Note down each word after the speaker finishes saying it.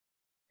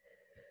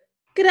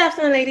Good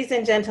afternoon, ladies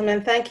and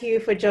gentlemen. Thank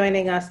you for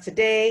joining us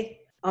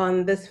today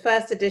on this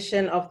first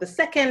edition of the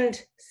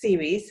second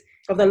series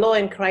of the Law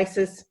in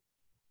Crisis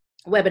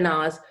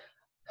webinars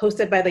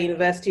hosted by the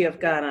University of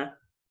Ghana.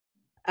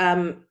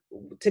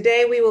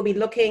 Today we will be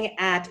looking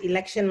at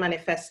election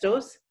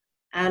manifestos,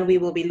 and we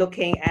will be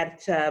looking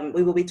at,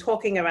 we will be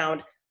talking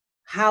around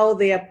how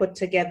they are put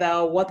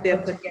together, what they're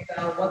put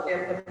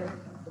together,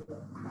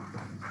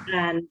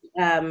 and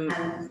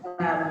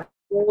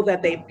role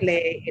that they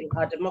play in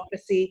our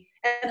democracy,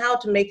 and how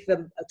to make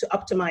them, to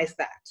optimize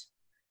that.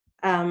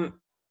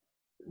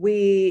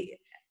 We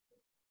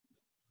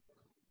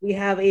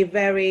have a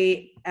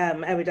very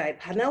erudite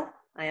panel.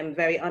 I am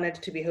very honored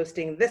to be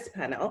hosting this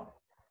panel.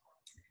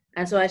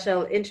 And so I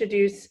shall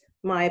introduce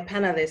my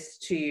panelists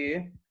to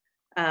you.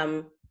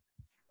 I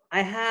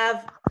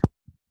have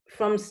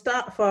from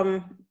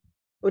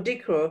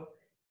Odikro,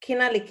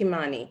 Kina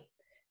Likimani.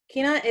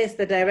 Kina is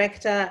the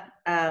director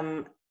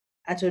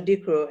at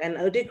Odikro, and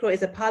Odikro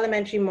is a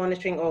parliamentary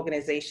monitoring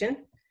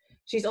organization.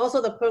 She's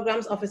also the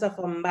programs officer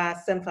for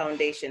Mbasem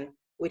Foundation,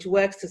 which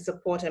works to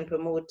support and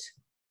promote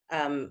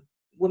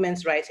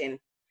women's writing.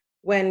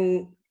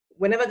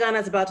 Whenever Ghana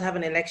is about to have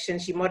an election,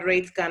 she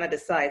moderates Ghana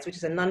Decides, which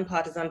is a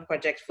non-partisan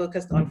project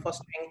focused on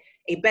fostering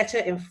a better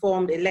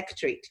informed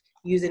electorate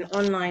using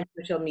online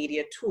social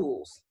media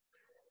tools.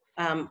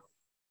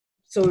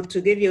 So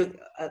to give you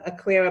a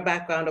clearer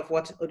background of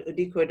what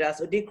Odikro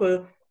does,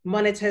 Odikro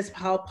monitors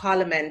how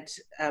Parliament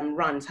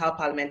runs, how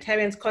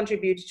parliamentarians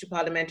contribute to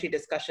parliamentary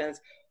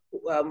discussions,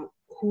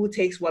 who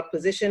takes what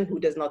position, who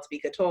does not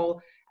speak at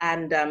all,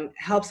 and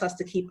helps us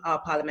to keep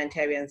our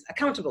parliamentarians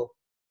accountable.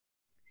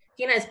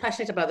 Kina is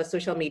passionate about the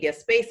social media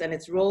space and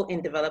its role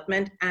in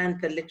development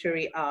and the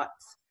literary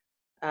arts.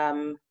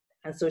 And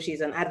so she's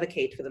an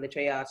advocate for the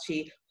literary arts.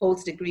 She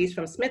holds degrees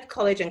from Smith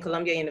College and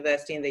Columbia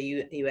University in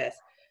the US.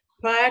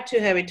 Prior to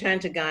her return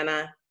to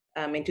Ghana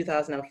in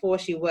 2004,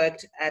 she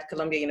worked at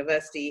Columbia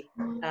University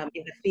in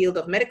the field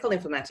of medical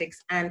informatics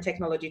and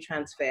technology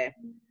transfer.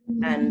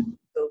 And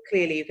so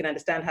clearly you can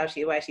understand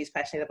why she's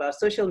passionate about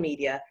social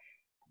media.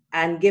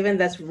 And given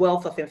this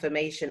wealth of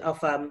information,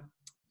 of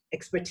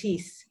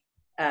expertise,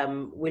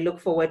 we look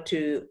forward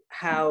to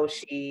how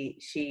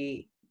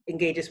she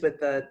engages with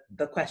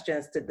the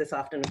questions this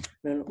afternoon.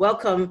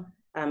 Welcome,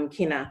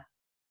 Kina.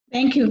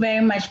 Thank you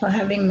very much for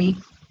having me.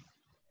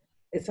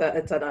 It's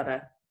an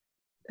honor.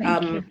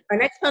 Thank you. Our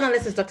next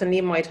panelist is Dr.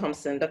 Nimoy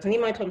Thompson. Dr.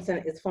 Nimoy Thompson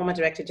is former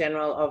Director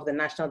General of the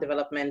National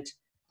Development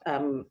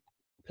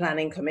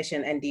Planning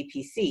Commission,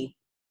 NDPC,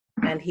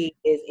 and he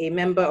is a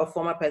member of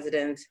former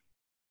President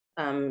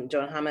John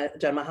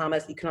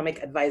Mahama's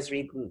Economic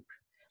Advisory Group.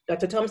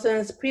 Dr.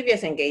 Thompson's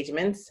previous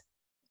engagements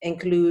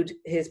include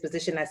his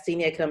position as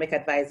Senior Economic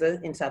Advisor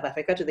in South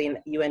Africa to the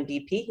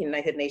UNDP,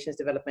 United Nations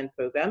Development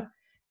Programme,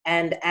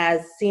 and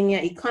as Senior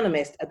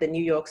Economist at the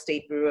New York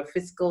State Bureau of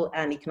Fiscal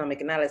and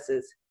Economic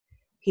Analysis.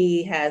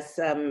 He has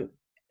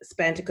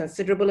spent a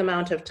considerable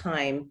amount of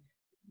time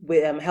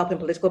with helping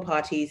political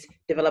parties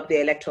develop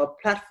their electoral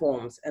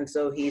platforms, and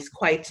so he's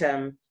quite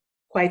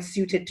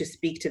suited to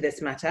speak to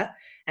this matter.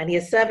 And he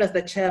has served as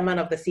the chairman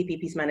of the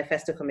CPP's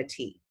Manifesto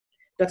Committee.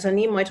 Dr.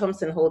 Nimoy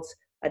Thompson holds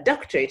a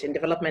doctorate in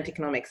development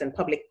economics and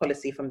public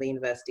policy from the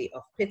University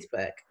of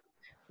Pittsburgh.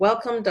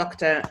 Welcome,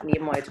 Dr.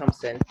 Nimoy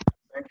Thompson.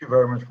 Thank you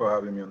very much for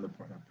having me on the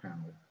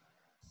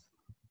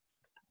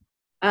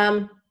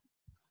panel.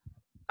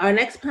 Our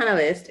next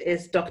panelist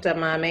is Dr.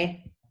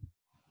 Mame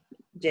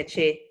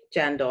Jeche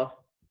Jando.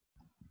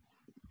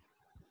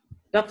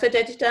 Dr.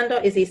 Jeche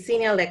Jando is a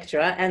senior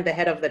lecturer and the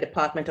head of the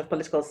Department of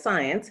Political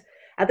Science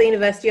at the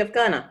University of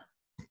Ghana.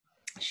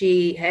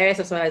 Her areas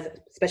of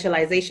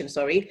specialization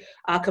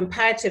are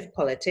comparative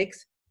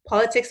politics,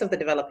 politics of the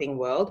developing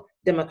world,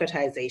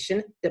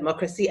 democratization,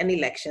 democracy and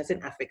elections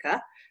in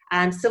Africa,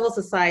 and civil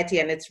society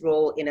and its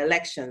role in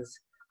elections.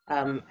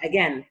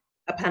 Again,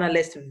 a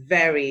panelist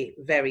very,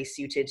 very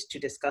suited to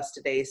discuss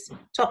today's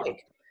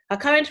topic. Her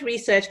current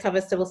research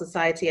covers civil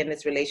society and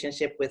its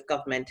relationship with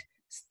government,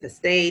 the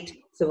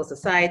state, civil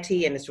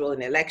society and its role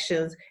in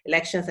elections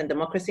and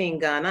democracy in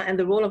Ghana, and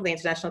the role of the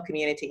international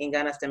community in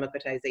Ghana's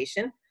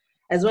democratization,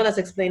 as well as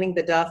explaining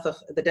the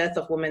dearth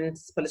of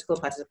women's political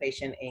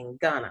participation in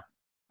Ghana.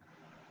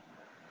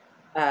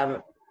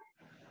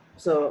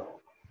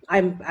 So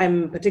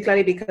I'm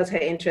particularly, because her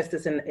interest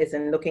is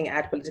in looking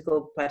at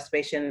political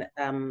participation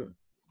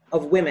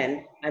of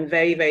women, I'm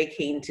very, very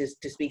keen to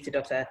speak to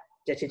Dr.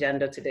 Jeche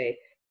Jando today.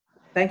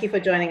 Thank you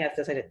for joining us,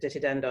 Dr.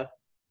 Jeche Jando.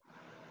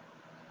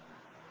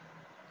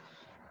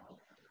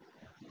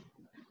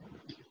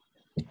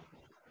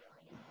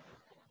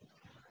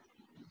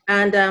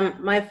 And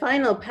my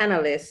final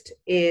panelist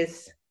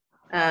is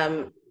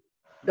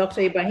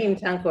Dr. Ibrahim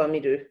Tanko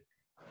Amidu,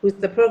 who's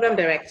the program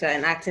director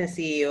and acting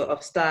CEO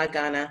of Star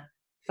Ghana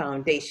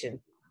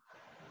Foundation.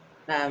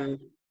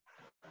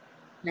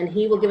 And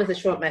he will give us a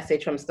short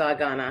message from Star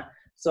Ghana.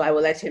 So I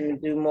will let him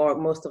do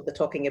most of the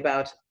talking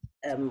about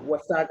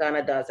what Star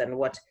Ghana does and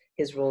what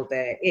his role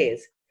there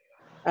is.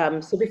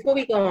 So before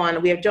we go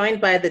on, we are joined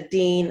by the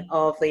Dean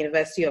of the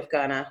University of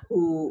Ghana,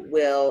 who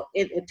will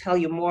tell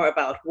you more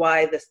about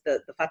why the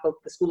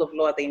School of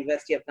Law at the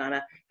University of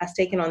Ghana has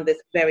taken on this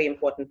very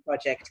important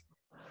project.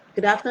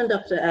 Good afternoon,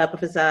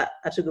 Professor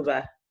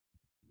Atuguba.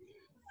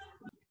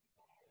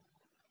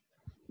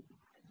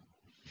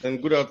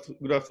 And good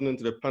afternoon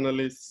to the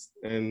panelists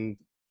and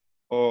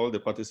all the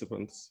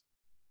participants.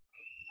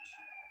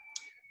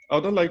 I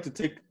would not like to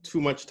take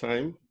too much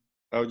time.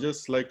 I would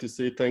just like to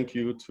say thank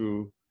you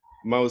to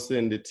Mause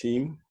and the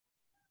team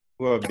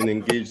who have been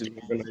engaged in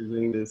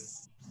organizing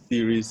this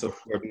series of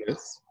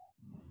webinars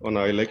on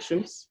our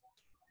elections.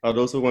 I'd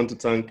also want to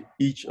thank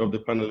each of the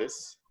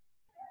panelists,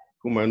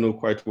 whom I know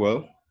quite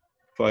well,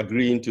 for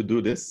agreeing to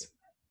do this.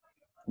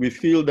 We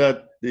feel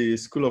that the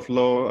School of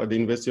Law at the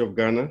University of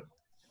Ghana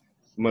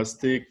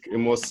must take a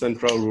more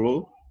central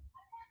role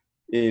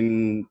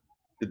in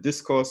the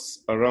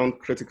discourse around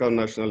critical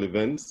national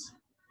events,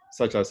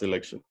 such as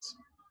elections.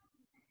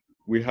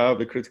 We have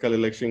a critical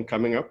election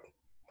coming up,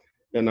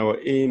 and our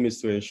aim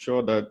is to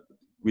ensure that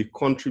we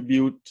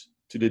contribute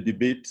to the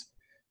debate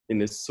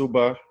in a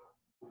sober,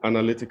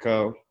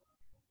 analytical,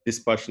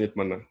 dispassionate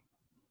manner.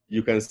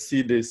 You can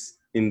see this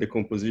in the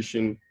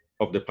composition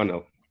of the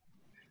panel.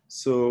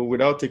 So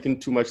without taking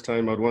too much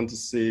time, I'd want to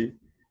say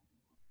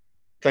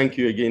thank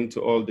you again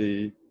to all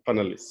the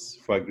panelists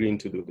for agreeing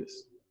to do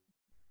this.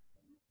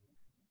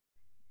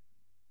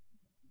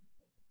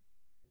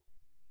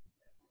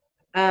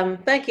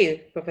 Thank you,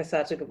 Professor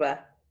Atuguba,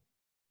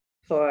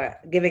 for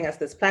giving us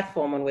this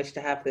platform on which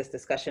to have this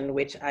discussion,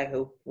 which I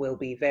hope will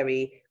be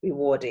very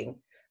rewarding.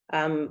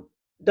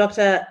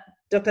 Dr.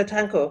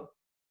 Tanko,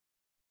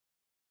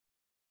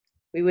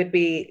 we would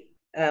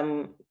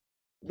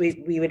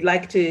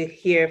like to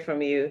hear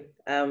from you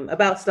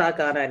about Star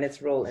Ghana and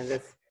its role in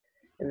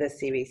this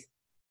series.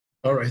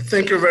 All right,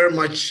 thank you very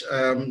much.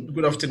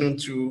 Good afternoon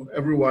to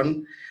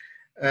everyone.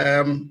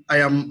 I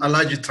am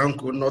Alhaji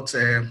Tanko, not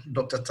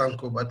Dr.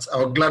 Tanko, but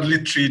I'll gladly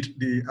trade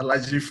the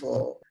Alhaji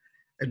for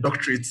a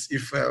doctorate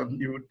if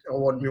you would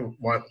award me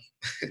one.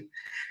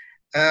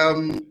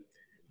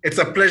 It's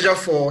a pleasure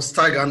for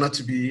Star Ghana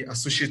to be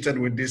associated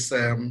with this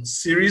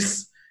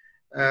series.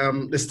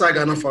 The Star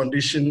Ghana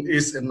Foundation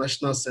is a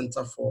national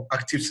center for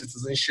active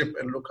citizenship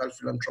and local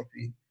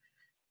philanthropy,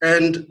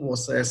 and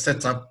was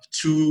set up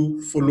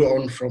to follow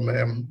on from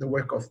the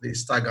work of the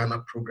Star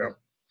Ghana program.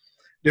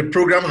 The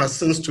program has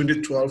since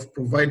 2012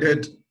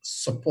 provided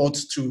support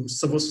to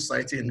civil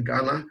society in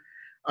Ghana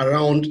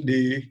around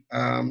the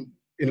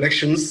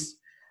elections.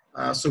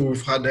 So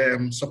we've had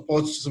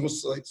support to civil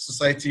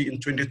society in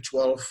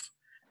 2012,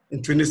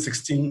 in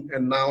 2016,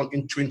 and now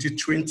in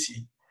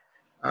 2020.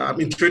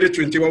 In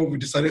 2020, what we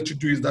decided to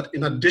do is that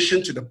in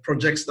addition to the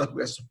projects that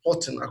we are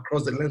supporting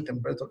across the length and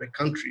breadth of the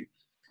country,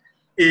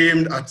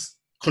 aimed at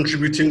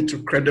contributing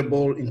to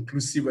credible,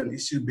 inclusive, and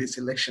issue-based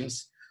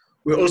elections,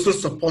 we're also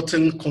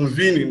supporting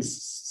convening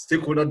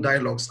stakeholder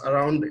dialogues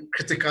around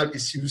critical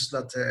issues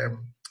that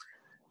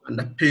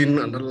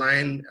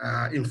underline,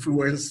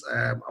 influence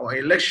our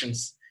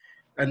elections.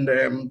 And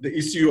the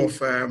issue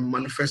of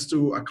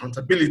manifesto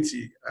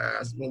accountability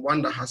has been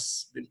one that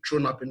has been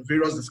thrown up in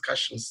various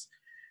discussions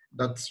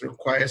that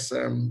requires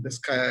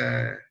this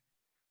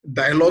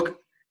dialogue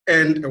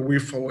and a way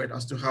forward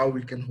as to how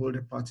we can hold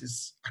the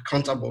parties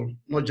accountable,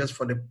 not just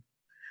for the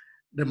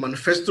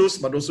manifestos,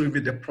 but also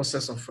even the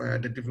process of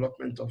the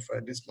development of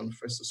this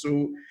manifesto.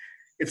 So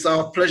it's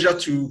our pleasure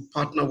to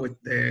partner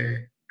with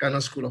the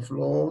Ghana School of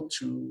Law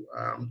to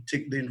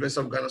take the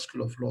University of Ghana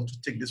School of Law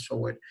to take this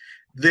forward.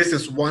 This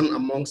is one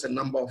amongst a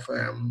number of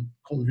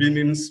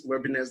convenings,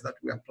 webinars that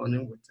we are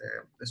planning with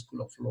the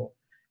School of Law,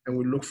 and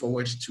we look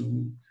forward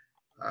to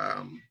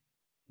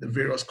the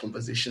various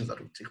conversations that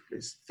will take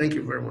place. Thank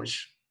you very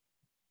much.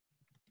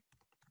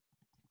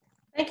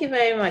 Thank you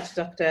very much,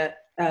 Dr.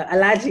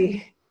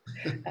 Alhaji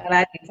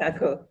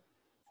Tanko.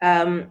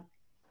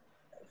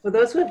 For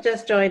those who have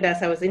just joined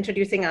us, I was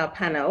introducing our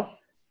panel.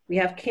 We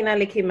have Kina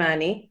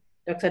Likimani,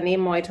 Dr.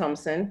 Nimoy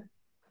Thompson,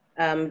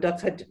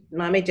 Dr.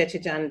 Mame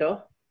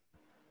Jechijando,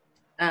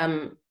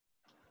 Alhaji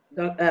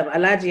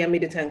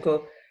Amidu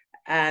Tanko,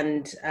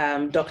 and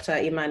Dr.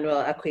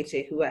 Emmanuel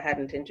Akwete, who I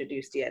hadn't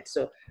introduced yet.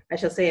 So I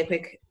shall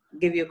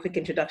give you a quick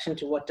introduction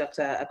to what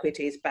Dr.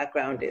 Akwete's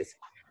background is.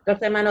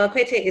 Dr. Emmanuel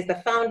Akwete is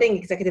the founding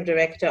executive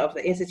director of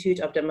the Institute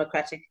of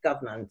Democratic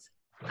Governance,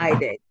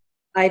 IDEG.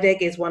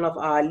 IDEG is one of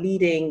our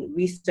leading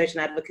research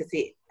and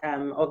advocacy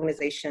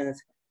organizations.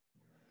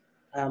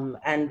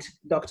 And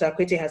Dr.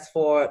 Akwete has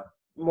for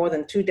more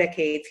than 2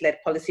 decades led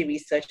policy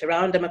research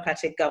around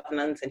democratic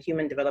governance and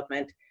human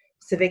development,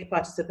 civic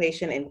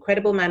participation in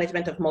credible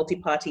management of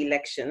multi-party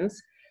elections,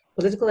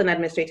 political and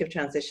administrative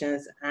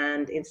transitions,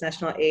 and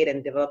international aid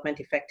and development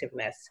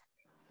effectiveness.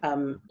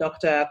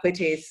 Dr.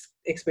 Akwete's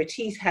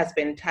expertise has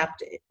been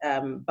tapped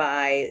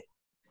by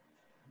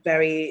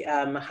very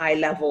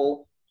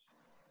high-level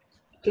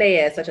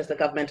players such as the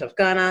government of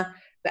Ghana,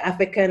 the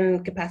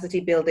African Capacity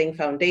Building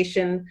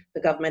Foundation,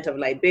 the government of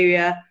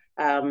Liberia,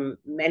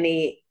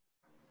 many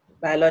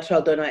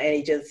bilateral donor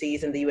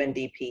agencies, and the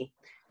UNDP.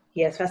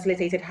 He has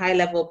facilitated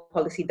high-level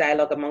policy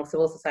dialogue among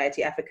civil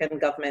society, African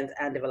governments,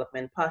 and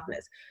development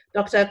partners.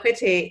 Dr.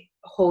 Akwete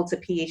holds a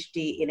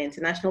PhD in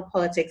international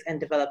politics and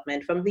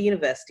development from the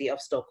University of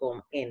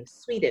Stockholm in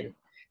Sweden.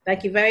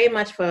 Thank you very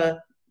much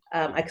for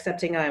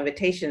accepting our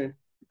invitation,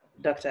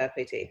 Dr.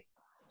 Akwete.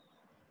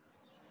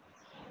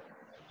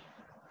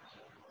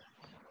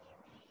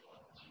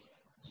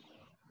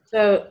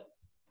 So,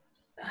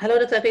 hello,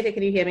 Dr. Akwete,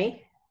 can you hear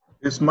me?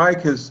 His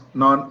mic is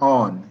not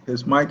on.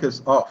 His mic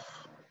is off.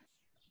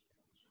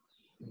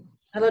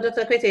 Hello,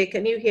 Dr. Akwete,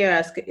 can you hear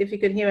us? If you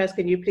can hear us,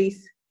 can you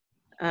please?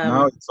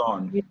 Now it's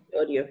on. Mute the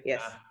audio,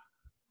 yes.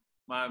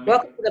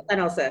 Welcome to the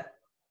panel, sir.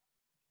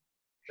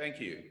 Thank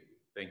you.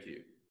 Thank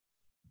you.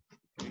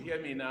 Can you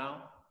hear me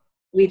now?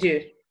 We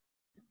do.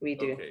 We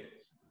do. Okay.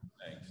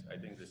 Thanks. I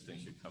think this thing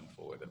should come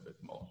forward a bit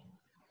more.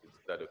 Is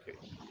that okay?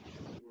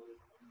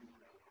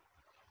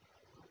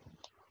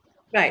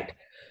 Right.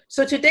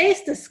 So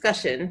today's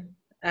discussion,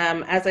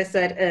 as I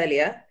said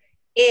earlier,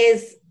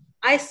 is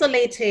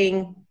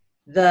isolating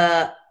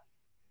that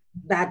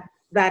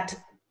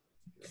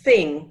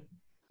thing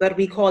that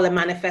we call a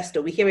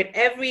manifesto. We hear it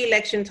every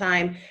election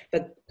time.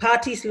 The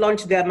parties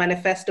launch their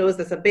manifestos.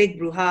 There's a big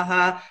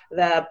brouhaha,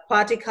 the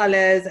party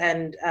colors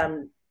and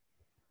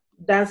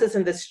dances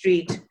in the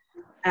street.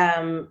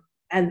 And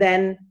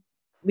then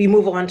we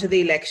move on to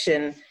the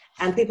election.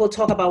 And people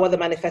talk about what the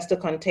manifesto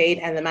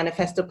contained and the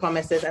manifesto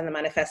promises and the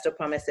manifesto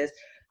promises.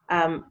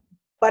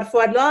 But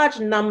for a large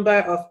number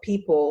of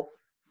people,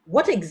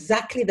 what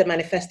exactly the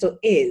manifesto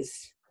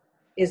is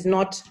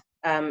not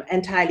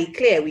entirely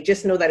clear. We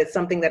just know that it's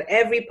something that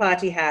every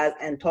party has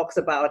and talks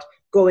about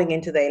going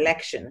into the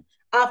election.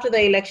 After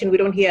the election, we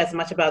don't hear as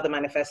much about the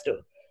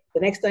manifesto.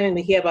 The next time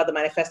we hear about the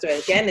manifesto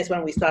again is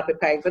when we start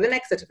preparing for the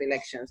next set of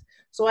elections.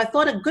 So I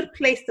thought a good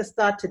place to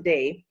start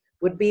today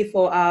would be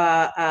for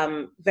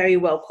our very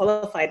well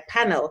qualified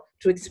panel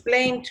to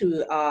explain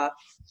to our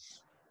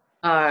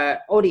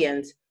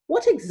audience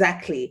what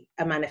exactly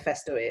a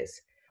manifesto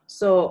is.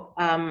 So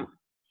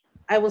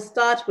I will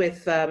start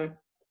with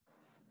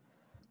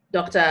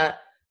Dr.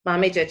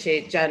 Mame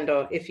Gyekye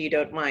Jando, if you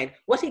don't mind.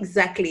 What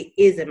exactly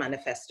is a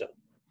manifesto?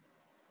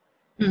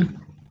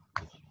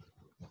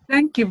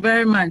 Thank you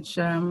very much,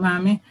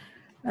 Mame.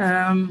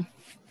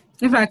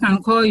 If I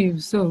can call you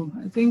so,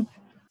 I think,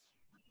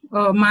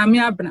 Mame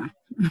Abna.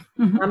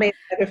 Mame,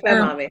 I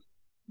prefer Mame.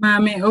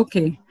 Mame,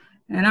 okay.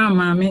 And I'm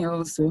Mame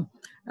also.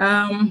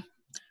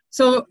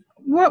 So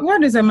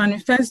what is a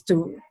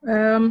manifesto?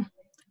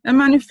 A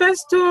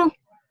manifesto,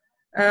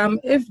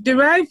 if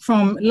derived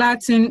from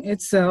Latin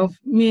itself,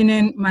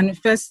 meaning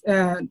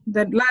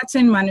the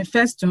Latin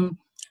manifestum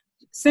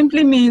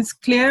simply means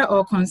clear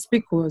or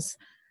conspicuous.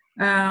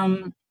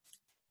 And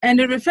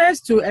it refers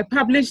to a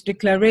published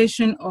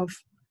declaration of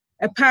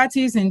a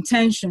party's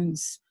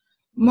intentions,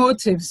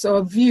 motives,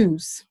 or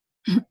views.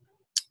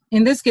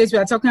 In this case, we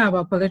are talking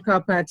about political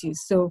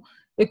parties. So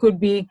it could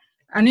be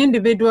an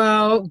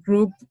individual,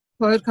 group,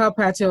 political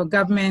party, or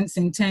government's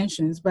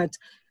intentions. But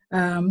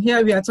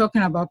here we are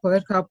talking about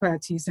political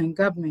parties and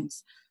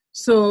governments.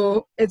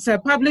 So it's a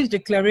published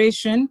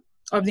declaration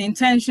of the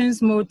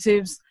intentions,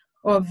 motives,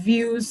 or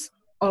views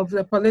of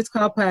the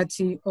political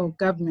party or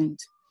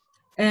government.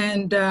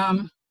 And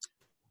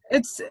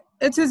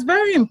it is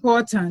very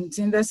important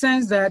in the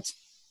sense that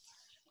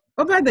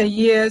over the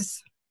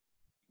years,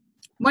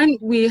 when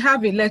we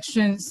have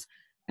elections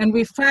and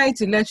we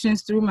fight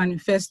elections through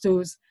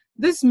manifestos,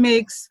 this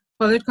makes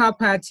political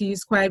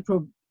parties quite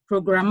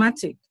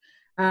programmatic.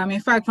 In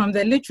fact, from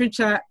the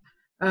literature,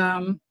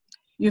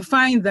 you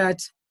find that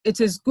it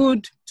is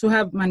good to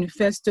have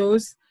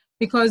manifestos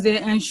because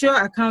they ensure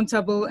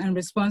accountable and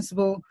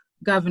responsible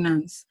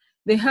governance.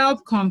 They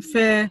help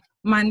confer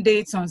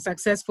mandates on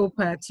successful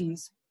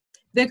parties.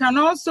 They can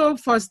also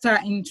foster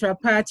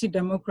intra-party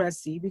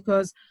democracy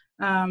because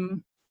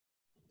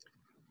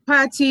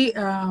party,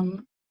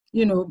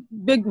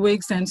 big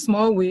wigs and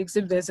small wigs,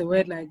 if there's a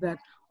word like that,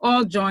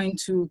 all join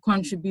to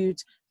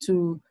contribute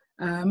to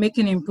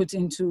making input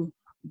into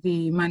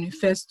the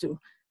manifesto.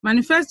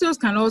 Manifestos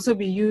can also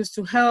be used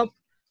to help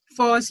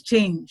force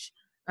change,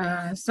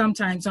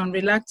 sometimes on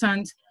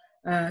reluctant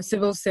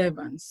civil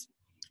servants.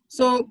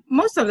 So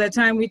most of the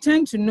time, we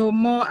tend to know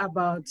more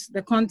about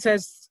the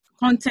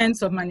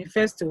contents of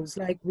manifestos,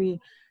 like we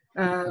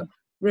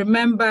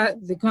remember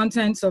the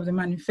contents of the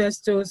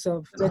manifestos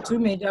of the two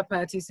major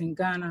parties in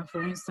Ghana,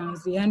 for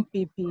instance, the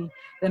NPP,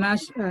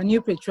 the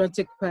New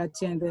Patriotic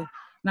Party, and the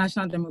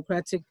National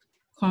Democratic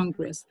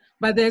Congress.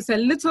 But there's a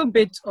little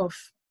bit of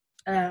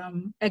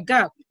a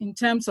gap in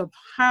terms of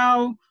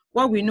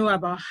what we know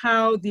about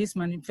how these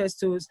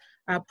manifestos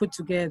are put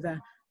together,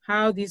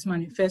 how these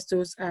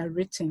manifestos are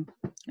written.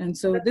 And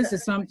so this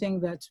is something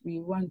that we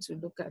want to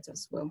look at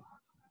as well.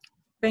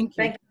 Thank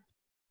you.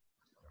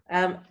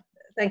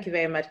 Thank you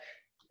very much,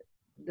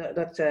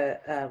 Dr.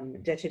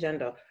 Gyekye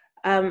Jando.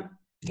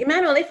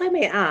 Emmanuel, if I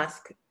may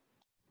ask,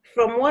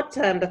 from what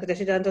Dr.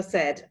 Gyekye Jando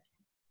said,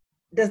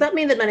 does that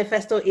mean the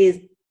manifesto is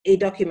a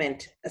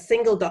document, a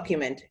single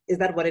document? Is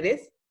that what it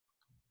is?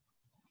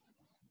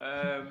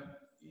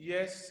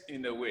 Yes,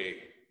 in a way,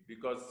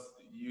 because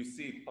you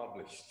see it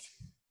published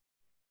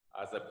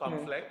as a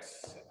pamphlet,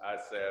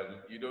 as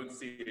you don't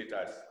see it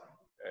as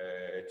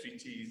a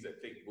treatise, a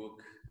thick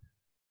book,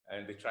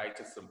 and they try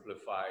to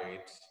simplify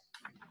it.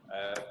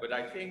 But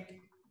I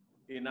think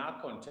in our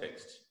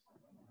context,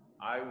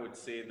 I would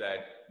say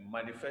that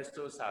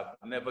manifestos have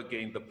never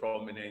gained the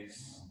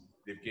prominence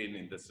they've gained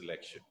in this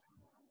election.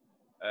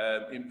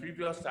 In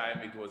previous time,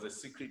 it was a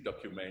secret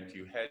document.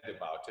 You heard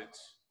about it,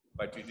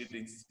 but you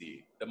didn't see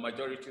it. The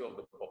majority of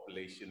the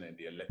population and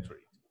the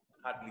electorate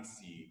hardly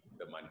see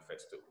the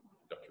manifesto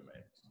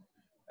document.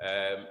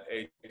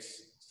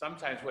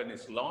 Sometimes when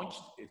it's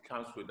launched, it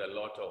comes with a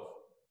lot of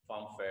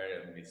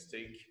fanfare and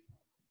mistake.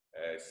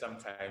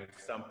 Sometimes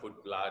some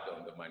put blood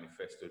on the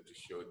manifesto to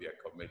show their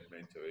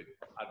commitment to it.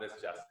 Others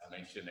just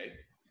mention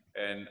it.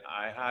 And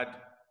I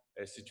had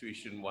a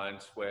situation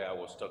once where I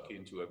was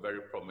talking to a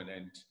very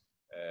prominent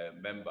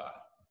member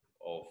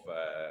of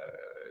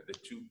the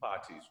two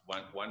parties.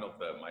 One of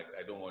them,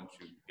 I don't want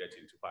to get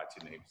into party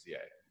names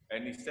yet.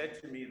 And he said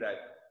to me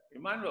that,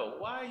 Emmanuel,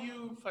 why are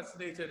you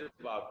fascinated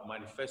about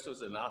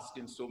manifestos and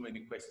asking so many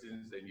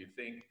questions and you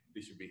think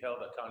they should be held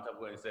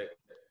accountable? And said,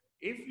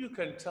 if you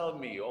can tell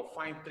me or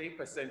find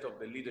 3% of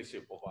the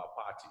leadership of our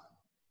party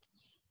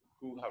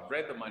who have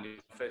read the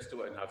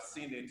manifesto and have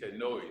seen it and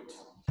know it,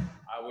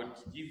 I would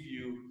give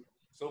you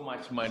so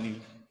much money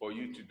for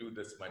you to do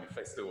this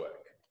manifesto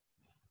work.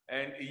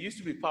 And it used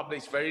to be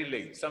published very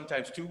late,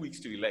 sometimes 2 weeks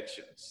to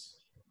elections.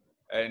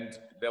 And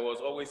there was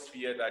always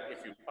fear that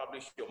if you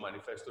publish your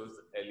manifestos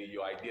early,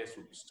 your ideas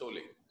would be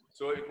stolen.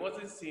 So it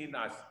wasn't seen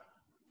as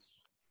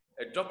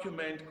a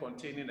document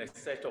containing a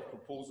set of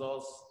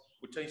proposals,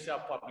 potential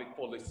public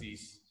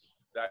policies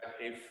that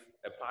if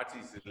a party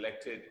is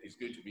elected is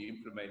going to be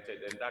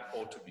implemented, and that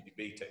ought to be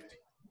debated.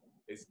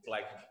 It's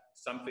like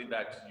something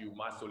that you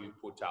must only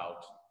put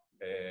out,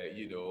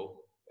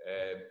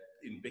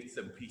 in bits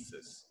and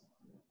pieces.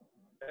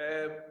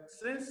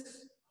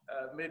 Since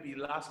maybe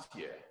last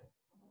year,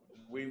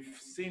 we've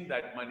seen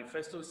that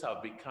manifestos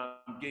have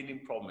become gaining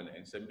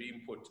prominence and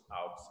being put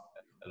out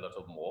a lot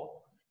of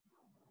more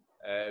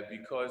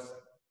because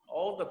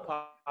all the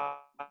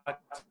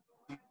parties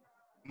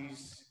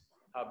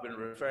have been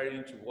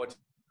referring to what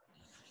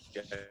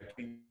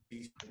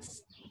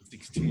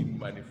 2016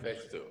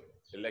 manifesto,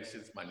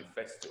 elections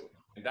manifesto,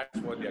 and that's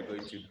what they're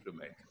going to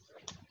implement.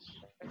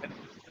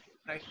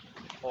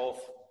 Of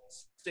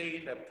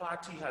saying a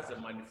party has a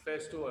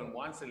manifesto and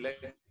once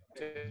elected,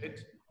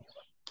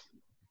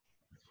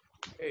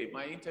 hey,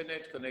 my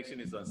internet connection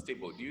is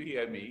unstable. Do you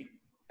hear me?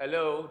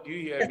 Hello, do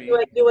you hear me?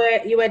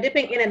 You were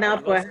dipping in and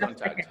out for a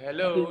contact.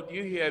 Hello, do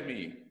you hear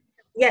me?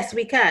 Yes,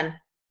 we can.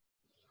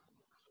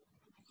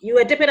 You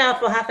were dipping out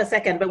for half a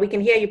second, but we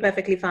can hear you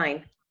perfectly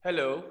fine.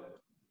 Hello,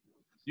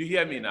 you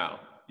hear me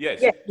now?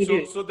 Yes. Yes, we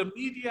do. So the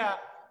media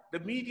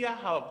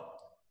have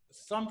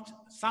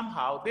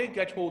somehow they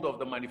get hold of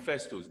the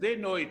manifestos. They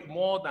know it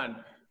more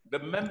than the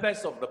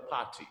members of the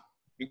party,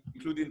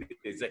 including the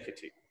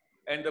executive.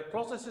 And the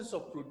processes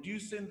of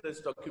producing this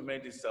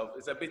document itself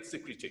is a bit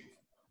secretive.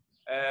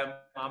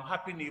 I'm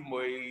happy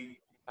Nimoy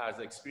has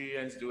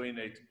experience doing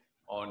it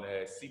on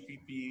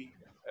CPP,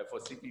 for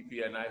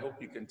CPP, and I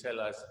hope you can tell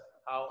us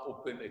how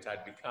open it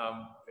had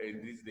become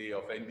in this day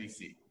of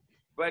NDC.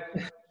 But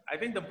I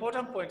think the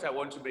important point I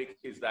want to make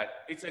is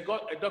that it's a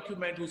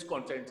document whose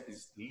content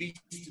is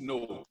least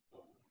known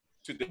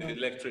to the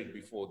electorate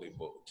before they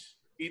vote,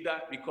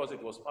 either because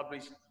it was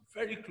published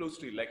very close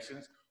to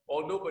elections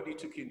or nobody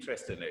took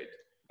interest in it.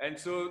 And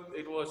so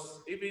it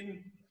was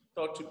even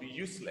thought to be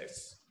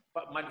useless.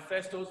 But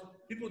manifestos,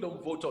 people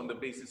don't vote on the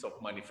basis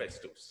of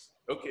manifestos,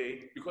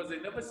 okay? Because they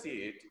never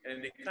see it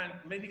and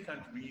many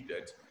can't read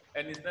it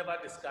and it's never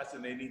discussed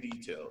in any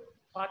detail.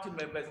 Party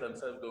members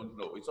themselves don't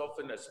know. It's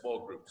often a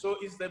small group. So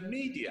it's the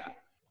media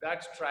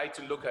that try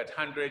to look at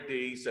 100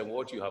 days and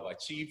what you have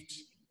achieved,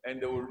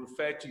 and they will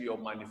refer to your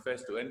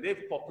manifesto, and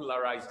they've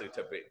popularized it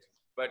a bit.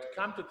 But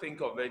come to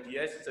think of it,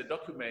 yes, it's a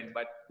document,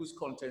 but whose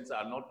contents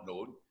are not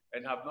known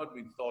and have not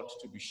been thought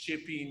to be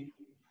shaping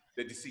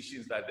the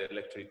decisions that the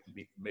electorate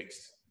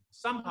makes.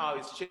 Somehow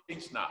it's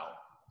changed now.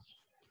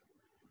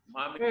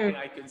 Mami,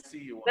 I can see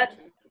you want to.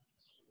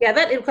 Yeah,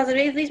 because it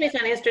leads me to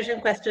an illustration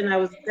question I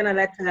was going to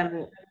let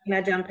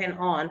Tina jump in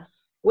on,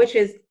 which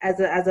is as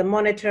a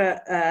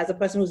monitor, as a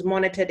person who's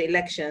monitored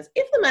elections,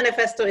 if the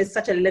manifesto is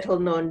such a little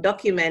known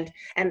document,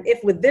 and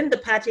if within the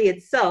party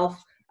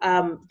itself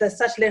there's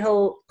such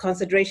little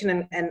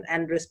consideration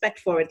and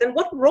respect for it, then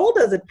what role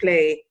does it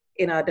play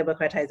in our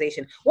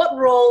democratization? What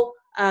role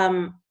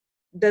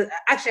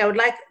actually, I would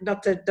like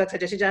Dr.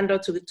 Jeshi Jando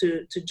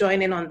to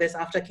join in on this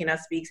after Kina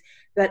speaks,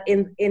 that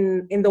in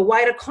the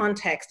wider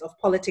context of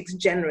politics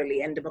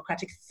generally and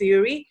democratic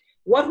theory,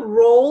 what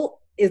role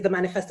is the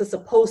manifesto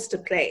supposed to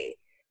play?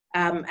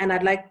 And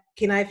I'd like,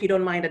 Kina, if you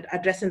don't mind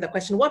addressing the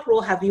question, what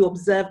role have you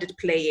observed it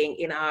playing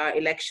in our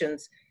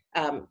elections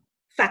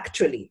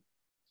factually?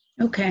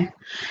 Okay,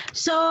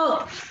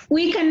 so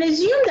we can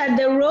assume that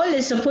the role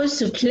it's supposed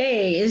to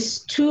play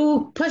is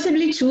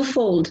possibly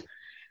twofold.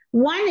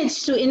 One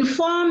is to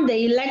inform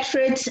the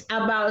electorate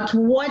about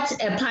what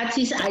a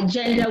party's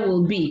agenda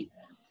will be.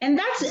 And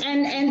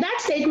that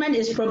statement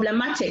is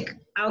problematic.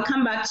 I'll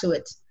come back to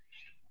it.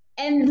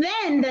 And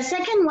then the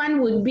second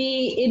one would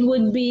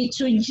be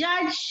to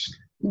judge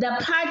the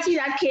party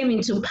that came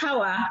into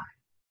power,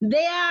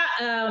 their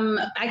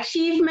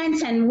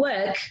achievements and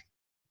work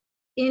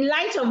in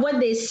light of what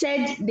they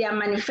said their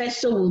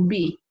manifesto will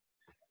be.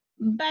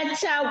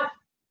 But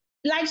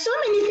like so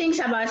many things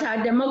about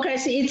our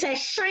democracy, it's a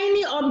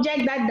shiny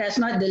object that does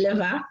not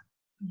deliver.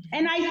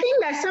 And I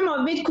think that some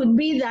of it could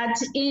be that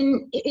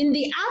in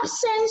the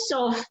absence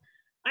of,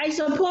 I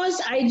suppose,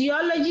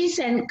 ideologies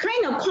and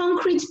kind of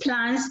concrete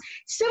plans,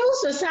 civil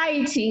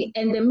society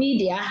and the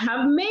media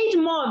have made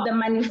more of the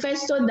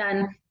manifesto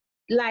than,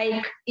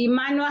 like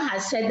Emmanuel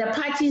has said, the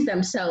parties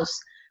themselves.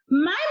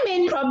 My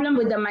main problem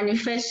with the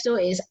manifesto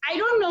is I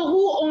don't know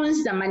who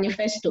owns the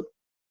manifesto.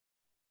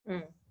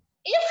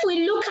 If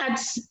we look at,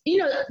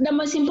 the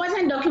most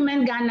important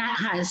document Ghana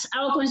has,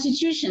 our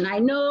constitution, I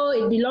know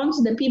it belongs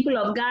to the people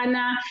of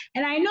Ghana,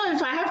 and I know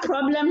if I have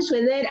problems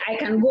with it, I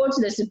can go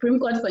to the Supreme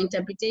Court for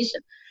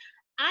interpretation.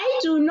 I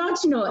do not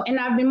know, and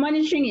I've been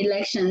monitoring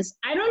elections,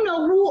 I don't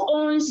know who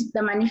owns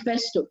the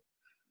manifesto.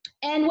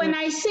 And when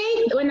I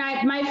say,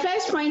 my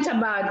first point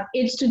about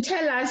it's to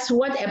tell us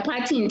what a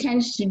party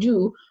intends to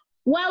do,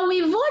 well, we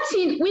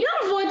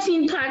don't vote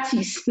in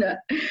parties.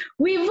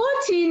 We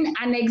vote in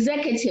an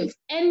executive,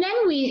 and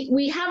then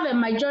we have a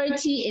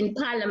majority in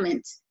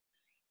parliament.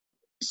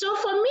 So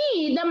for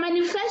me, the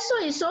manifesto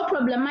is so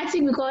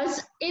problematic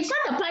because it's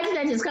not the party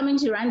that is coming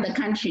to run the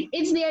country,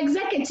 it's the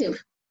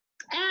executive.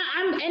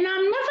 I'm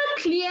never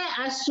clear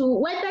as to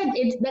whether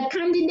the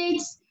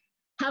candidates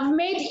have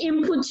made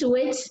input to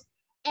it,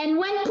 and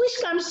when push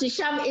comes to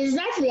shove, is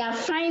that their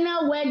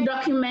final word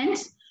document?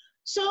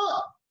 So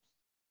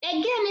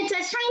again, it's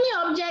a shiny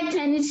object,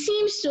 and it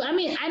seems to,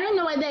 I don't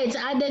know whether it's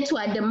added to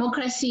our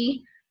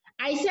democracy.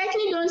 I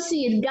certainly don't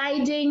see it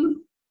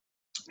guiding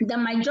the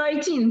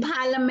majority in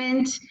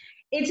parliament.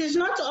 It is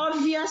not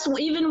obvious,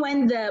 even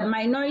when the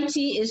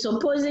minority is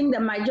opposing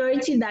the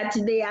majority, that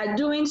they are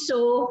doing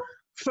so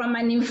from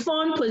an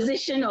informed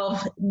position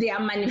of their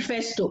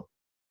manifesto.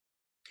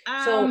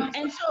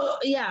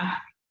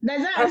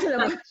 Does that answer the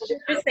question?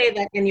 You say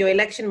that in your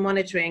election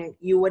monitoring,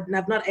 you would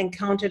have not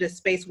encountered a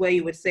space where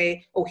you would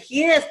say, oh,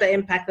 here's the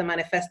impact the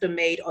manifesto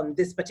made on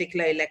this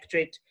particular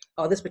electorate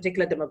or this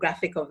particular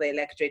demographic of the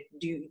electorate.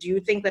 Do you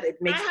think that it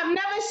makes... I have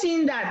never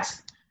seen that.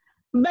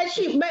 But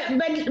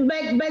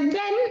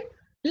then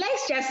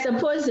let's just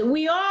suppose that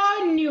we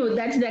all knew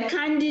that the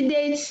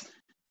candidates,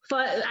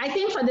 I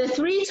think for the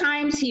 3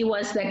 times he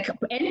was the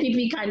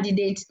NPP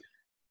candidate,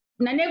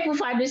 Nana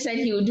Akufo-Addo said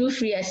he would do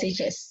free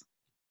SHS.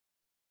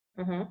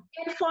 And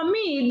for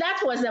me,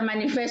 that was the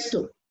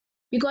manifesto,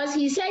 because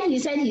he said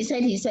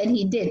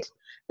he did.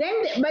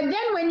 But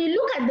then when you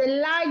look at the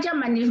larger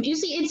manifesto, you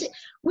see,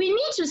 we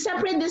need to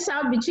separate this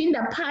out between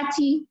the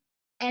party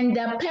and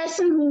the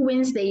person who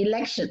wins the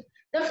election.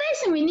 The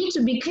first thing we need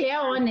to be clear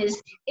on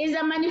is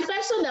the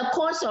manifesto the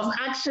course of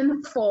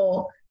action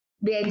for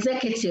the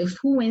executive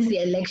who wins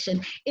the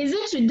election? Is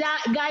it to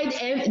guide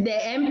the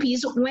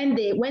MPs when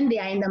they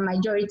are in the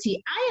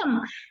majority?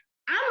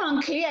 I'm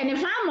unclear, and if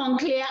I'm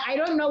unclear, I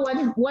don't know what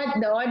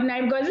the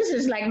ordinary, because this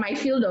is like my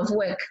field of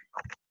work.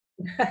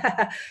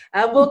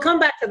 We'll come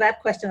back to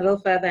that question a little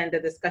further in the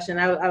discussion.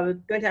 I was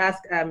going to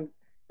ask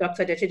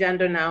Dr. Gyakye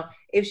Dzando now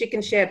if she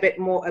can share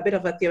a bit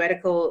of a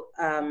theoretical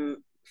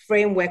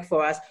framework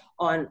for us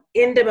on,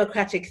 in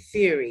democratic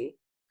theory,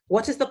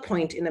 what is the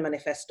point in the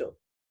manifesto?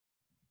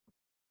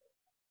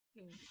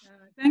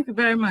 Thank you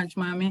very much,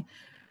 Mami.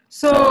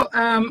 So,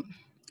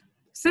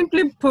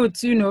 simply put,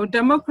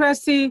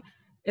 democracy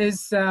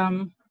is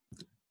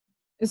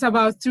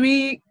about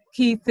 3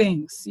 key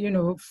things,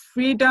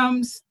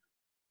 freedoms,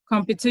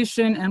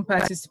 competition, and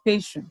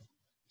participation.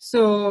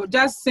 So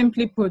just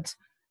simply put,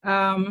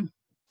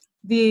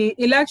 the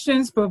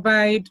elections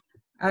provide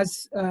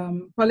as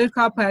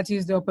political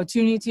parties the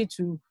opportunity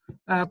to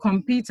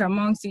compete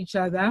amongst each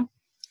other,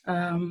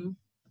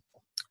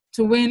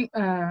 to win,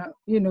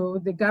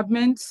 the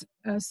government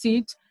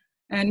seat.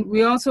 And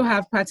we also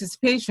have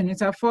participation.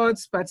 It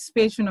affords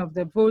participation of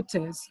the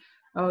voters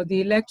or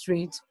the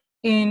electorate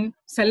in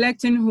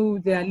selecting who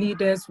their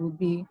leaders will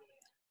be.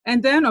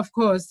 And then, of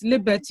course,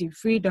 liberty,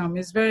 freedom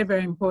is very,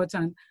 very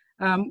important.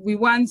 We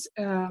want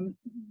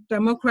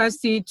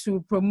democracy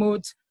to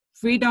promote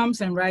freedoms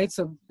and rights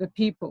of the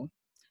people.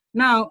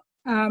 Now,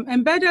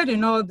 embedded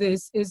in all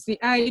this is the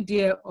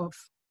idea of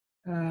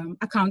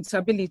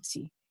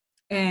accountability.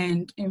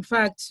 And in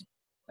fact,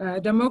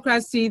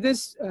 democracy,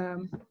 this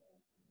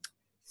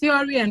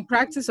theory and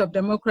practice of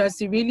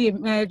democracy really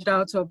emerged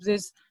out of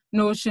this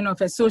notion of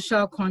a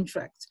social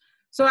contract.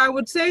 So I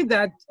would say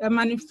that a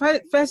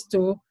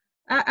manifesto,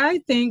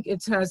 I think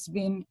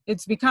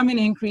it's becoming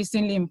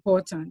increasingly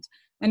important.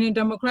 And in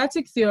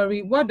democratic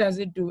theory, what does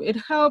it do? It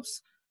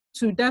helps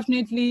to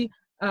definitely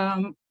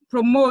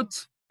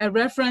promote a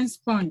reference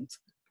point,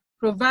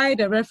 provide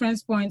a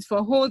reference point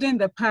for holding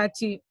the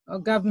party or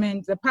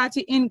government, the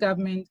party in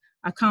government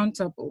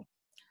accountable.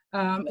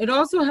 It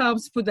also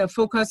helps put the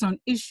focus on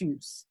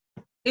issues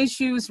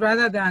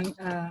rather than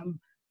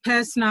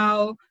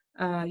personal,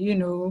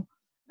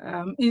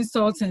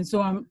 insults and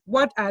so on.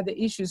 What are the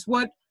issues?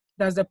 What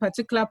does a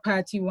particular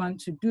party want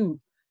to do?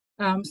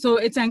 So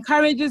it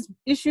encourages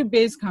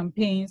issue-based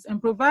campaigns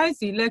and provides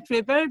the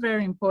electorate, very,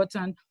 very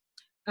important,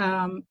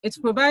 it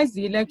provides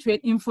the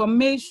electorate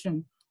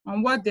information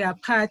on what their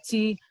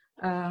party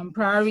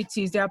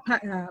priorities,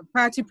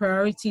 party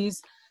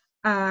priorities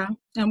are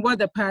and what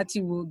the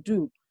party will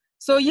do.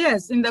 So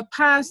yes, in the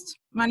past,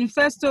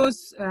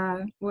 manifestos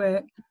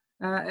were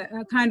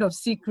a kind of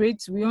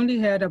secret. We only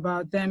heard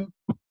about them.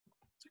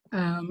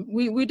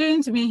 We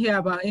didn't even hear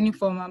about any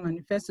formal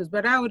manifestos,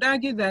 but I would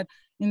argue that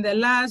in the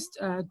last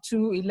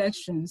 2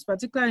 elections,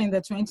 particularly in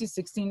the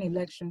 2016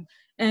 election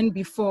and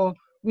before,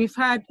 we've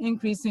had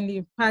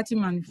increasingly party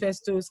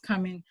manifestos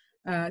coming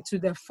to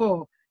the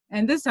fore.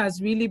 And this has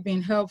really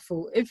been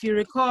helpful. If you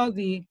recall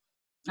the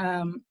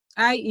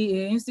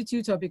IEA,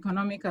 Institute of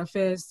Economic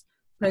Affairs,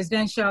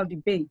 presidential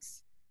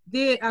debates,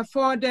 they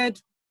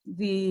afforded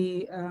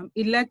the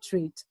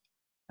electorate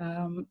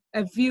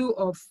a view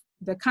of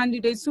the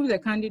candidates, who the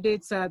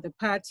candidates are, the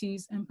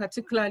parties, and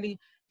particularly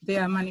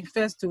their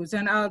manifestos.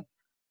 And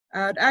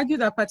I'd argue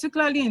that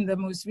particularly in the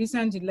most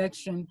recent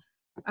election,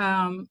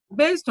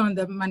 based on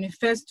the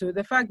manifesto,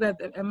 the fact that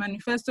a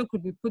manifesto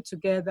could be put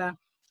together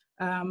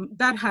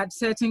that had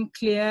certain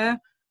clear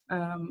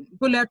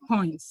bullet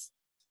points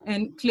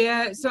and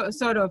clear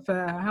sort of,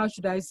 how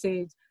should I say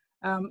it,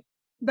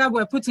 that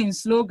were put in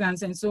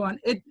slogans and so on.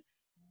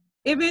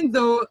 Even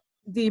though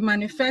the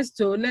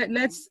manifesto, let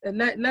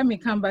me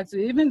come back to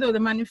it, even though the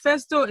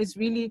manifesto is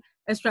really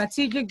a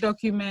strategic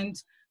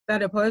document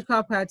that a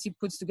political party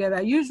puts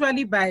together,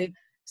 usually by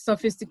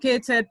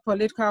sophisticated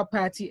political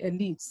party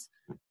elites.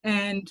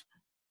 And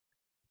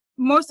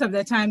most of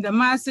the time, the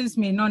masses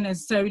may not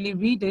necessarily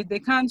read it. They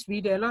can't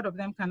read it. A lot of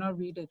them cannot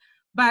read it.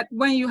 But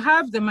when you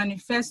have the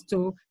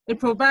manifesto, it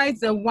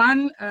provides a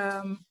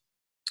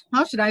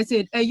how should I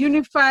say it, a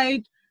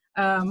unified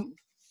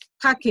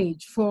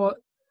package for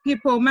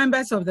people,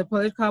 members of the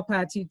political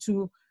party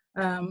to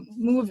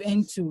move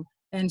into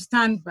and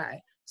stand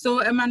by.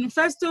 So a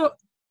manifesto,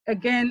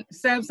 again,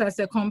 serves as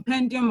a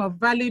compendium of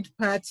valid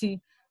party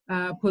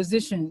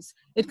positions.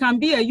 It can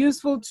be a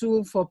useful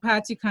tool for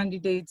party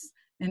candidates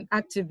and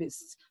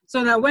activists,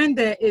 so that when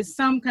there is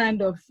some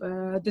kind of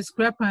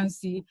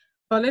discrepancy,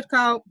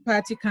 political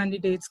party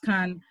candidates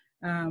can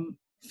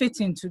fit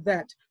into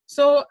that.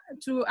 So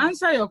to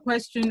answer your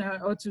question,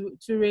 or to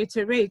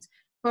reiterate,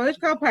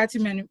 political party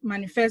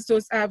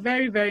manifestos are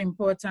very, very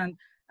important.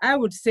 I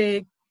would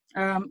say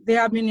they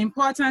have been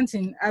important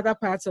in other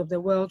parts of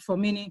the world for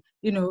many,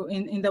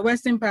 in the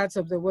Western parts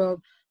of the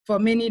world for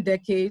many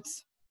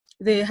decades.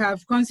 They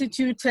have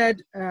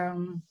constituted,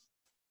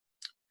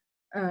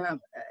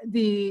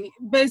 they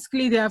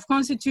have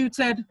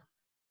constituted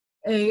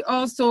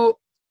also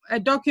a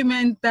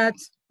document that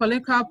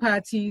political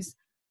parties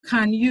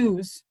can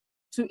use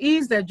to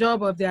ease the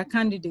job of their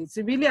candidates.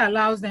 It really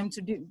allows them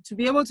to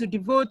be able to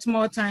devote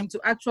more time to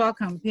actual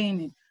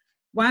campaigning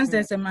once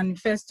there's a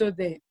manifesto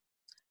there.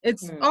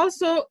 It's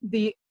also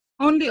the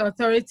only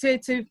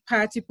authoritative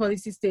party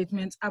policy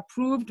statement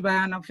approved by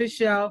an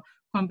official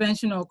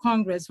convention or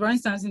Congress. For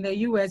instance, in the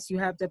US, you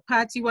have the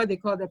party, what they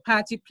call the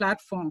party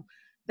platform.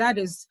 That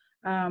is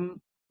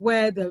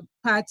where the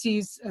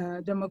parties,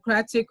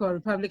 Democratic or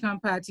Republican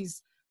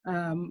parties,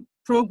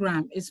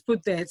 program is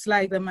put there. It's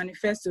like the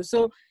manifesto.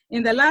 So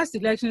in the last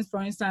elections,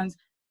 for instance,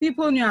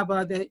 people knew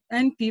about the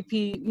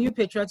NPP, New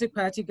Patriotic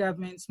Party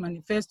government's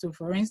manifesto,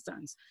 for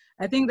instance.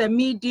 I think the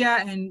media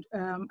and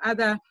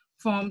other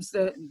forms,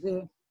 the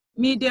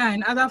media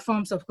and other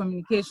forms of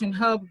communication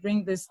helped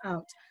bring this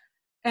out.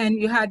 And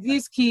you had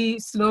these key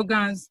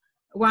slogans: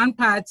 one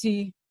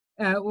party,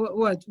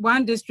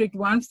 one district,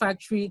 one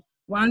factory,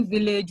 one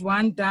village,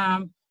 one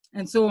dam,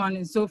 and so on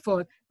and so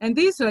forth. And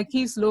these were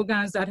key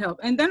slogans that help.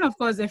 And then, of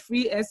course, the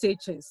free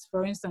SHS,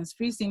 for instance,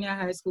 free senior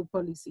high school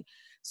policy.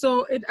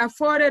 So it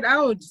afforded, I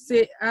would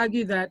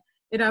argue that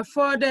it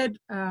afforded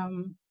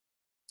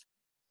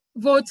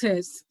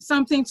voters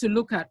something to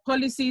look at,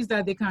 policies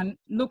that they can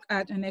look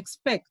at and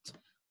expect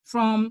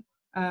from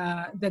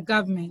the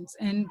government.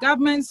 And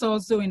governments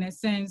also, in a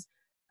sense,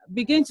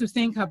 begin to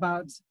think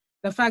about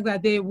the fact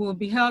that they will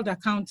be held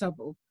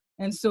accountable.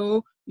 And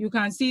so you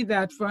can see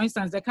that, for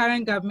instance, the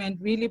current government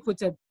really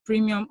put a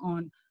premium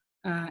on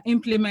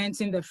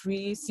implementing the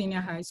free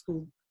senior high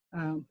school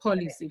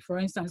policy, for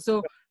instance.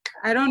 So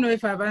I don't know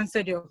if I've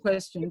answered your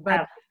question,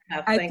 but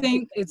I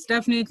think it's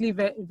definitely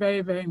very,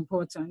 very, very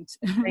important.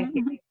 Thank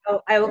you.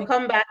 So I will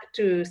come back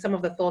to some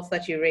of the thoughts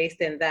that you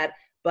raised in that,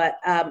 but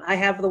I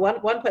have the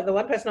one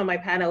person on my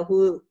panel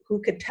who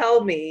could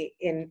tell me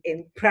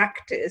in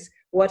practice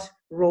what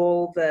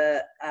role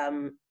the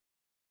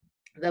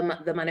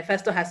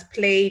manifesto has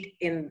played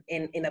in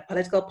a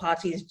political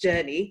party's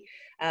journey,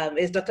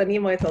 is Dr.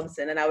 Nimoy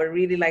Thompson, and I would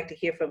really like to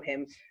hear from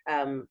him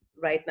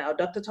right now.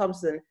 Dr.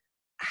 Thompson,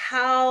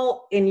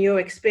 how, in your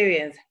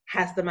experience,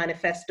 has the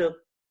manifesto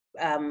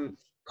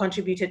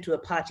contributed to a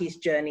party's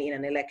journey in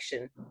an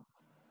election?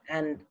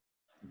 And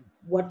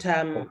what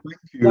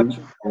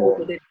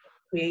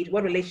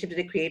what relationship did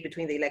it create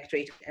between the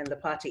electorate and the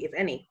party, if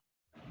any?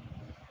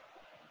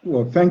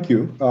 Well, thank you.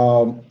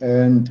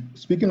 And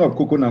speaking of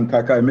Koko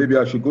Nankaka, maybe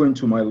I should go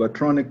into my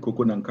electronic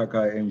Koko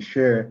Nankaka and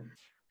share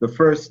the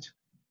first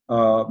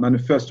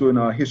manifesto in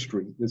our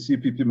history, the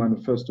CPP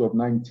Manifesto of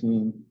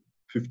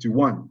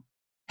 1951,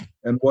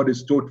 and what it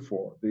stood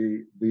for.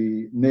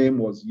 The name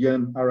was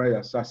Yen Arai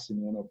Assassin,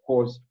 and of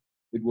course,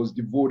 it was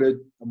devoted,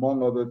 among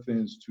other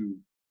things, to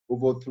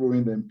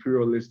overthrowing the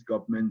imperialist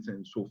government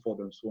and so forth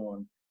and so on.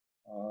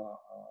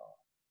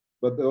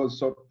 But there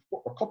was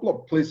a couple of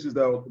places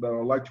that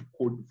I'd like to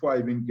quote before I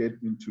even get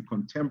into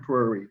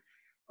contemporary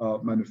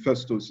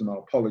manifestos in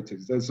our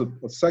politics. There's a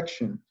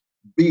section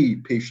B,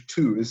 page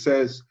 2. It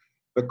says,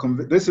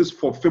 this is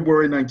for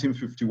February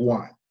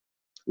 1951.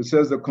 It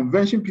says the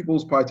Convention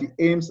People's Party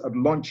aims at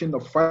launching a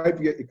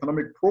 5-year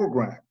economic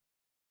program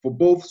for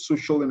both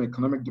social and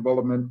economic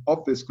development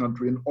of this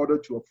country in order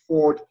to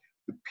afford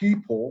the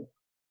people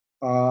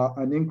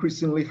an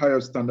increasingly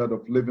higher standard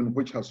of living,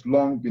 which has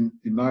long been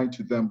denied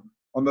to them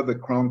under the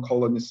Crown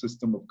colony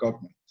system of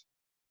government.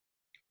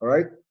 All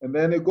right, and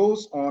then it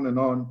goes on,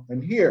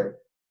 and here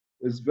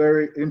is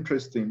very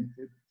interesting.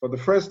 For the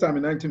first time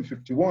in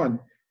 1951,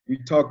 we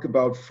talk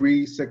about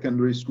free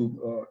secondary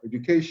school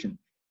education.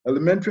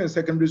 Elementary and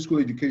secondary school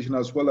education,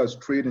 as well as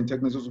trade and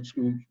technical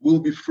schools, will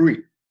be free.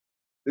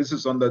 This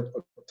is under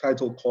a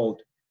title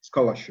called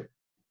scholarship.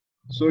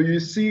 So you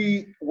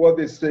see what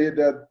they say,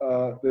 that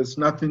there's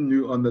nothing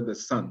new under the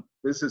sun.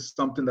 This is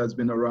something that's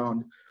been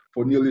around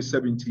for nearly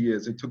 70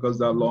 years. It took us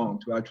that long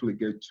to actually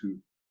get to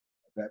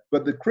that.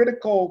 But the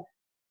critical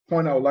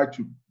point I would like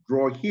to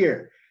draw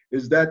here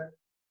is that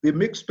they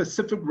make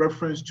specific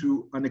reference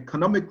to an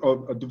economic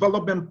or a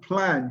development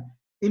plan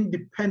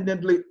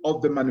independently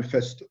of the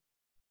manifesto.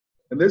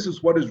 And this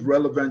is what is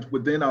relevant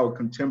within our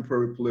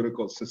contemporary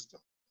political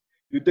system.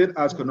 You did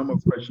ask a number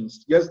of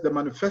questions. Yes, the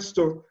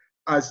manifesto,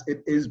 as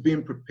it is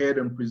being prepared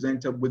and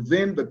presented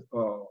within the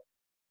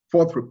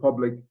Fourth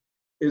Republic,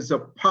 is a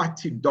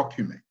party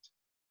document,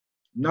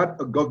 not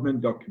a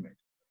government document.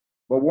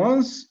 But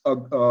once a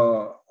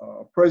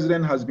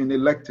president has been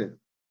elected,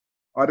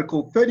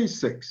 Article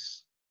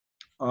 36,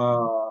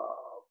 5,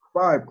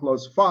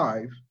 Clause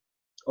 5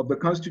 of the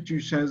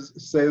Constitution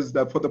says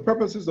that for the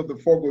purposes of the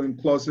foregoing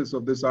clauses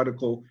of this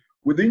article,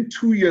 within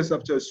 2 years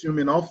after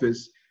assuming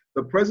office,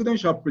 the president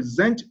shall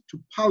present to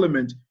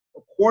Parliament a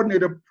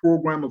coordinated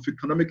program of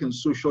economic and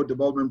social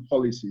development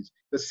policies,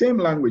 the same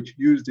language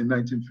used in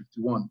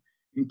 1951,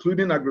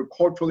 including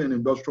agricultural and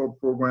industrial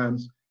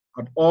programs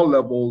at all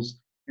levels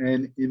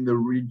and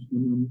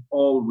in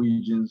all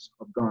regions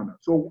of Ghana.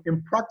 So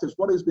in practice,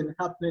 what has been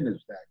happening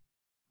is that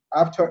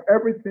after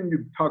everything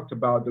you've talked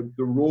about,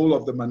 the role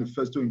of the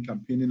manifesto in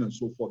campaigning and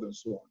so forth and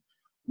so on,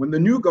 when the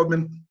new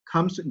government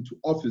comes into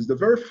office, the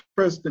very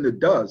first thing it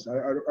does,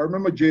 I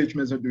remember J.H.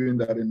 Mensah doing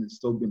that, and it's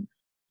still been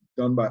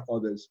done by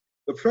others.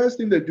 The first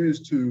thing they do is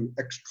to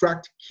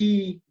extract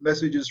key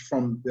messages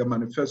from their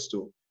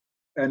manifesto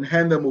and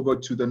hand them over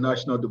to the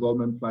National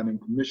Development Planning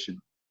Commission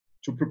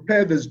to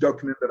prepare this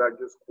document that I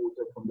just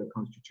quoted from the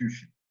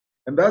Constitution.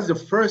 And that's the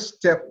first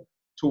step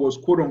towards,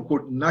 quote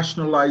unquote,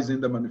 nationalizing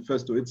the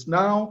manifesto. It's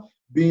now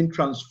being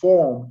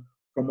transformed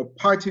from a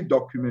party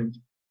document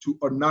to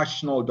a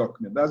national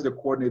document. That's the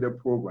coordinated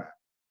program.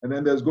 And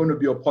then there's going to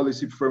be a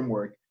policy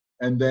framework,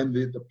 and then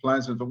the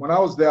plans. And when I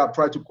was there, I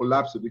tried to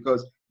collapse it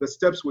because the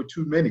steps were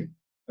too many.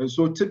 And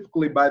so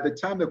typically by the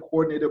time the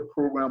coordinated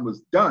program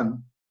was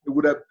done, it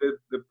would have,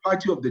 the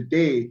party of the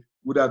day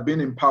would have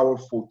been in power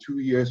for 2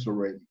 years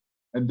already.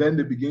 And then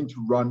they begin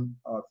to run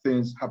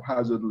things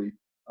haphazardly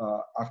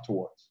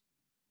afterwards.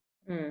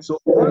 So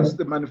once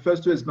the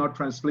manifesto is not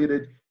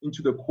translated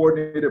into the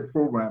coordinated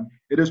program,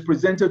 it is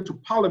presented to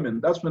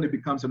Parliament. That's when it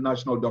becomes a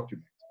national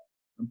document.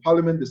 And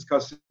Parliament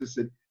discusses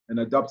it and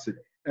adopts it.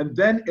 And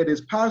then it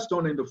is passed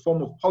on in the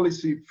form of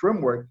policy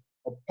framework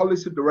or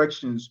policy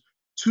directions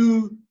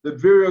to the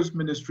various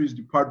ministries,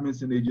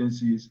 departments, and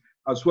agencies,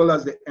 as well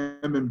as the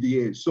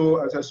MMDA.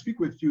 So as I speak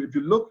with you, if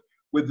you look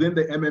within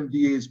the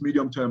MMDA's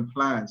medium-term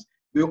plans,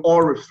 they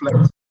all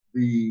reflect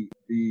the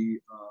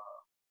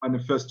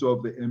manifesto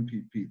of the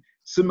MPP.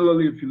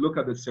 Similarly, if you look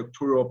at the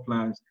sectorial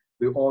plans,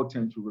 they all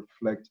tend to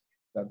reflect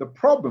that. The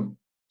problem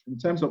in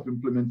terms of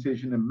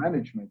implementation and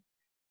management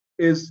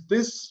is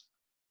this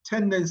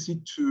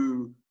tendency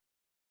to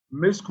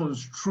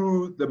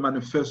misconstrue the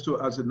manifesto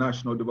as a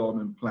national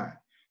development plan.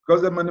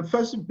 Because the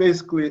manifesto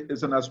basically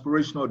is an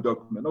aspirational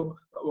document,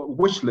 a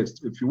wish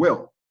list, if you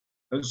will.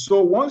 And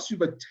so once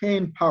you've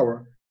attained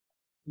power,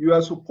 you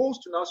are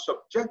supposed to now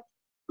subject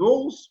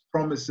those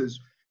promises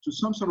to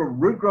some sort of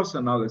rigorous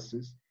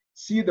analysis,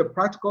 see the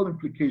practical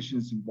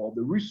implications involved,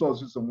 the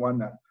resources and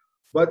whatnot.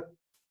 But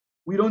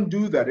we don't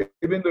do that,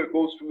 even though it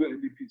goes through the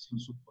NDPC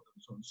and so forth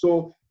and so on.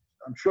 So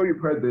I'm sure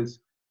you've heard this,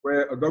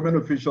 where a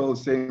government official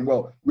is saying,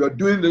 well, we are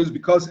doing this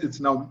because it's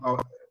in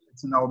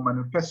our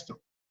manifesto.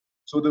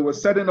 So they were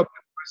setting up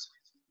the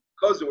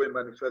because they were in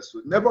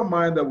manifesto. Never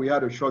mind that we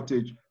had a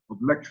shortage of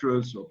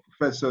lecturers or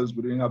professors.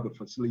 We didn't have the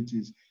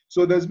facilities.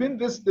 So there's been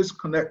this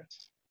disconnect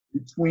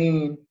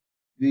between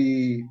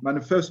the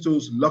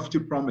manifesto's lofty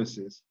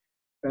promises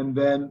and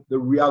then the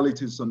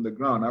realities on the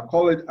ground. I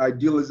call it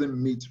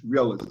idealism meets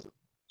realism.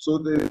 So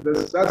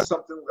that's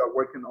something we are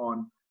working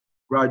on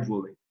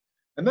gradually.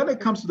 And then it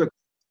comes to the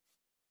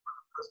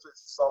manifesto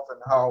itself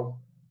and how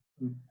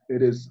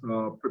it is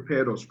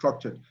prepared or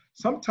structured.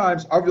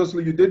 Sometimes,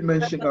 obviously, you did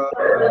mention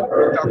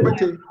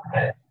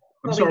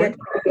I'm sorry.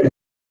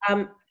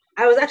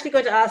 I was actually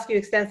going to ask you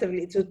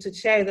extensively to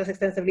share with us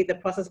extensively the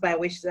process by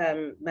which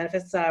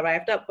manifests are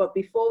arrived at. But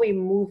before we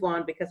move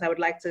on, because I would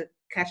like to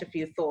catch a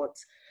few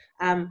thoughts,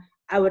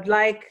 I would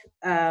like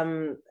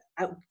I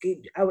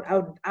would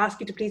ask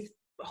you to please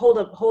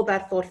hold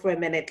that thought for a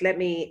minute. Let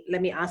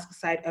me ask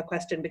a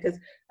question, because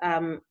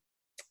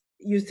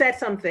you said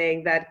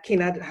something that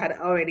Kina had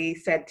already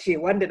said she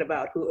wondered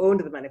about, who owned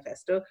the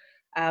manifesto.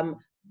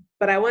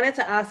 But I wanted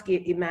to ask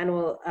you,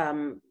 Emmanuel,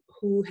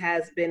 who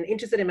has been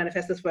interested in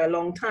manifestos for a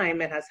long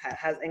time and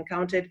has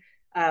encountered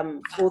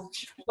both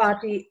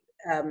party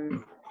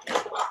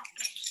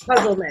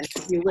puzzlement,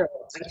 if you will,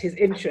 at his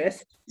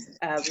interest.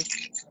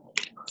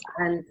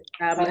 And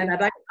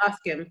I'd like to ask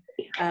him,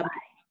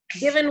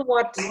 given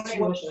what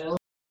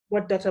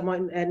Dr.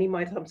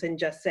 Nimoy Thompson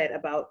just said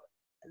about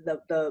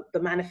the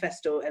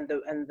manifesto and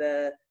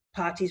the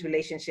party's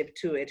relationship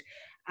to it,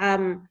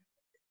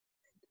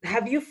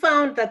 have you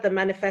found that the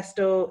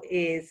manifesto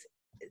is,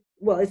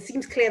 well, it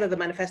seems clear that the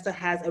manifesto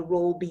has a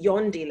role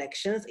beyond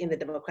elections in the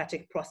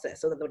democratic process,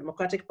 so that the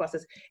democratic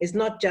process is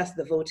not just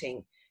the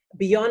voting.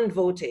 Beyond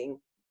voting,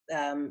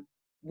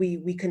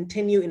 we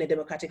continue in a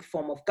democratic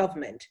form of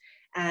government.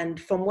 And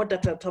from what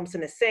Dr.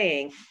 Thompson is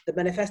saying, the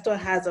manifesto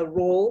has a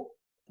role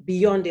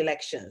beyond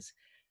elections.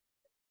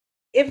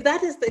 If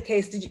that is the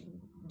case,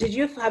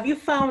 have you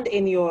found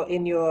in your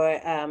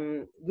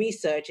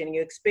research and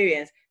your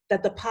experience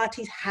that the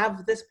parties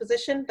have this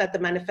position, that the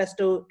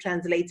manifesto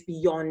translates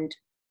beyond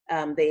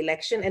the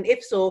election? And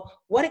if so,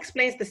 what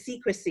explains the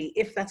secrecy,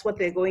 if that's what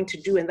they're going to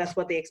do and that's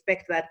what they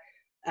expect, that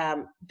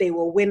they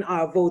will win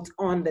our votes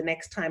on the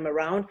next time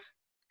around?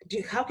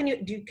 Can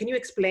you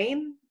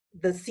explain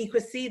the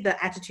secrecy,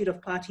 the attitude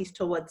of parties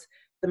towards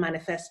the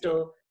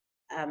manifesto,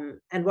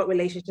 and what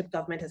relationship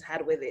government has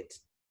had with it?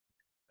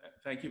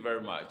 Thank you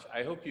very much.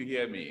 I hope you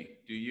hear me.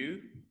 Do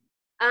you?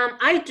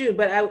 I do,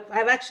 but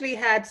I've actually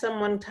had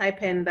someone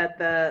type in that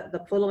the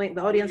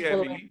audience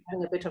following is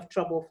having a bit of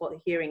trouble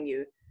for hearing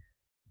you.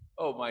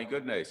 Oh my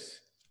goodness.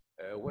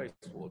 Where's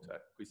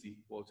Walter? Chrissy,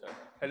 Walter.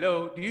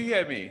 Hello, do you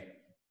hear me?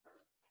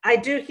 I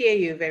do hear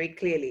you very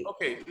clearly.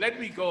 Okay, let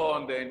me go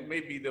on then.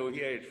 Maybe they'll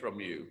hear it from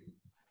you.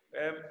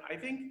 I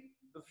think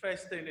the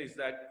first thing is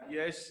that,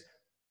 yes,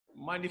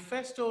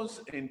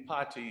 manifestos in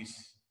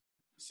parties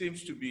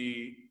seems to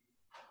be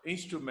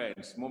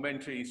instruments,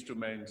 momentary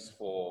instruments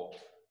for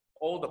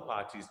all the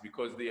parties,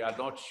 because they are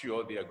not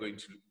sure they are going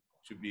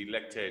to be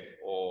elected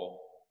or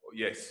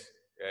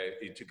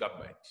into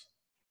government.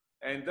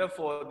 And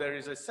therefore, there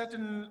is a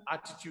certain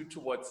attitude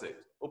towards it.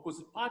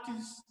 Opposite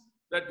parties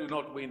that do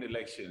not win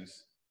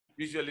elections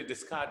usually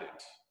discard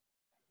it.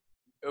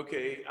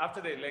 Okay,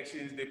 after the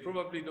elections, they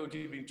probably don't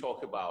even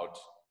talk about,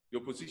 the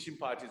opposition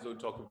parties don't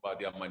talk about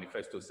their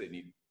manifestos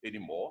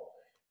anymore.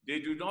 They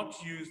do not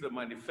use the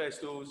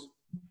manifestos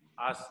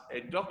as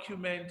a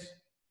document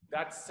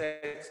that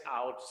sets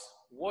out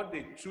what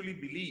they truly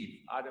believe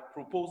are the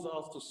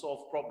proposals to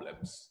solve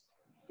problems.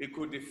 It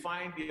could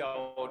define their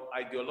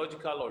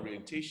ideological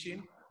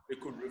orientation. It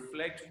could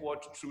reflect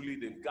what truly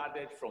they've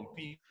gathered from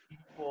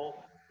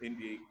people in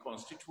the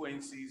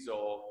constituencies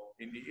or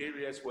in the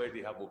areas where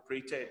they have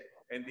operated,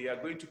 and they are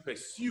going to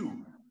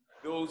pursue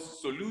those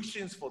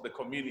solutions for the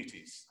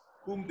communities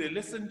whom they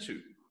listen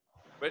to.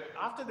 But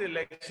after the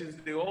elections,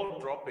 they all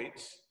drop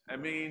it. I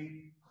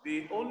mean,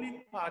 the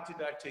only party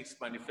that takes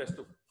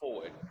manifesto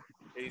forward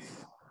is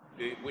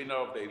the winner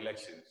of the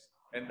elections.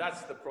 And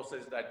that's the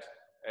process that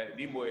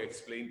Nimoy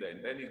explained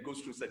then. Then it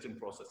goes through certain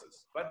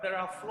processes. But there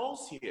are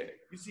flaws here.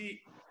 You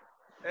see,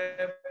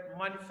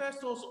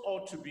 manifestos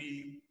ought to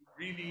be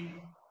really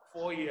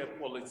 4-year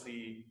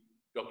policy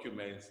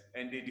documents,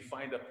 and they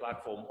define the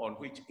platform on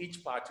which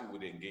each party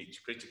would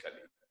engage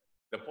critically,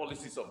 the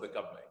policies of the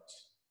government.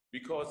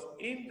 Because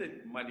in the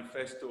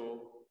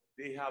manifesto,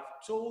 they have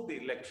told the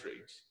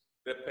electorate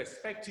the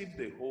perspective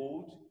they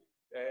hold,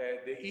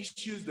 the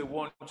issues they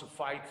want to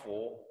fight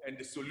for, and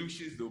the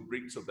solutions they'll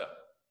bring to them.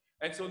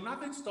 And so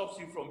nothing stops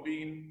you from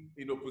being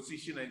in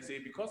opposition and say,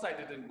 because I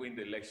didn't win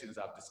the elections,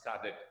 I've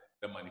discarded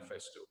the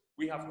manifesto.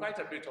 We have quite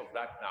a bit of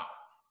that now,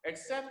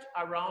 except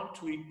around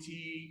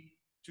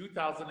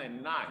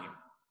 2009,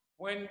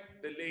 when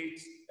the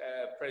late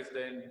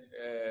President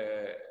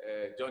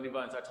John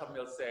Evans Atta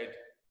Mills said,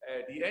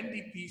 the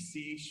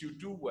NDPC should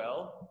do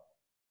well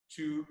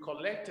to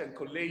collect and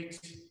collate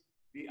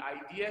the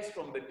ideas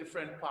from the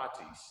different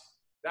parties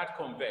that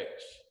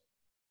converge.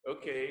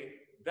 Okay,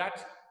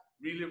 that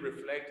really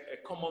reflect a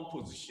common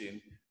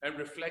position and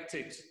reflect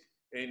it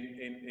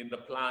in the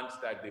plans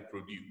that they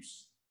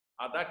produce.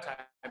 At that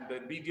time,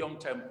 the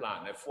medium-term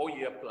plan, a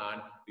 4-year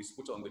plan, is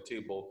put on the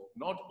table,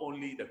 not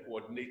only the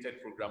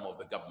coordinated program of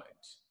the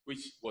government, which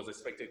was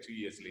expected 2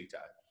 years later.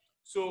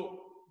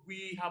 So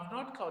we have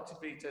not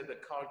cultivated the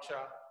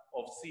culture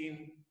of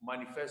seeing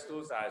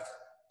manifestos as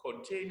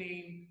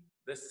containing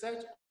the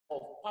set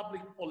of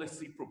public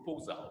policy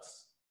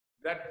proposals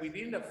that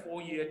within the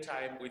 4-year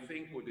time we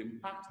think would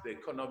impact the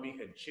economy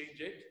and change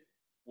it,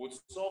 would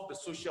solve the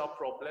social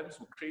problems,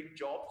 would create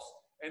jobs.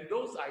 And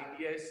those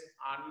ideas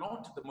are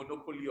not the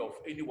monopoly of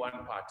any one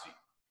party.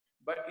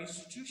 But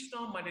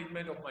institutional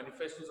management of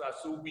manifestos are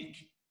so weak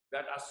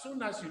that as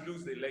soon as you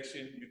lose the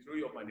election, you throw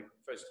your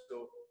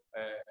manifesto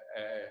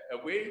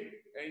away,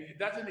 and it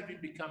doesn't even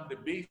become the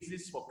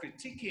basis for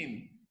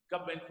critiquing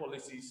government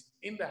policies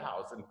in the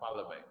House and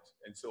Parliament,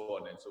 and so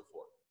on and so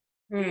forth.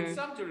 In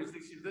some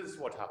jurisdictions, this is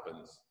what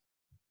happens.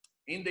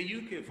 In the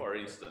UK, for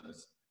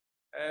instance,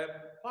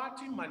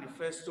 party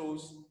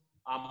manifestos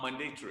are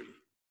mandatory.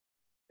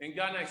 In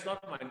Ghana, it's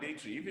not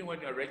mandatory. Even when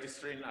you're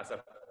registering as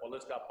a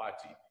political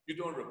party, you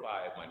don't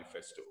require a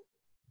manifesto.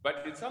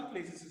 But in some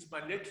places, it's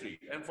mandatory.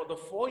 And for the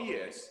 4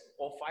 years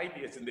or 5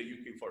 years in the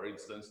UK, for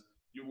instance,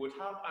 you would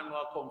have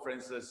annual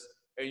conferences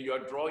and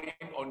you're drawing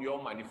on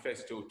your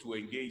manifesto to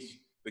engage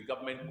the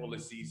government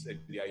policies and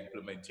their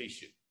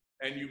implementation.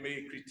 And you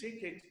may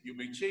critique it, you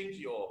may change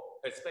your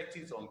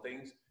perspectives on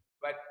things,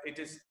 but it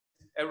is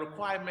a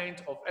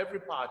requirement of every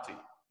party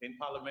in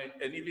Parliament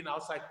and even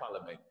outside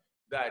Parliament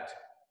that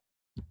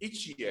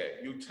each year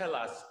you tell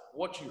us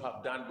what you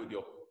have done with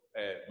your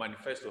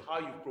manifesto, how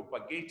you've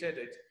propagated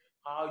it,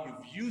 how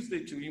you've used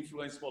it to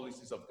influence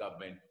policies of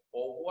government,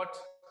 or what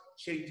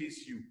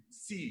changes you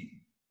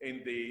see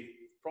in the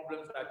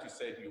problems that you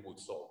said you would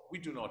solve. We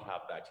do not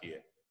have that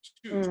here.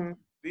 Two,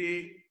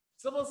 the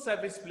civil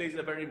service plays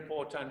a very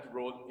important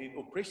role in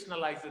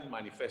operationalizing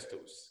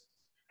manifestos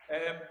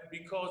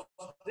because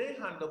they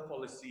handle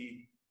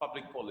policy,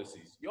 public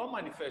policies. Your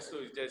manifesto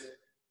is just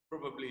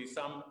probably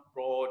some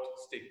broad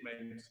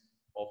statement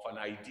of an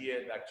idea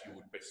that you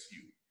would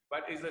pursue.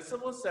 But it's the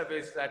civil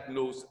service that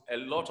knows a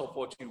lot of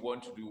what you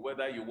want to do,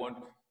 whether you want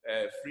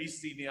free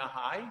senior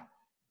high,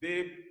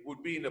 they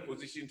would be in a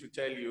position to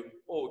tell you,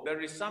 oh, there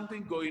is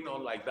something going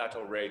on like that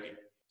already.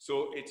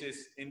 So it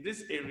is in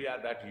this area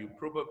that you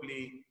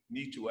probably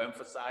need to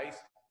emphasize.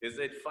 Is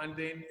it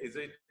funding? Is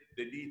it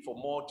the need for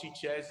more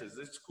teachers? Is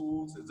it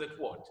schools? Is it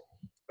what?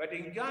 But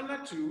in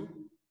Ghana too,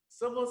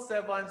 civil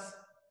servants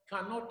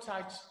cannot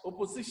touch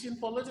opposition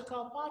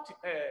political party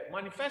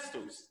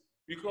manifestos,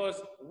 because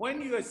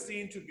when you are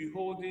seen to be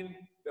holding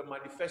the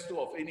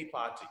manifesto of any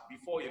party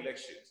before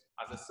elections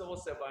as a civil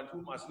servant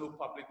who must know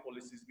public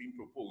policies being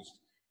proposed,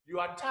 you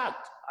are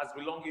tagged as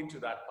belonging to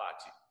that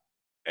party,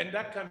 and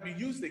that can be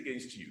used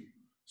against you.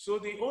 So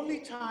the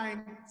only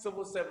time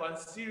civil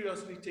servants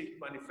seriously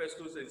take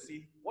manifestos and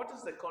see what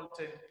is the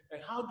content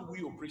and how do we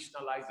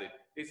operationalize it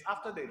is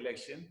after the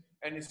election,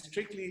 and it's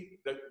strictly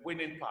the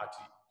winning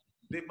party.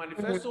 The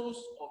manifestos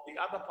of the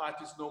other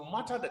parties, no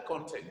matter the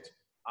content,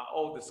 are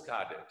all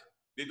discarded.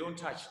 They don't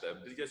touch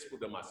them, they just put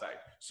them aside.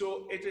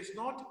 So it is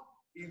not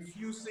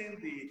infusing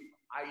the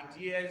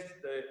ideas,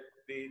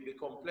 the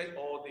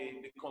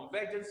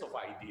convergence of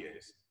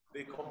ideas,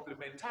 the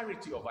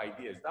complementarity of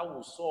ideas that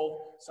will solve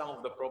some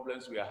of the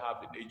problems we have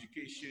in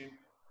education,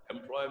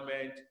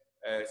 employment,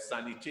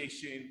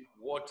 sanitation,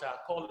 water,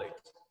 call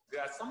it.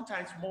 There are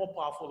sometimes more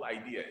powerful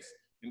ideas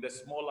in the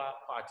smaller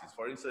parties.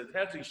 For instance,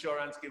 health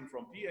insurance came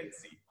from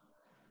PNC,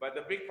 but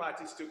the big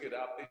parties took it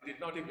up. They did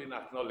not even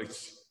acknowledge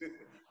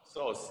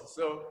source.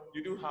 So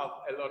you do have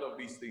a lot of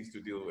these things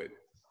to deal with.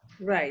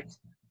 Right.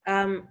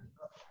 All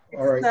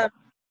right.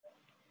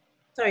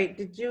 Sorry,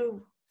 did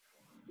you?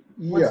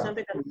 Yeah.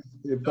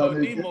 No,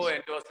 Nemo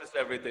endorses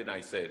everything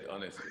I said,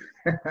 honestly.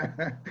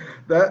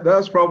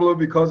 That's probably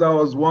because I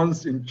was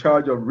once in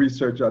charge of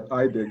research at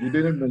IDEC. You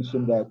didn't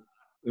mention that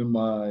in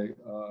my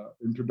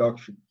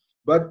introduction.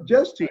 But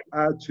just to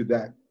add to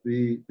that,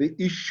 the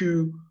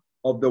issue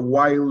of the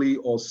wily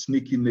or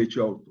sneaky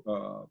nature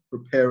of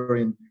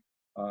preparing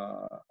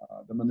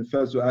the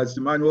manifesto, as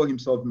Emmanuel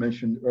himself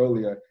mentioned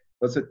earlier,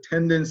 there's a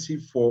tendency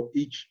for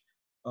each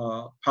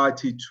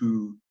party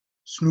to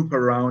snoop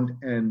around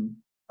and,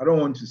 I don't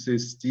want to say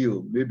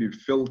steal, maybe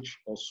filch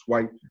or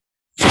swipe,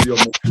 maybe a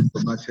more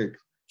diplomatic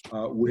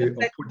way of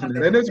putting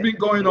it. And it's been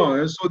going on.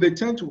 And so they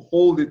tend to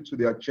hold it to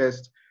their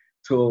chest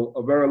till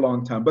a very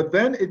long time. But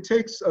then it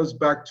takes us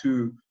back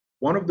to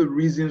one of the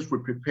reasons we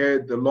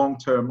prepared the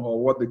long-term,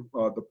 or what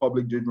the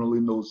public generally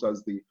knows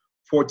as the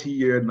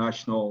 40-year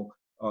national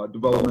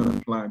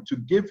development plan, to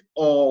give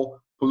all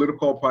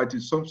political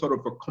parties some sort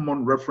of a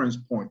common reference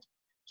point,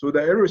 so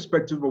that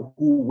irrespective of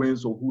who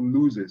wins or who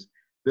loses,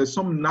 there's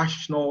some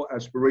national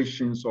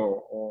aspirations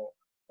or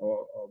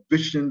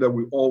vision that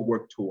we all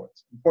work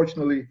towards.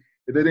 Unfortunately,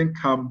 it didn't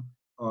come.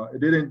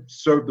 It didn't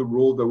serve the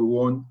role that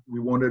we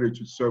wanted it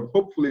to serve.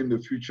 Hopefully, in the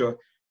future,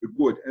 it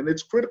would. And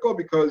it's critical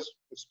because,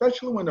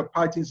 especially when a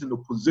party is in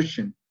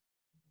opposition,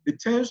 it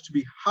tends to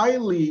be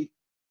highly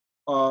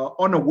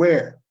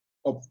unaware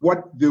of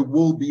what they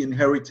will be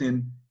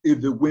inheriting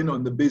if they win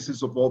on the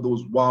basis of all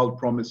those wild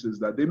promises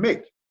that they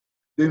make.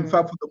 They, in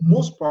fact, for the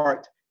most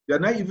part, they're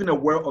not even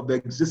aware of the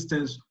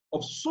existence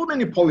of so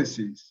many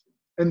policies,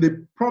 and they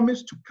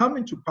promise to come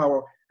into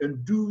power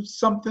and do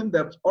something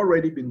that's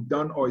already been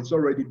done or it's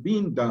already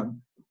being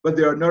done, but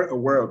they are not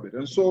aware of it.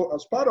 And so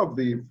as part of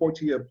the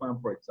 40-year plan,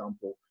 for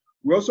example,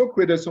 we also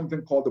created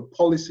something called the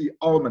Policy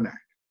Almanac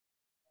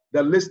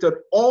that listed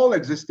all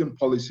existing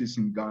policies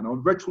in Ghana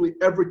on virtually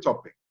every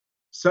topic,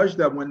 such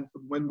that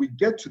when we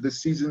get to the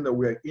season that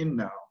we're in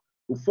now,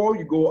 before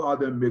you go out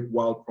there and make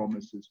wild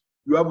promises,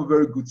 you have a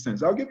very good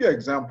sense. I'll give you an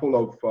example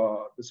of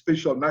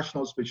the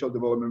National Spatial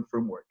Development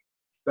Framework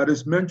that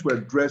is meant to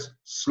address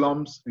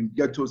slums and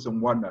ghettos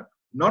and whatnot.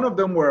 None of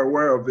them were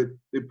aware of it.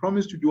 They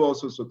promised to do all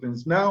sorts of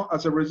things. Now,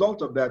 as a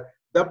result of that,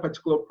 that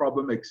particular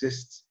problem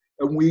exists.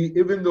 And we,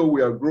 even though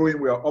we are growing,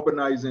 we are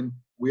urbanizing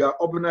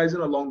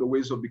along the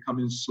ways of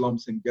becoming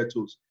slums and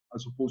ghettos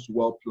as opposed to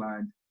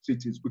well-planned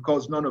cities,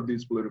 because none of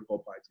these political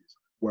parties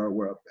were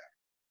aware of that.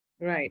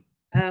 Right.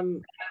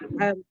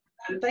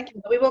 Thank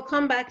you. We will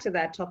come back to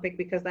that topic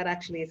because that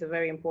actually is a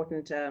very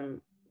important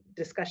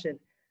discussion.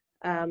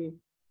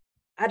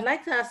 I'd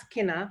like to ask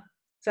Kina,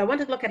 so I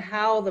want to look at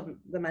how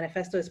the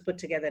manifesto is put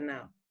together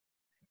now.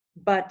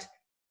 But,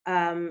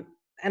 and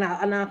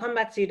I'll come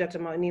back to you, Dr.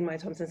 Nima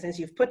Thompson, since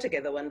you've put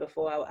together one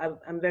before.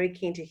 I'm very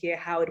keen to hear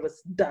how it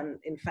was done,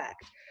 in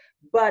fact.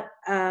 But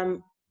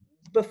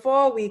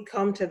before we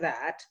come to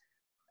that,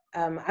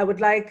 I would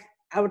like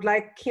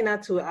Kina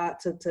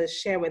to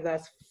share with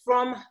us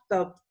from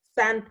the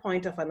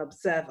standpoint of an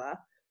observer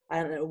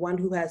and one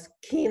who has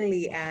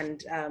keenly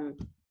and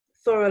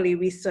thoroughly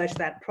researched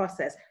that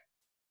process,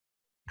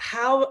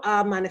 how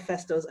are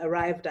manifestos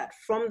arrived at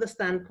from the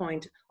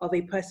standpoint of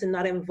a person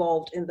not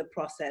involved in the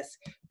process,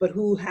 but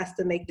who has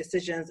to make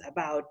decisions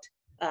about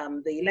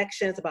the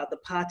elections, about the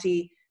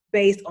party,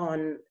 based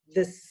on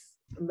this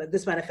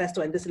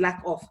manifesto and this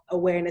lack of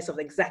awareness of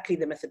exactly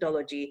the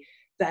methodology?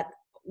 That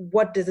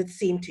what does it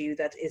seem to you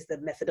that is the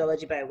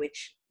methodology by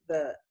which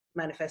the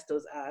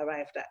manifestos are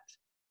arrived at?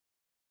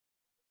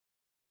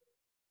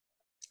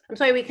 I'm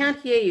sorry, we can't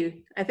hear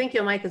you. I think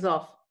your mic is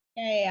off.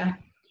 Yeah.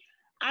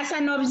 As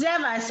an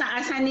observer, as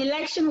an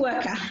election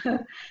worker,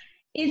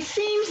 it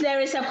seems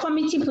there is a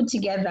committee put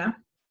together.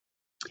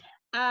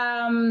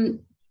 And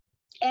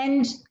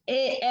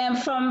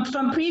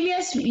from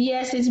previous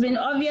years, it's been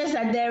obvious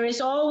that there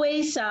is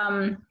always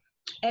a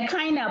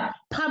kind of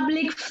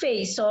public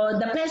face, or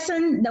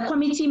the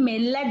committee may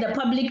let the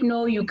public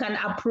know you can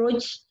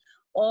approach,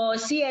 or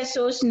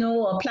CSOs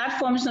know, or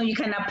platforms know you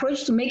can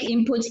approach to make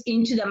input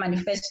into the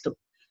manifesto.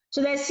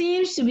 So there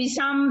seems to be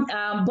some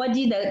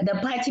body that the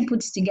party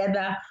puts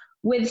together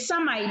with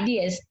some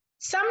ideas.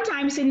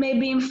 Sometimes it may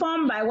be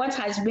informed by what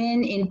has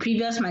been in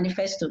previous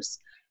manifestos.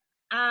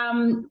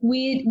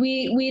 We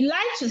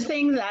like to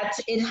think that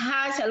it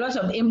has a lot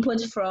of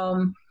input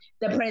from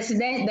the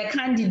president, the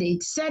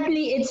candidate.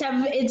 Certainly,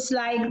 it's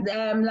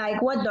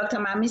like what Dr.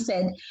 Mami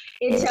said.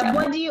 It's a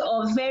body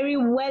of very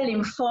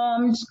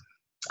well-informed,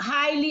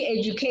 highly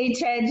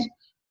educated.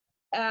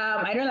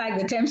 I don't like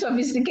the term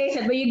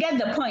sophisticated, but you get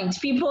the point.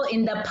 People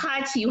in the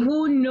party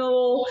who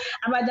know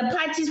about the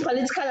party's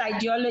political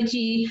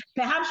ideology,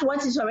 perhaps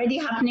what is already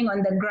happening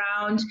on the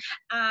ground,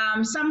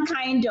 some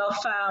kind of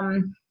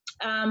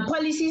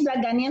policies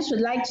that Ghanaians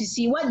would like to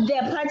see, what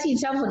their party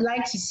itself would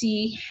like to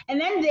see, and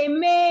then they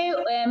may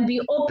be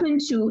open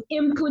to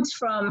inputs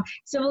from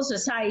civil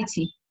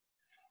society.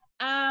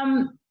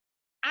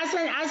 As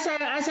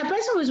a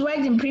person who's worked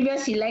in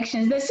previous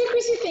elections, the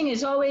secrecy thing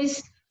is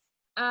always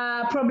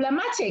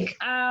problematic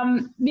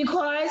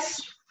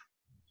because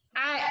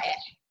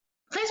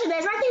first of all,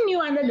 there's nothing new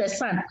under the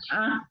sun.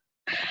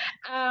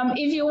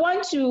 If you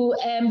want to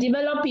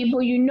develop people,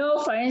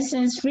 for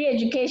instance, free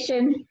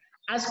education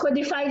as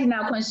codified in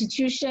our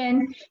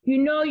constitution,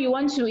 you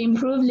want to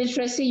improve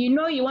literacy,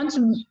 you want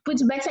to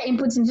put better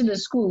inputs into the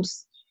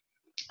schools.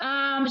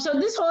 So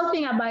this whole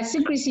thing about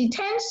secrecy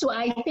tends to,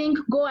 I think,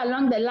 go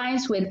along the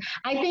lines with,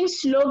 I think,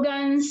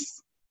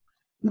 slogans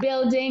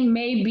building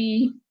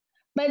maybe,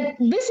 but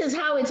this is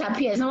how it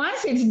appears. And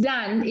once it's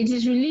done, it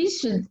is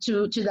released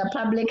to the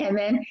public, and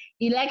then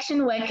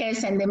election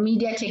workers and the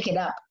media take it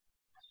up.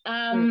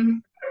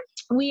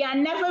 We are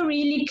never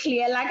really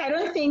clear. Like, I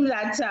don't think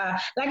that,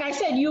 like I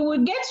said, you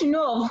would get to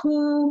know of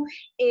who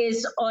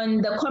is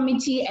on the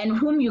committee and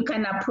whom you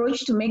can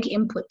approach to make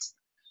input.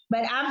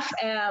 But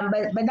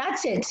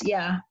that's it,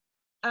 yeah.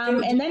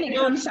 And then it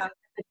comes out.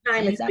 The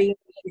time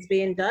it's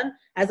being done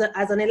as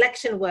an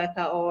election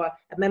worker or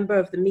a member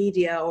of the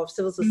media or of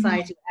civil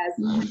society, as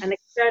an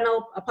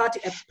a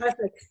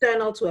person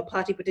external to a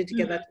party putting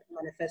together a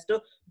manifesto.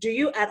 Do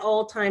you at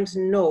all times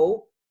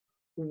know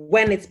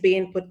when it's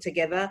being put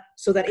together,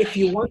 so that if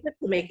you wanted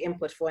to make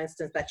input, for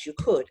instance, that you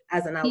could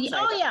as an outsider?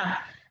 Oh yeah.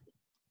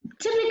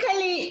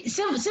 Typically,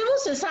 civil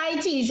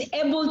society is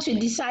able to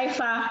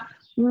decipher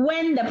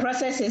when the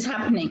process is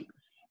happening.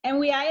 and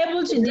we are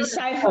able to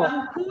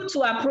decipher who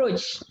to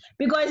approach,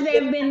 because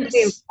they've been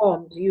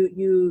informed.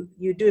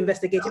 You do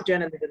investigative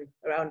journalism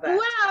around that.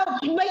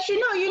 Well, but you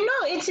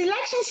know, it's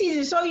election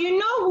season, so you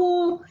know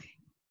who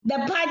the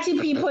party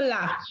people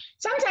are.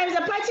 Sometimes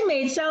the party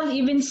may itself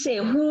even say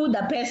who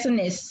the person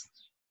is,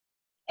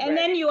 and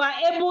then you are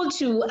able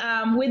to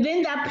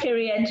within that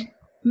period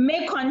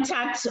make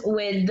contact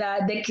with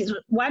the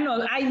one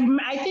of,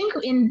 I think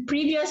in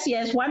previous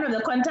years, one of the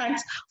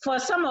contacts for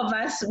some of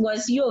us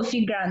was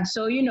Yofi Grant.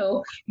 So, you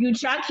know, you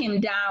track him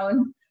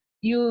down,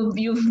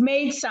 you've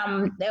made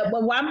some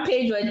 1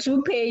 page or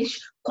 2 page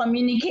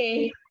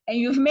communique, and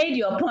you've made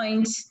your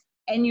points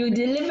and you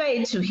deliver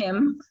it to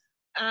him,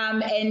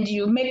 and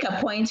you make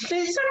a point.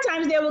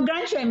 Sometimes they will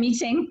grant you a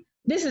meeting.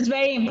 This is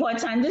very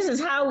important. This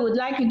is how we would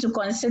like you to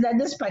consider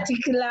this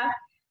particular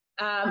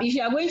if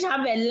you are going to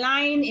have a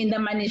line in the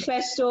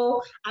manifesto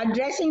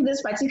addressing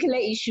this particular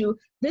issue,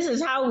 this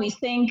is how we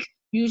think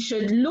you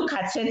should look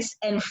at it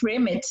and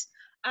frame it.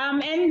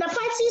 And the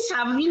parties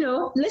have, you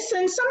know,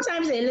 listened.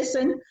 Sometimes they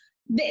listen.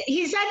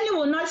 He certainly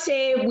will not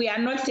say we are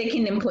not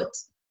taking input.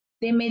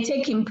 They may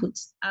take input.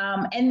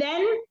 And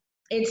then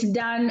it's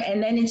done,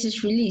 and then it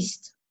is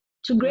released.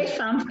 To great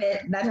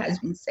fanfare, that has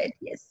been said,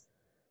 yes.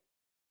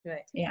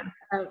 Right. Yeah.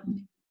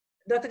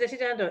 Dr. Jesse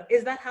Jando,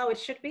 is that how it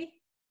should be?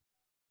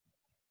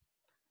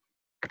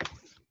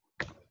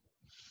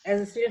 As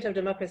a student of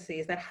democracy,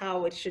 is that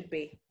how it should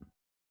be?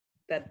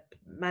 That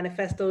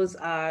manifestos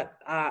are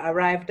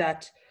arrived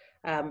at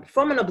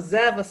from an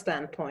observer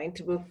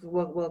standpoint.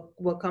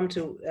 We'll come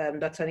to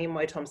Dr.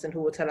 Nimoy Thompson,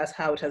 who will tell us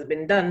how it has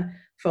been done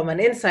from an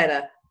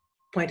insider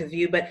point of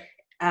view. But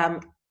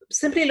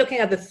simply looking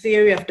at the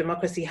theory of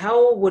democracy,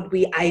 how would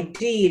we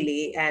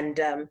ideally, and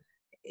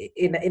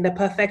in a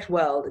perfect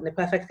world, in a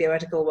perfect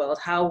theoretical world,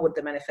 how would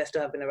the manifesto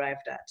have been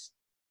arrived at?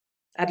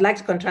 I'd like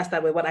to contrast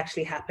that with what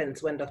actually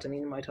happens when Dr.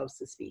 Nimoy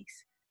Thompson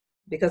speaks,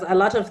 because a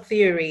lot of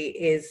theory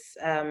is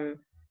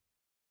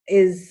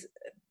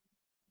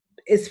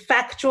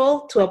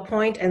factual to a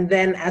point and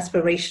then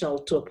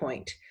aspirational to a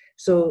point.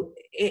 So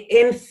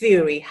in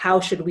theory, how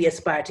should we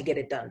aspire to get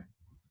it done?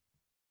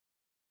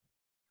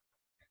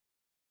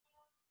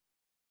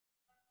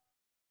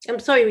 I'm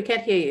sorry, we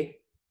can't hear you.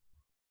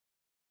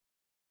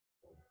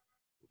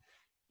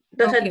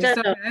 Okay,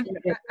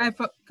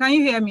 can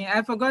you hear me?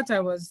 I forgot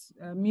I was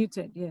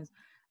muted, yes.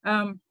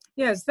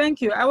 Yes,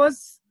 thank you. I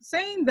was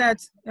saying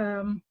that,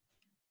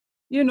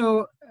 you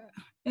know,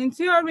 in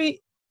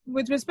theory,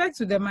 with respect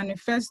to the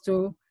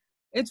manifesto,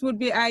 it would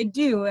be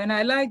ideal, and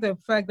I like the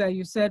fact that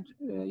you said,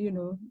 you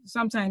know,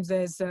 sometimes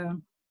there's,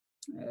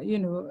 you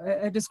know,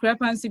 a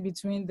discrepancy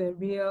between the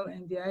real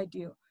and the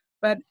ideal.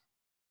 But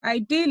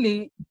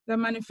ideally, the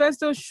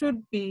manifesto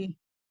should be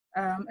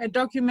a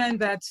document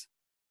that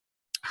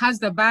has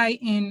the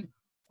buy-in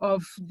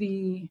of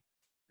the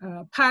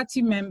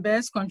party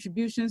members,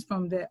 contributions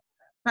from the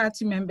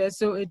party members.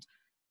 So it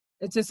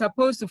is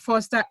supposed to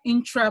foster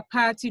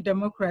intra-party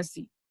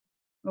democracy,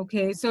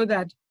 okay? So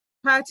that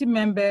party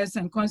members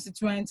and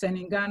constituents, and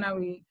in Ghana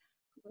we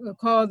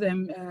call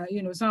them,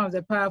 you know, some of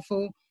the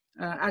powerful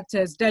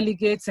actors,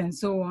 delegates and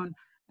so on,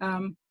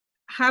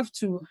 have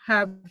to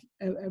have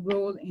a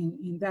role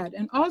in that.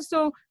 And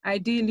also,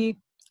 ideally,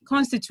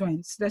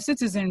 constituents, the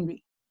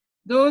citizenry,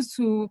 those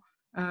who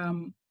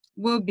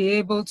will be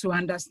able to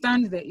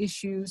understand the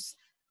issues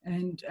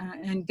and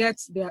get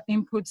their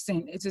inputs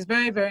in. It is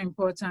very, very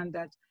important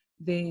that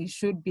they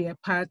should be a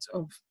part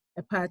of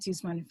a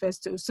party's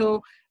manifesto.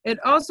 So it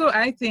also,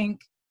 I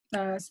think,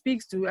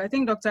 speaks to, I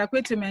think Dr.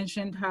 Akwete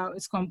mentioned how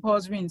it's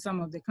compulsory in some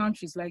of the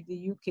countries like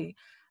the UK.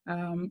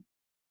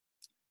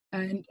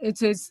 And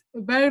it is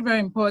very, very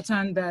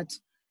important that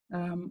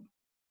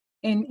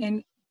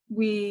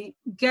we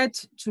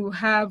get to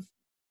have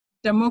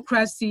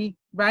democracy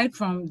right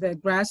from the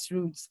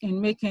grassroots in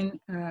making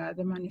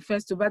the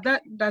manifesto, but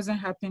that doesn't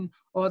happen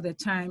all the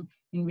time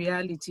in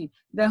reality.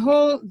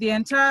 The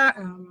entire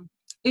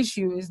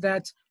issue is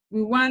that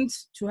we want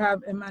to have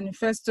a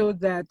manifesto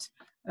that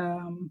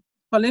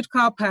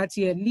political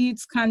party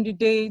elites,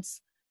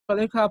 candidates,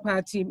 political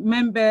party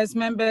members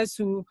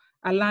who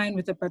align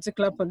with a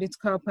particular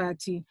political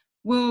party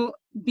will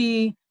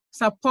be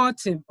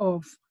supportive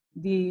of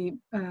the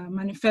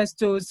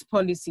manifesto's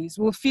policies,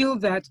 will feel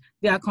that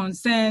their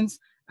concerns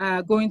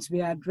are going to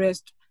be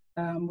addressed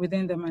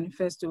within the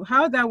manifesto.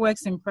 How that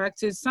works in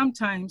practice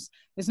sometimes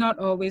is not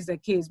always the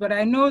case, but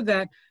I know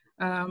that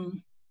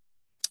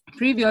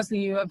previously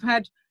you have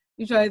had,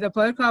 usually the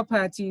political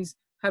parties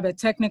have a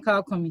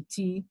technical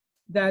committee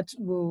that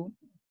will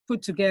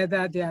put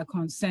together their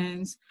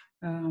concerns,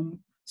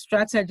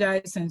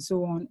 strategize and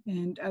so on.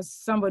 And as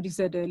somebody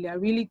said earlier,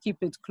 really keep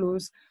it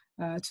close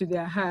to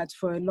their heart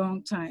for a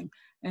long time.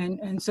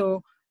 And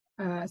so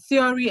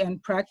theory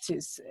and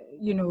practice,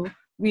 you know,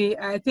 we,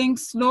 I think,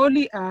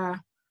 slowly are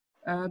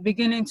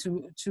beginning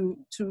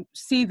to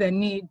see the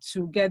need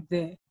to get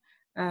there.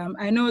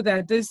 I know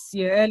that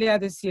earlier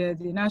this year,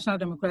 the National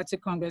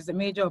Democratic Congress, the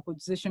major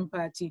opposition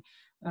party,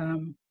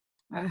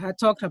 had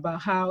talked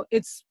about how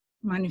its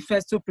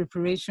manifesto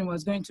preparation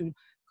was going to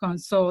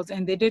consult,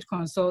 and they did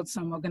consult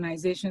some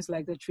organizations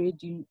like the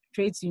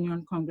Trades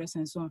Union Congress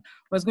and so on,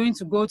 was going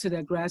to go to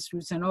the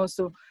grassroots and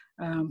also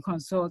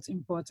consult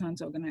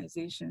important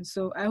organizations.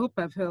 So I hope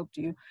I've helped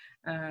you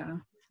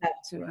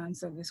to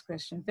answer this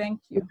question. Thank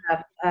you.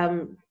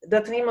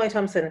 Dr. Nimoy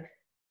Thompson,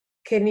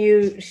 can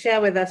you share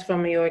with us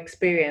from your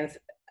experience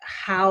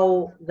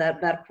how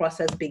that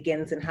process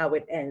begins and how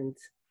it ends?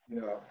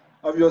 Yeah,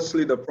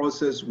 obviously the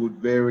process would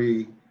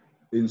vary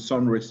in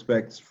some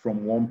respects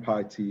from one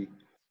party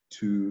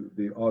to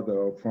the other,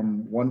 or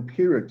from one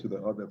period to the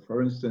other.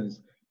 For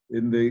instance,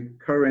 in the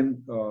current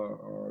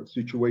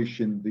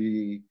situation,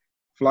 the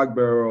flag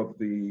bearer of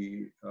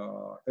the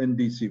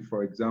NDC,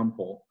 for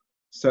example,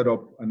 set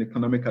up an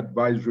economic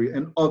advisory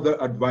and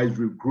other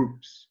advisory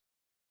groups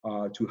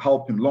to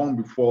help him long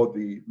before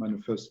the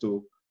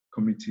manifesto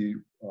committee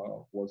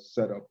was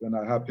set up. And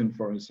I happened,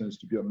 for instance,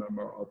 to be a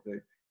member of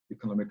the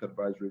economic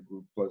advisory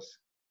group plus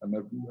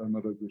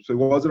another group. So it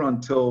wasn't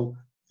until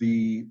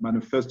the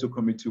manifesto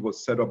committee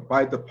was set up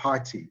by the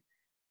party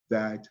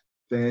that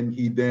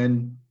he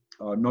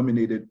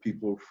nominated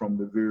people from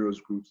the various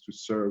groups to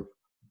serve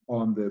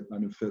on the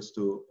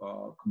manifesto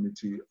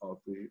committee of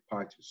the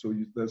party. So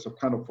there's a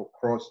kind of a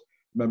cross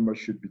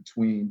membership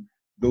between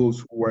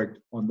those who worked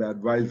on the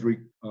advisory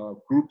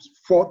groups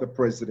for the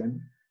president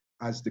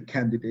as the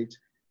candidate,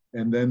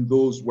 and then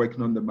those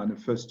working on the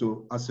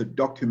manifesto as a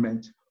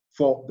document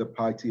for the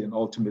party, and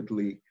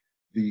ultimately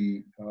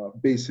the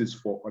basis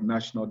for a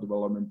national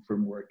development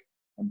framework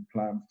and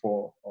plan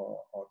for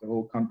the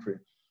whole country.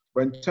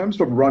 But in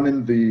terms of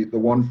running the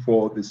one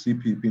for the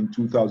CPP in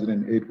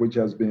 2008, which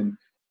has been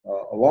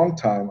a long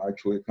time,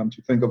 actually, come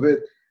to think of it,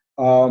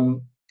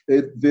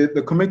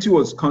 the committee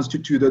was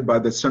constituted by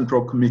the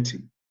Central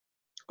Committee.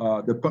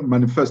 The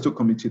manifesto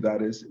committee,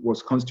 that is,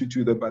 was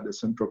constituted by the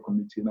Central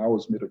Committee, and I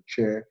was made a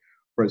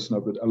chairperson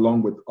of it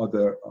along with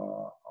other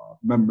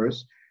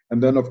members.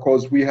 And then, of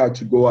course, we had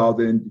to go out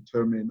there and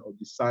determine or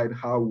decide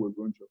how we're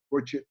going to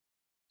approach it.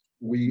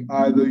 We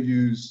either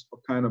use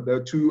there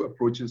are two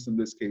approaches in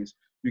this case.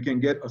 You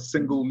can get a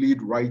single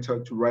lead writer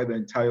to write the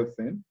entire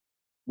thing,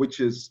 which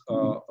is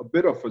a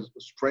bit of a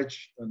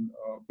stretch and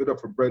a bit of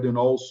a burden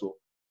also.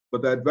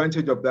 But the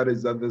advantage of that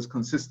is that there's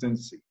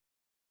consistency.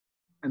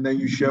 And then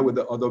you share with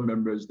the other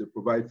members, they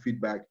provide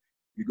feedback,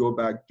 you go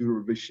back, do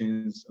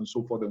revisions, and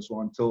so forth and so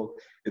on until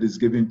it is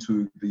given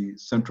to the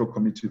Central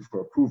Committee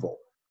for approval.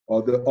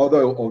 Or the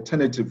other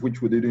alternative,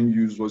 which we didn't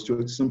use, was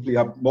to simply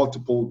have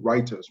multiple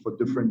writers for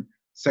different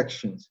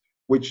sections,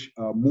 which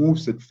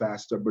moves it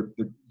faster. But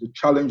the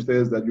challenge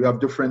there is that you have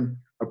different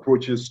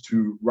approaches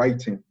to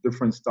writing,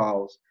 different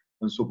styles,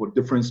 and so forth,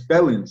 different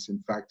spellings,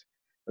 in fact.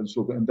 And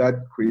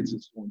that creates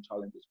its own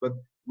challenges. But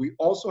we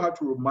also have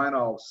to remind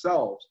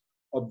ourselves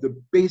of the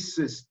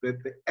basis,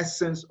 the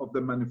essence of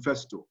the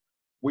manifesto,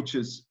 which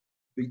is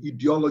the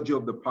ideology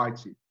of the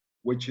party,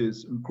 which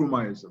is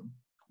Nkrumahism.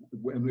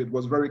 And it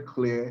was very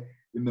clear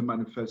in the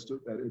manifesto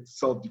that it's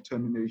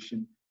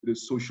self-determination, it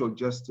is social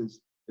justice,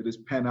 it is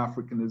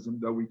Pan-Africanism,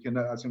 that we can,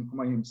 as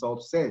Nkrumah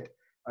himself said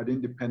at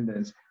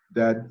independence,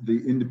 that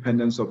the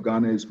independence of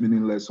Ghana is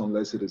meaningless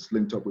unless it is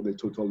linked up with the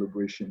total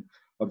liberation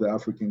of the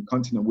African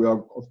continent. We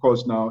are, of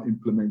course, now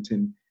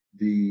implementing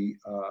the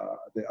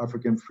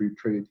African Free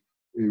Trade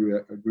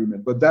Area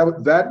Agreement. But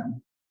that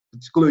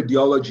particular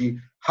ideology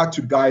had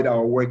to guide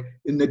our work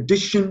in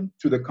addition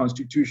to the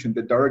Constitution,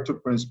 the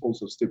directive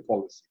principles of state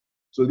policy.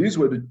 So these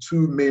were the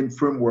two main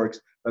frameworks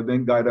that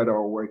then guided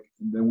our work.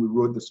 And then we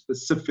wrote the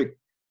specific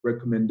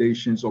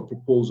recommendations or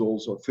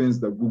proposals or things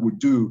that we would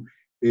do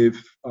if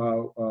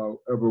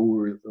ever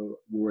we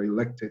were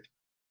elected.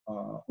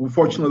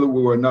 Unfortunately,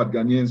 we were not.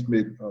 Ghanaians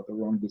made the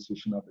wrong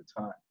decision at the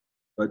time.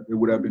 But it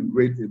would have been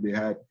great if they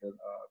had,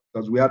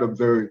 because we had a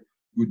very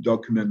good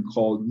document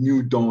called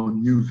New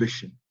Dawn, New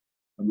Vision.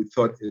 And we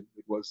thought it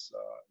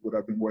would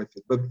have been worth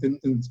it. But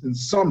in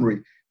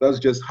summary, that's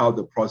just how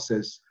the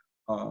process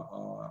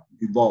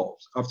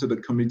evolves. After the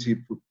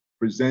committee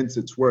presents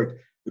its work,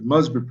 it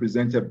must be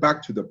presented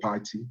back to the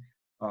party.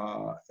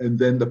 And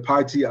then the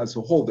party as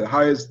a whole, the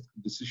highest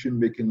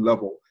decision-making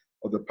level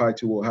of the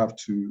party, will have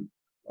to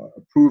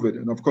approve it.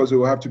 And of course, it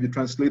will have to be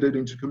translated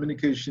into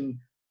communication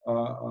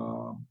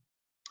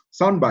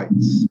sound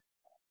bites.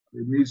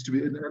 It needs to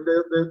be, and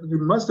you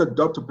must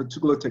adopt a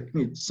particular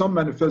technique. Some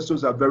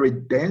manifestos are very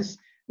dense,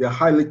 they're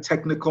highly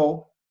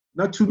technical.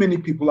 Not too many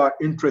people are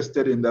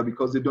interested in that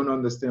because they don't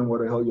understand what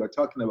the hell you're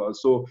talking about.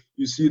 So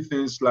you see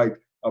things like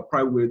the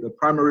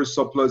primary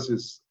surplus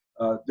is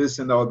this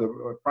and that,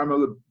 the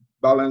primary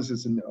balance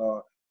is in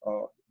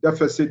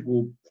deficit,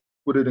 we'll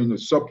put it in a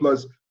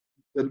surplus.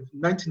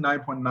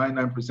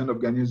 99.99% of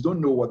Ghanaians don't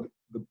know what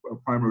the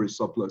primary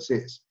surplus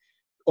is.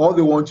 All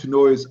they want to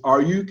know is,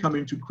 are you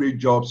coming to create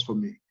jobs for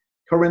me?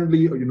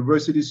 Currently, a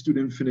university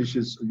student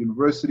finishes a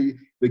university,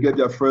 they get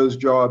their first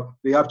job,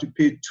 they have to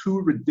pay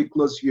 2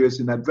 ridiculous years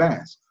in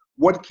advance.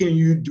 What can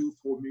you do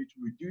for me to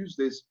reduce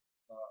this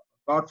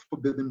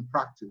God-forbidden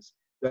practice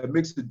that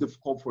makes it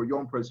difficult for a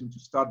young person to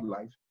start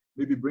life?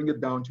 Maybe bring it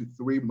down to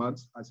 3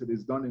 months as it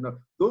is done enough.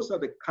 Those are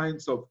the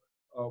kinds of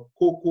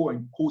COCO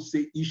and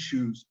COSE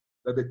issues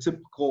that the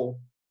typical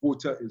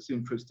voter is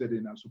interested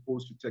in, as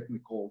opposed to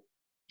technical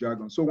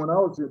jargon. So when I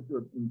was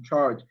in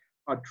charge,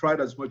 I tried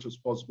as much as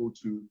possible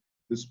to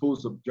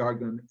dispose of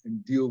jargon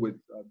and deal with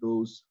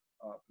those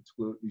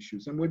particular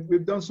issues. And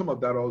we've done some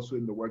of that also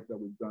in the work that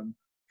we've done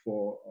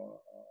for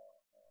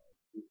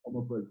the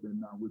former president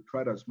now. We've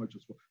tried as much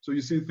as possible. So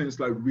you see things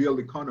like real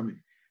economy.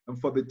 And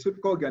for the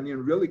typical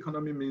Ghanaian, real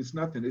economy means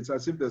nothing. It's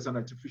as if there's an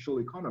artificial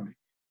economy.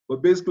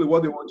 But basically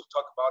what they want to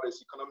talk about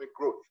is economic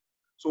growth.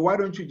 So why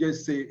don't you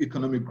just say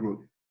economic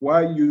growth?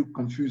 Why are you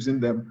confusing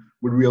them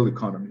with real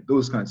economy?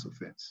 Those kinds of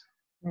things.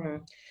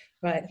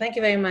 Right. Thank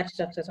you very much,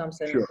 Dr.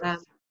 Thompson. Sure.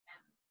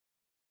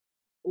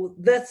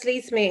 That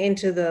leads me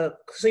into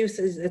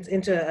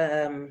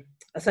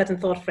a certain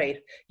thought frame.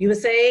 You were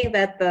saying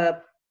that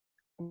the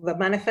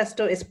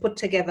manifesto is put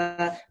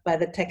together by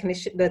the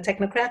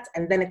technocrats,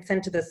 and then it's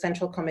sent to the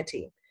central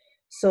committee.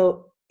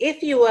 So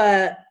if you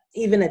were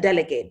even a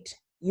delegate,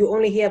 you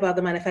only hear about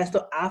the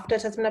manifesto after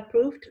it has been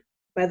approved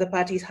by the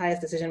party's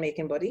highest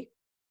decision-making body?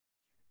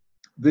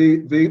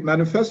 The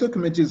manifesto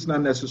committee is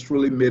not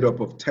necessarily made up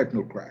of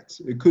technocrats.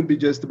 It could be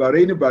just about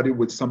anybody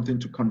with something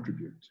to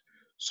contribute.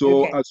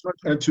 So, okay.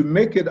 And to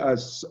make it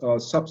as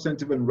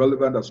substantive and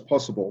relevant as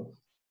possible,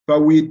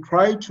 but we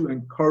try to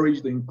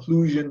encourage the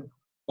inclusion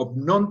of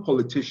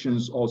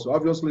non-politicians also.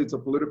 Obviously, it's a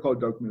political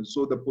document,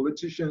 so the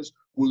politicians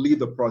will lead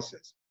the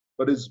process.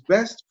 But it's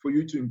best for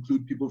you to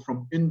include people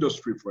from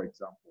industry, for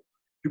example,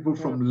 people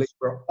from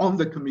labor on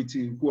the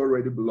committee who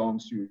already belong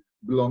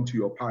to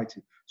your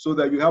party, so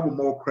that you have a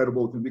more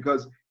credible thing,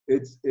 because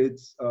it's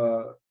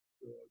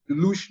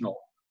delusional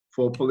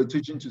for a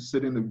politician to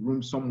sit in a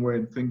room somewhere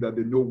and think that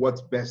they know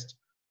what's best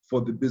for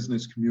the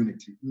business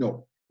community.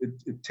 No,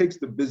 it takes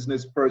the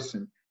business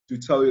person to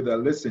tell you that,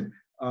 listen,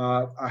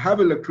 I have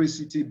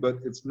electricity, but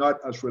it's not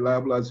as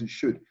reliable as it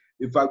should.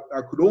 If I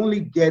could only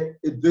get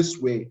it this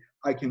way,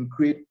 I can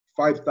create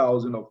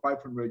 5,000 or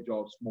 500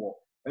 jobs more.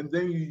 And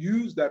then you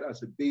use that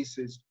as a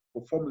basis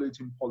for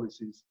formulating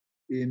policies.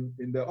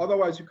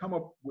 Otherwise you come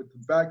up with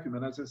a vacuum.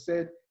 And as I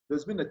said,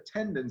 there's been a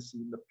tendency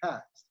in the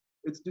past.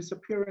 It's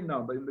disappearing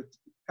now, but in the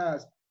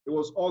past, it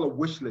was all a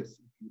wish list.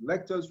 If you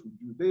elect us, we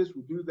do this,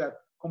 we do that,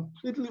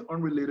 completely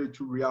unrelated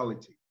to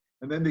reality.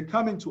 And then they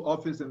come into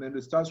office and then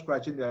they start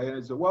scratching their head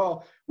and say,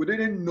 well, we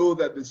didn't know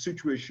that the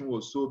situation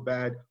was so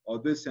bad or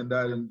this and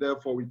that, and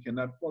therefore we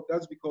cannot. Well,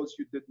 that's because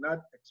you did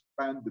not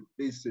expand the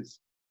basis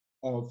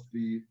of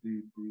the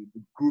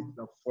group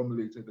that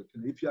formulated it.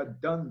 And if you had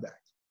done that,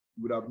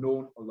 you would have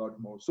known a lot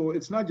more. So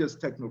it's not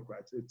just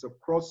technocrats, it's a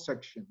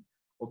cross-section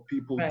of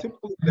people, right,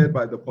 typically led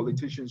by the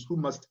politicians, who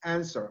must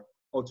answer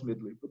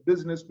ultimately. The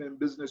businessmen,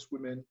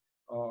 businesswomen,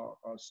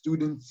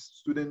 student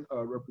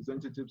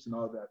representatives and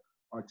all that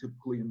are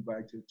typically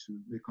invited to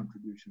make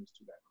contributions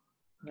to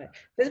that. Right.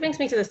 This brings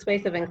me to the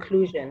space of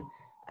inclusion.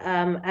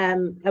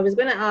 I was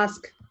going to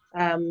ask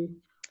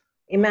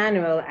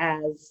Emmanuel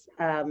as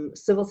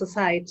civil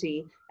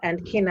society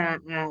and Kina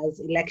as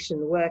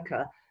election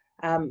worker.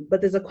 But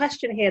there's a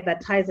question here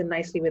that ties in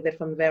nicely with it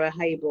from Vera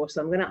Haibo.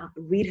 So I'm going to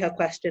read her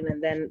question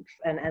and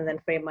then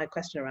frame my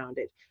question around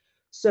it.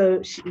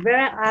 So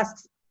Vera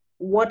asks,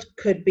 what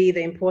could be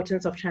the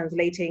importance of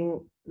translating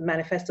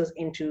manifestos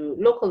into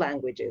local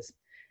languages?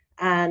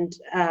 And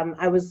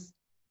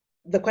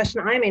the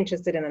question I'm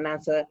interested in an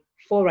answer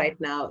for right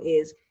now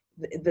is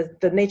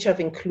the nature of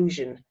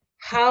inclusion.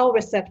 How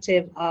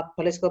receptive are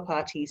political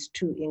parties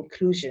to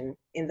inclusion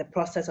in the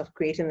process of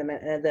creating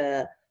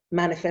the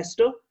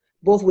manifesto,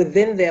 both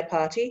within their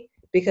party,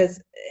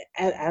 because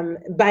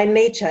by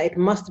nature, it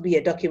must be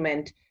a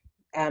document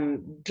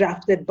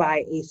drafted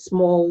by a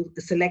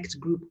select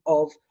group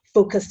of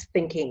focused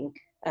thinking,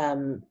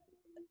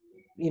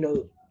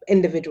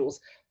 individuals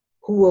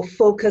who will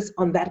focus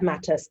on that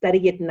matter,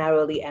 study it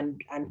narrowly, and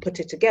put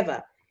it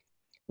together.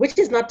 Which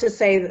is not to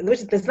say,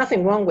 there's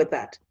nothing wrong with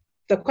that.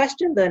 The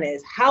question then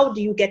is, how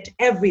do you get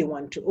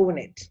everyone to own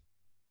it?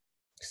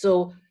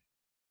 So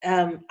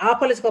our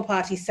political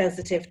party is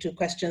sensitive to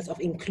questions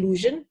of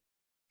inclusion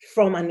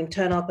from an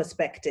internal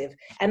perspective,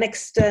 and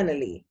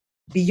externally,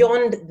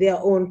 beyond their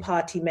own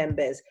party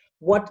members.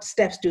 What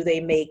steps do they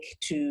make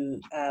to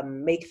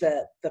make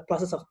the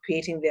process of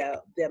creating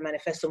their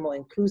manifesto more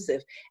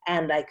inclusive?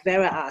 And like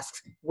Vera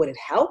asks, would it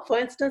help, for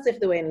instance, if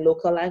they were in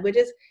local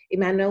languages?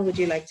 Emmanuel, would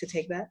you like to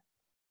take that?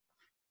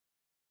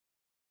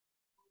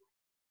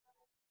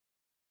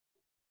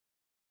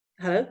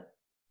 Hello?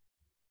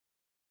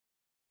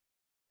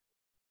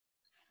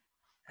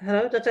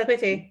 Hello, Dr.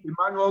 Akwete?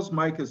 Emmanuel's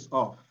mic is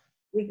off.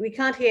 We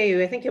can't hear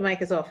you. I think your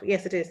mic is off.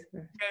 Yes, it is. You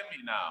hear me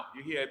now?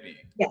 You hear me?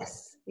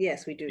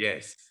 Yes, we do.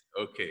 Yes.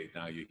 Okay,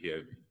 now you hear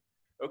me.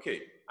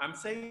 Okay, I'm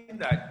saying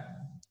that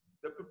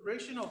the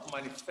preparation of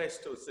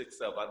manifestos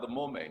itself at the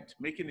moment,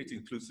 making it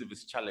inclusive,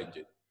 is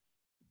challenging.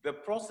 The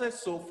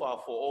process so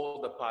far for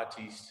all the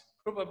parties,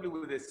 probably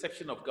with the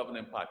exception of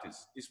governing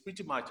parties, is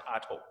pretty much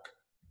ad hoc.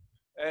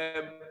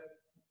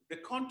 The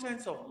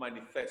contents of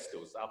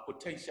manifestos are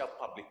potential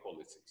public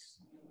policies.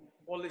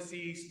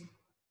 Policies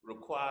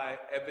require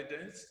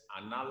evidence,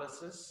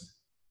 analysis,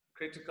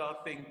 critical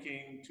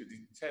thinking to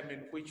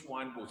determine which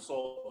one will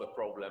solve the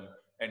problem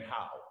and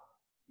how.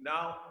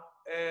 Now,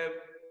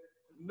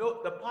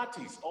 no, the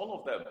parties, all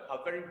of them,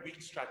 have very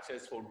weak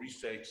structures for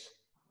research,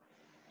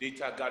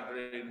 data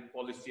gathering,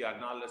 policy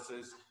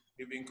analysis,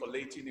 even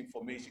collecting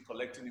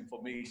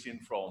information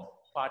from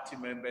party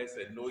members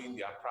and knowing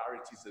their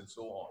priorities and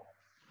so on.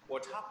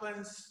 What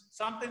happens,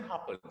 something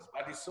happens,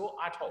 but it's so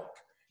ad hoc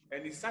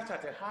and it's such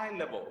at a high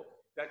level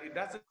that it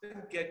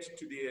doesn't get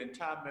to the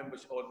entire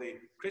membership or the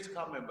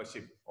critical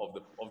membership of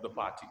the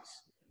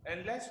parties.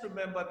 And let's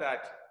remember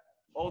that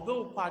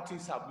although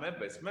parties have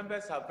members,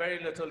 members have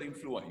very little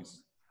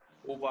influence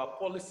over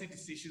policy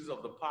decisions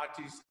of the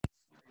parties,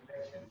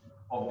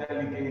 of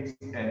delegates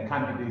and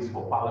candidates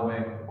for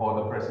parliament or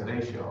the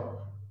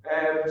presidential.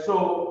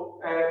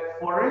 So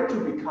for it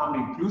to become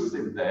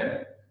inclusive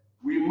then,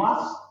 we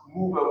must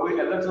move away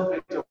a little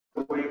bit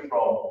away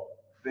from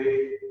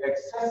the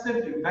excessive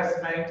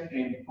investment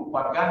in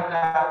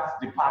propaganda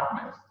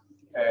departments,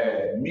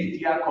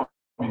 media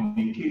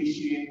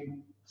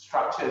communication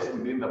structures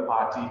within the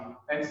party,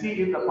 and see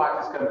if the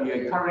parties can be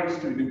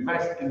encouraged to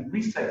invest in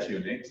research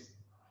units,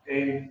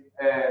 in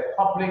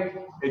public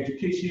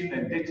education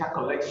and data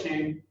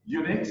collection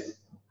units,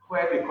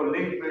 where they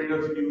collect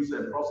various views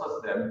and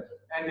process them,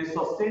 and they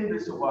sustain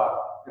this over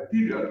a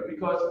period,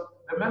 because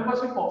the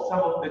membership of some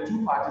of the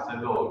two parties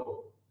alone,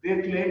 they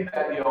claim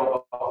that they are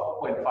over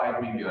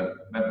 4.5 million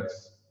members.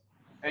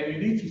 And you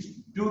need to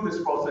do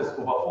this process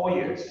over 4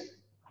 years.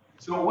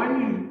 So when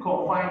you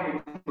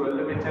confine it to a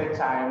limited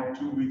time,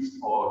 2 weeks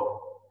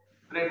or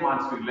 3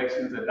 months to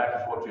elections, and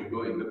that is what you're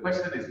doing, the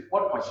question is,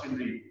 what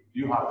machinery do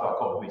you have to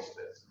accomplish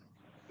this?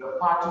 The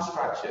party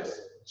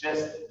structures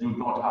just do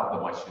not have the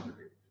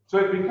machinery. So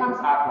it becomes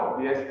ad hoc.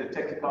 Yes, the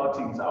technical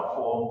teams are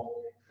formed.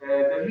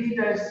 The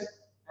leaders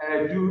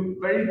do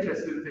very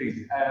interesting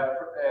things.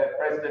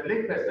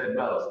 Late President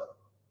Wells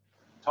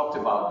talked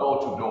about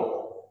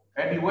door-to-door,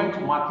 and he went to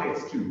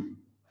markets too.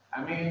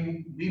 I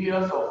mean,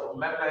 millions of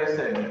members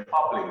and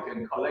public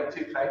and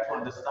collective try to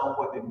understand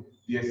what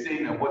they are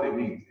saying and what it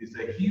means. It's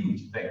a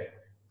huge thing.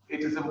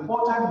 It is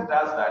important he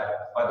does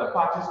that, but the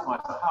parties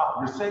must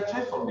have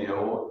researchers on their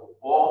own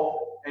or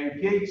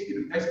engage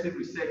university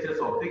researchers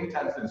or think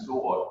tanks and so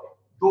on.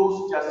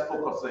 Those just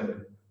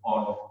focusing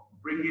on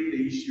bringing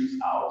the issues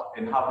out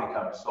and how they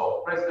can be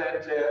solved.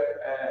 President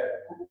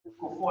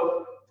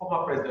Kufuor,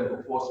 former President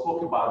Kufuor,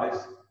 spoke about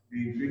this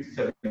in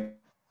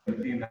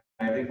 2017,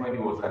 I think, when he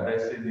was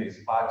addressing his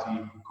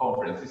party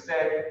conference. He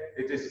said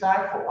it is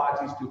time for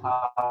parties to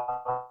have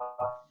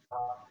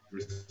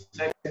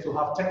research,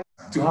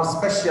 to have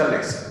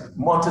specialists,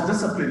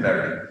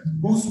 multidisciplinary,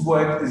 whose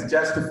work is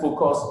just to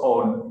focus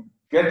on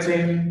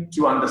getting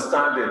to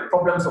understand the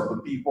problems of the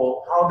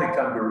people, how they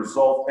can be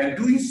resolved, and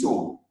doing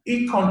so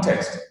in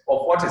context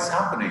of what is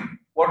happening,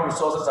 what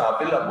resources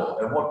are available,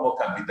 and what more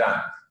can be done.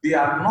 They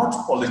are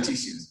not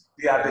politicians.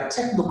 They are the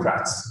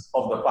technocrats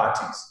of the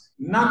parties.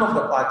 None of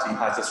the party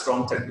has a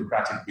strong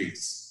technocratic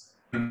base.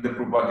 The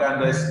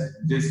propagandists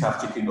just have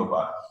taken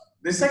over.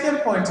 The second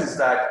point is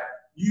that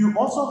you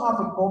also have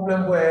a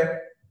problem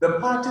where the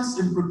parties,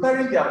 in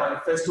preparing their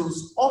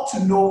manifestos, ought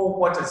to know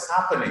what is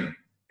happening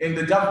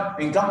in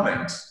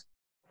government.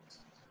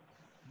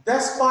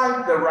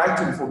 Despite the Right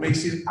to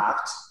Information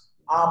Act,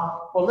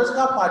 our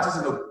political parties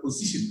in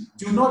opposition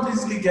do not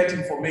easily get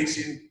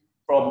information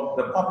from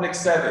the public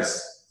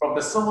service, from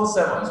the civil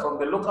servants, from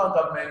the local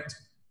government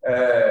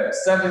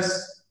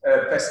service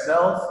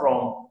personnel,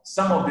 from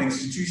some of the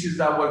institutions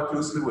that work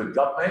closely with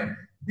government,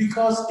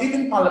 because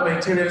even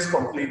parliamentarians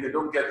complain they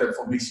don't get the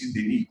information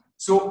they need.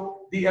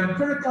 So the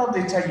empirical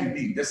data you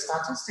need, the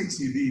statistics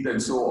you need,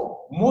 and so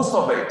on, most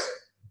of it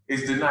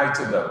is denied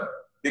to them.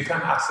 They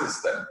can't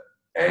access them.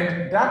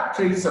 And that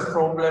creates a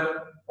problem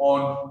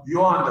on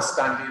your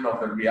understanding of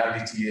the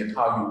reality and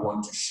how you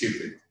want to shape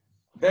it.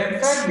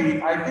 Then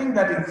thirdly, I think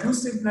that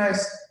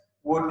inclusiveness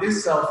would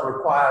itself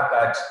require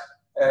that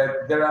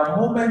there are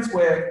moments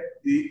where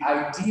the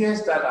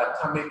ideas that are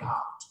coming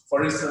out,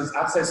 for instance,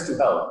 access to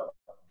health,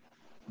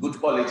 good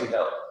quality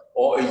health,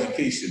 or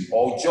education,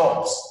 or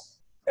jobs,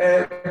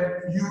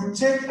 you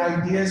take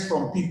ideas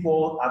from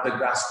people at the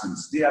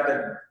grassroots. They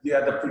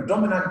are the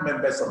predominant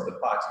members of the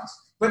parties,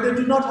 but they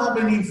do not have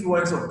any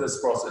influence of this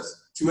process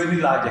to any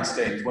large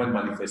extent when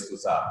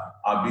manifestos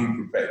are being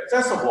prepared.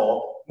 First of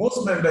all,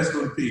 most members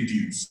don't pay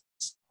dues.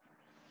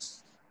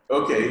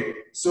 Okay,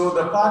 so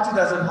the party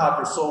doesn't have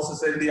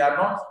resources, and they are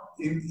not,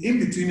 in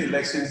between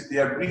elections, they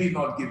are really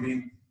not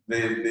giving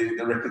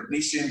the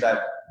recognition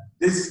that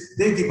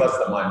they give us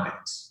the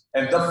mandate,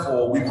 and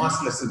therefore we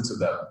must listen to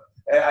them.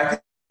 I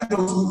think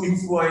those who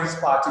influence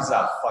parties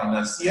are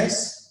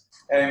financiers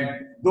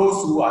and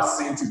those who are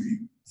seen to be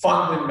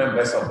founding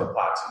members of the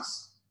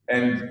parties,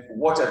 and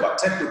whatever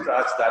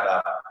technocrats that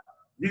are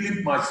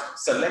really much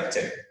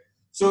selected.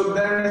 So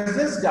there is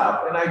this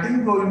gap, and I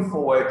think going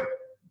forward,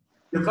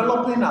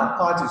 developing our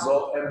parties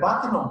or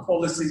embarking on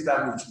policies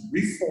that would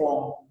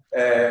reform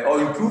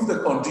or improve the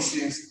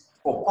conditions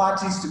for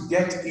parties to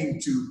get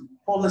into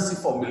policy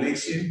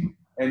formulation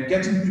and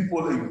getting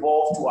people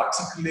involved to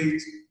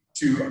articulate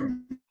to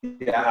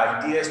their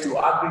ideas, to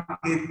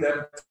aggregate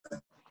them,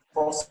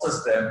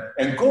 process them,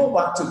 and go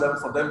back to them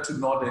for them to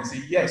nod and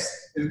say,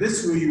 yes, in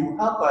this way you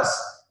help us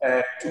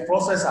to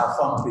process our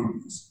farm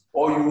produce,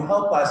 or you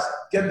help us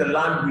get the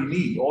land we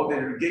need, or the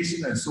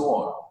irrigation and so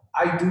on.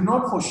 I do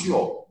not for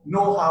sure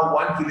know how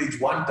One Village,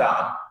 One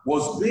Dam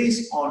was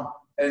based on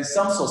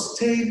some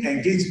sustained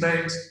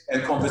engagement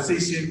and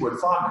conversation with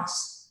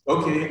farmers,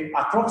 okay,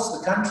 across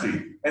the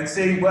country, and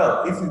saying,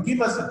 well, if you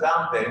give us a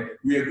dam, then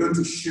we are going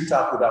to shoot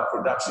up with our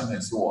production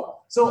and so on.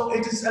 So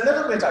it is a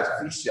little bit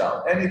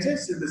artificial, and it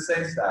is in the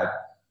sense that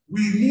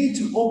we need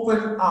to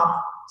open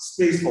up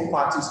space for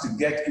parties to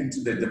get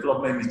into the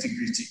development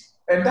nitty-gritty,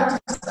 and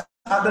that is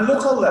at the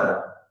local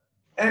level.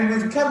 And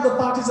we've kept the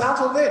parties out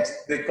of it.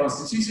 The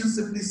Constitution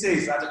simply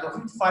says, Article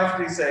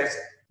 55.3 says,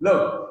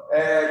 look,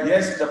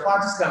 yes, the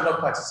parties cannot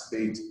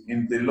participate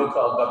in the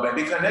local government.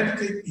 They can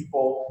educate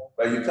people,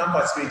 but you can't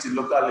participate in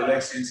local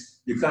elections.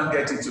 You can't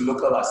get into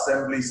local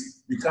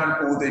assemblies. You can't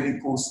hold any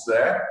posts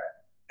there.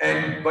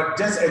 But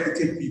just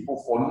educate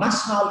people for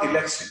national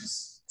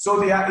elections. So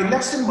they are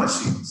election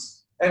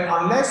machines. And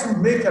unless we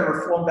make a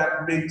reform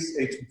that makes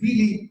it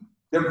really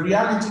the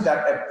reality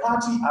that a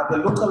party at the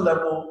local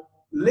level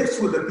lives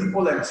with the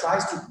people and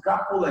tries to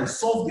grapple and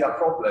solve their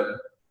problem,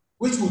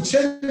 which will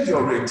change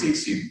your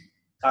orientation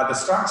at the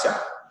structure,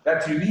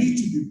 that you need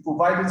to be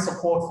providing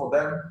support for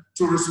them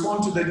to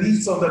respond to the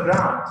needs on the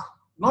ground,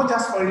 not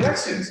just for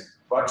elections,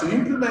 but to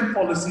implement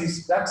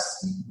policies that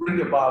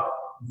bring about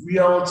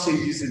real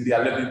changes in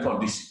their living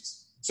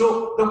conditions.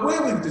 So the way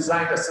we've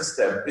designed the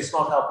system is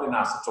not helping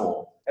us at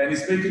all, and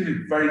it's making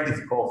it very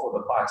difficult for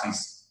the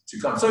parties to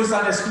come. So it's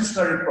an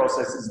exclusionary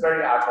process, it's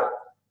very ad hoc.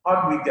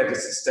 How do we get it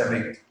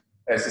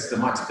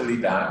systematically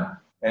done,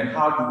 and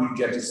how do we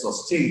get it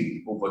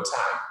sustained over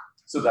time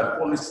so that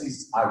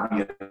policies are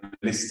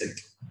realistic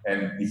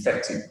and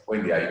effective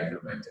when they are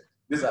implemented?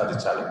 These are the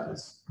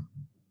challenges.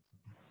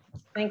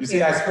 Thank you.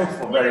 See, I spoke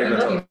for very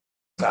little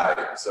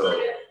time, so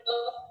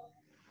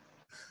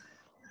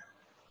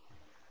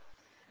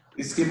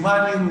it's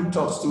Kimani who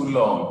talks too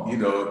long.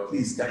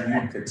 Please, can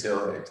you curtail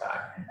her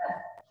time?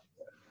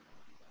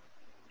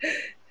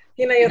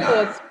 Your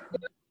thoughts?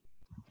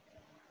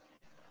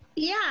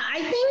 Yeah,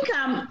 I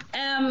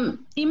think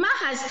Ima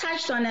has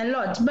touched on a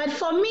lot, but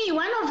for me,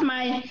 one of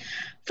my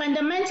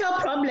fundamental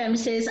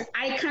problems is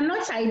I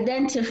cannot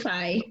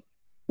identify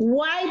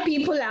why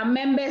people are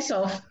members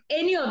of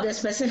any of the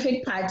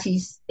specific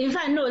parties. In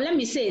fact, no, let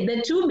me say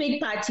the two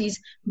big parties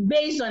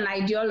based on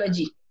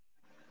ideology.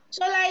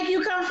 So like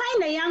you can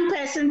find a young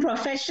person,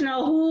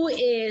 professional, who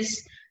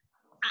is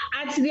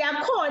at their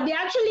core, they're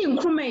actually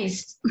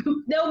Nkrumahist.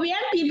 They'll be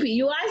MPP.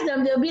 You ask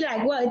them, they'll be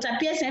like, well, it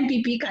appears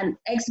MPP can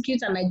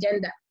execute an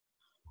agenda.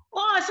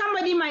 Or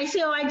somebody might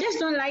say, oh, I just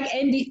don't like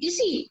ND. You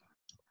see,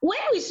 when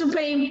we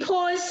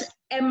superimpose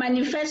a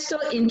manifesto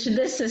into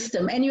the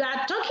system, and you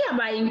are talking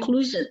about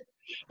inclusion,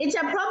 it's a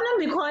problem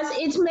because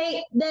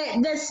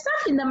the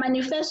stuff in the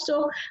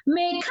manifesto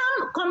may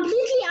come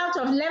completely out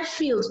of left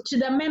field to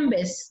the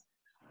members.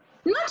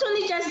 Not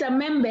only just the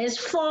members,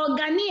 for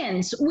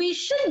Ghanaians, we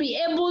should be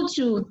able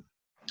to,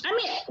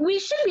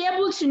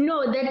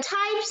 know the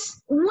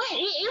types,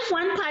 if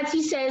one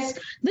party says,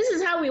 this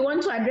is how we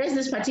want to address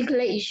this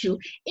particular issue,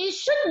 it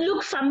should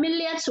look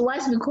familiar to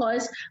us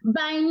because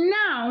by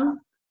now,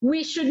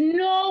 we should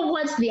know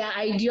what their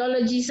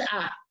ideologies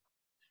are.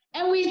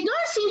 And we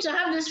don't seem to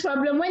have this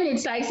problem when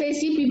it's like, say,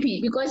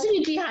 CPP, because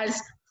CPP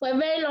has for a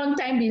very long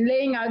time been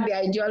laying out their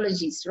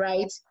ideologies,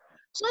 right?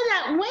 So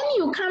that when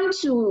you come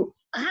to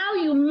how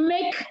you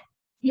make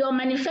your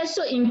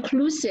manifesto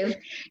inclusive,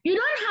 you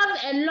don't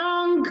have a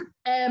long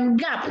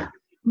gap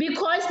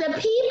because the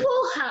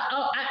people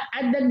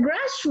at the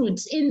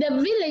grassroots in the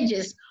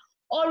villages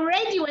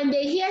already, when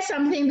they hear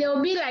something,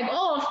 they'll be like,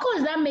 oh, of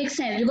course, that makes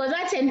sense because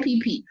that's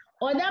NPP,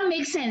 or that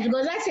makes sense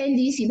because that's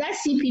NDC,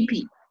 that's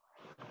CPP.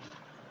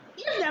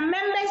 If the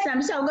members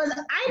themselves, because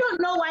I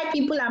don't know why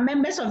people are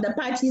members of the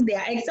parties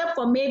there, except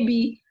for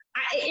maybe,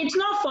 it's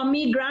not for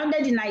me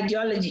grounded in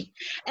ideology.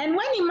 And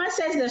when Ima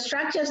says the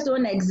structures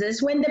don't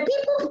exist, when the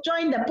people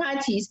join the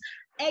parties,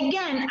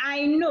 again,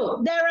 I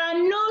know there are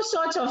no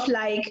sort of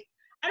like,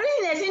 I don't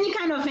think there's any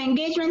kind of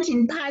engagement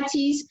in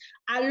parties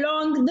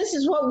along, this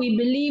is what we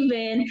believe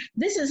in,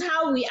 this is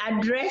how we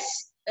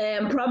address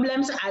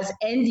problems as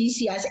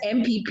NDC, as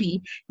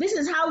MPP, this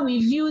is how we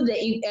view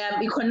the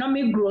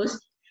economic growth,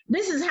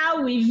 this is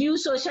how we view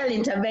social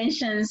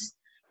interventions.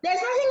 There's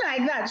nothing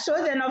like that.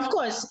 So then, of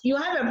course, you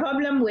have a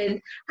problem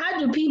with how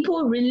do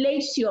people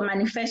relate to your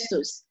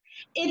manifestos.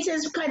 It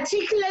is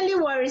particularly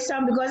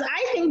worrisome because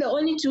I think the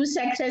only two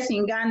sectors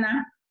in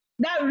Ghana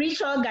that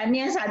reach all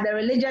Ghanaians are the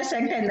religious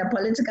sector and the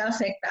political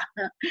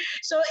sector.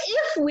 So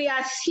if we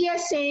are here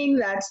saying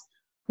that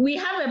we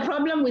have a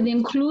problem with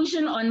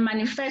inclusion on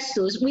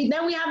manifestos,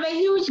 then we have a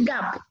huge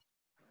gap.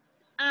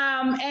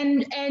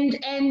 And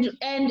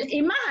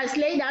Ima has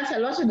laid out a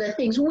lot of the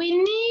things. We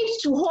need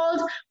to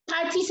hold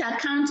parties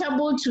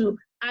accountable to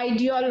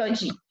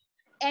ideology.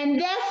 And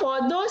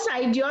therefore, those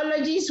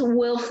ideologies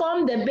will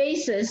form the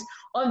basis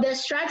of the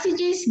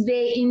strategies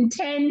they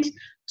intend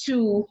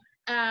to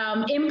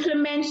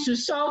implement to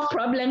solve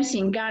problems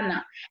in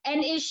Ghana.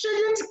 And it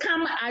shouldn't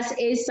come as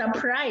a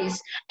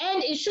surprise,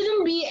 and it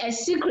shouldn't be a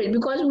secret,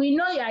 because we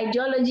know your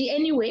ideology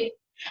anyway.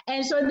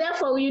 And so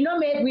therefore, we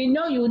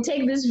know you will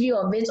take this view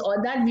of it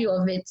or that view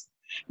of it.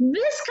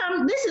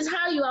 This is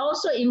how you are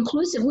also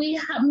inclusive.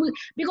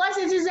 Because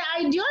it is the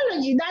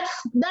ideology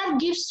that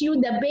gives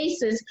you the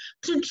basis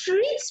to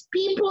treat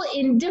people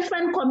in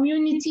different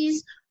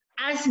communities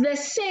as the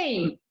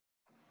same,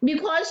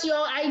 because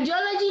your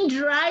ideology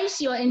drives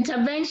your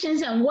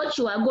interventions and what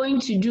you are going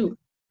to do.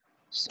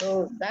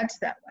 So that's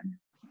that one.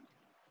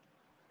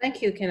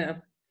 Thank you,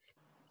 Kina.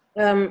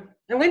 I'm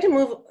going to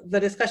move the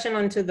discussion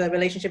onto the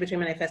relationship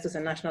between manifestos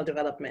and national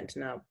development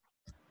now.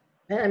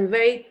 And I'm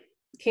very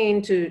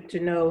keen to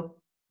know,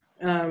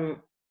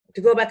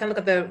 to go back and look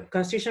at the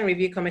Constitutional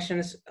Review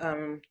Commission's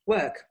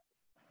work.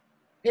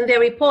 In their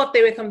report,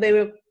 they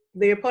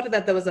reported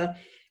that there was a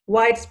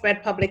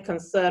widespread public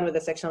concern with the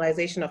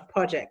sectionalization of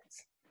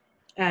projects.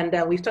 And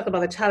we've talked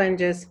about the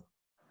challenges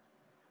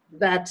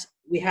that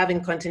we have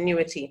in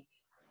continuity.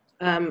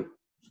 I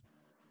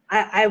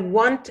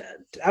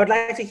would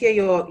like to hear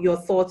your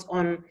thoughts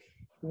on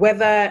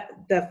whether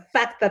the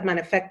fact that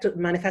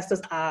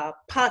manifestos are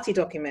party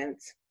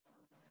documents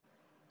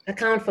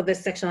account for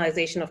this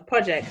sectionalization of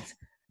projects,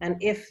 and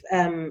if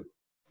and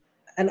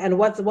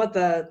what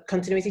the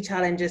continuity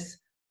challenges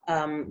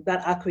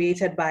that are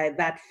created by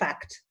that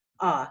fact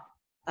are.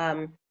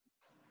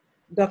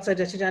 Dr.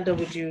 Jachijando,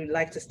 would you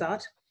like to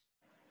start?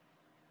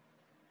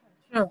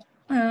 Sure.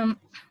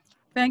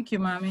 Thank you,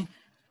 Mami.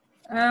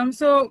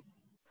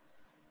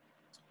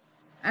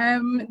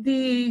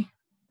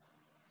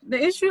 The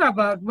issue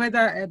about whether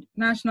a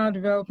national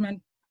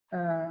development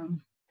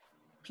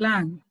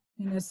plan,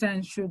 in a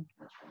sense, should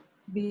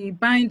be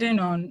binding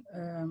on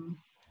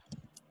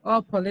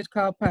all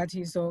political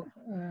parties, or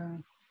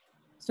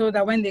so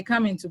that when they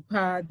come into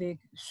power, they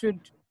should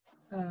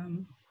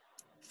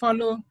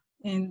follow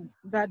in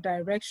that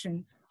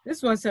direction.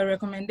 This was a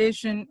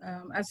recommendation,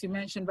 as you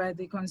mentioned, by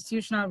the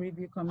Constitutional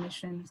Review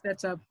Commission,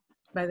 set up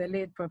by the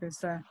late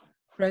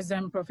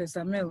President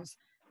Professor Mills.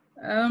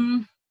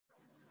 So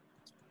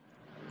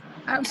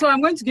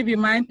I'm going to give you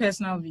my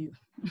personal view.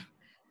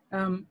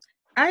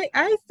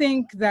 I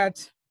think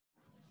that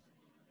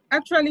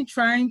actually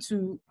trying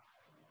to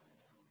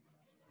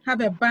have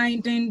a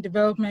binding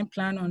development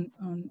plan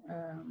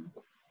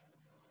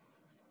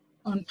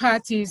on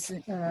parties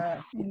in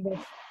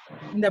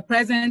the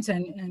present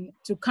and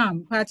to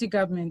come, parties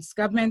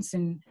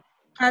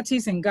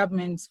and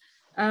governments,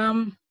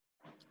 I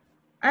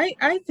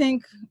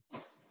think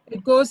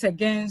it goes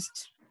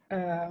against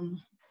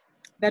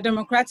the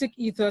democratic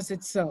ethos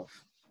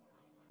itself.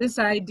 This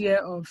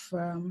idea of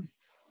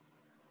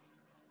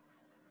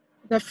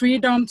the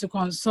freedom to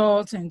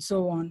consult and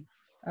so on,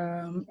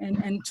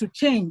 and to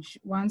change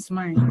one's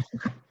mind.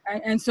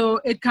 And so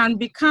it can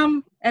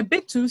become a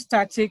bit too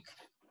static,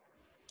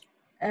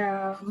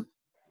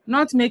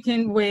 not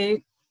making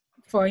way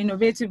for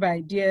innovative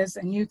ideas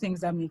and new things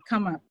that may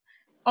come up.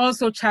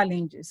 Also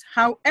challenges.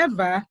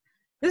 However,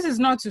 this is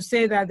not to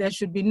say that there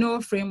should be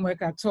no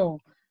framework at all.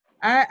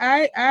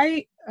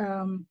 I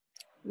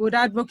would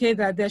advocate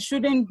that there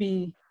shouldn't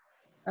be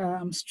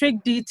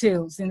strict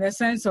details in the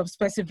sense of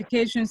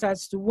specifications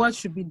as to what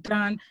should be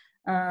done,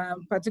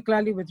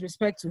 particularly with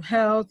respect to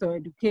health or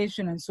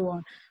education and so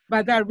on,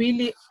 but that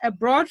really a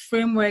broad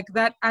framework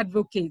that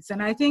advocates.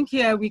 And I think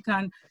here we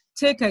can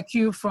take a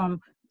cue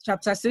from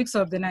Chapter 6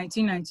 of the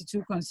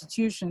 1992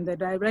 Constitution, the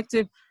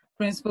Directive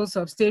Principles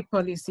of State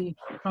Policy,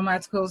 from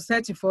Articles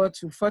 34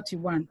 to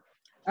 41.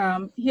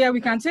 Here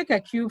we can take a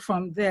cue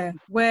from there,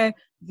 where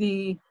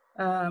the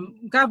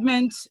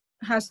government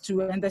has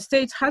to, and the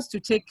state has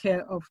to take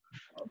care of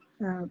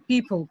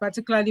people,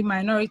 particularly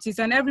minorities,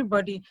 and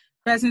everybody,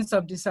 persons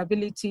of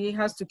disability,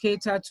 has to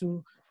cater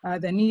to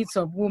the needs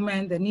of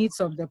women, the needs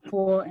of the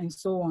poor, and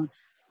so on.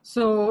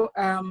 So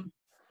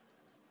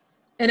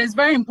it is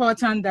very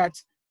important that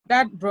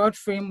that broad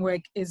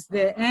framework is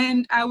there.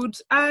 And I would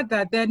add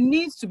that there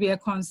needs to be a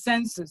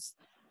consensus,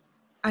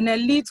 an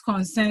elite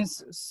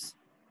consensus.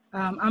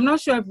 I'm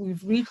not sure if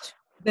we've reached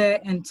there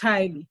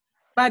entirely,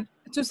 but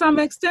to some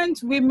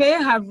extent, we may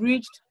have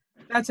reached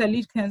that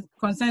elite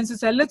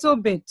consensus a little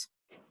bit.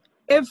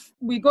 If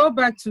we go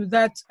back to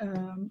that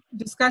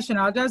discussion,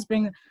 I'll just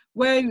bring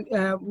where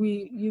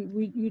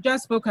you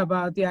just spoke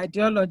about the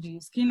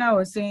ideologies. Kina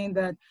was saying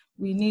that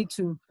we need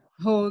to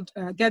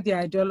get the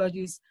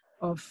ideologies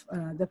of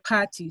the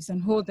parties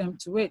and hold them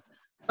to it.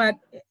 But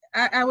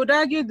I would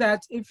argue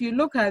that if you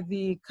look at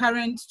the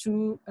current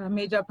two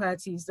major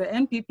parties, the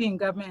NPP in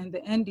government and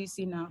the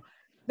NDC now,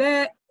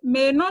 there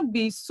may not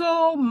be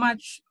so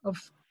much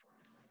of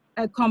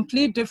a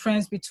complete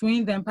difference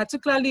between them,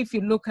 particularly if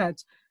you look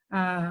at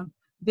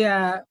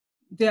their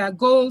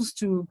goals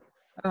to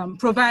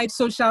provide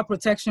social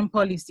protection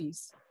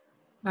policies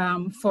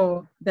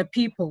for the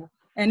people.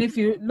 And if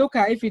you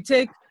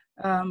take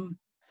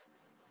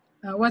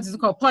what is it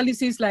called,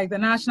 policies like the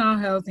National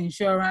Health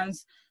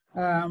Insurance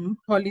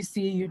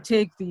policy, you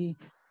take the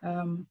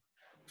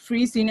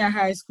free senior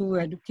high school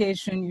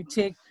education, you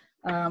take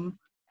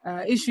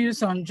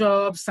issues on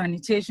jobs,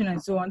 sanitation,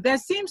 and so on. There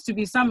seems to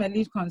be some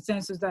elite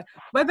consensus that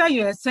whether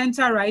you're a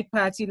center-right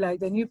party like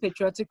the New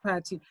Patriotic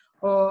Party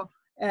or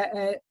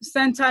a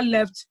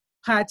center-left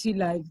party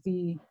like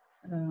the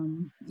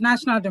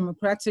National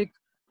Democratic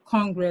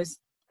Congress,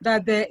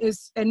 that there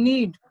is a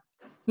need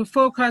to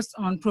focus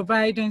on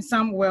providing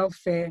some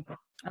welfare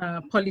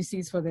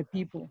policies for the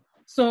people.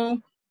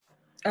 So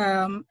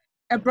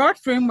a broad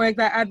framework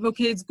that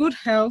advocates good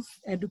health,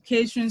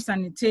 education,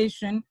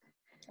 sanitation,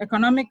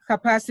 economic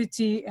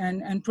capacity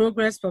and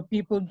progress for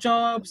people,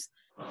 jobs,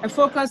 a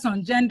focus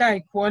on gender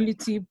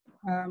equality,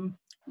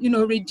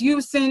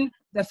 reducing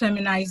the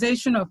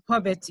feminization of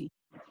poverty.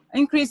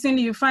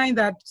 Increasingly, you find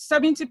that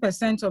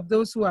 70% of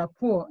those who are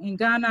poor in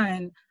Ghana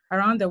and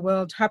around the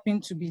world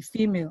happen to be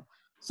female.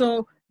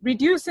 So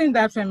reducing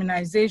that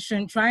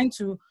feminization, trying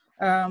to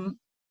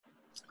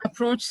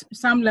approach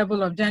some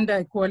level of gender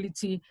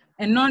equality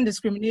and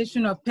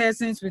non-discrimination of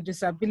persons with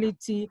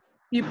disability,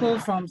 people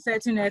from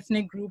certain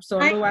ethnic groups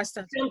or lower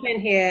status. Jump in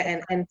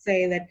here and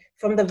say that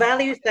from the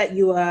values that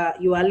you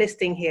are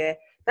listing here,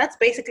 that's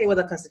basically what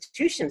the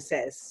Constitution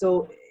says.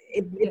 So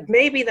it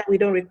may be that we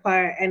don't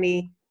require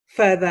any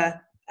further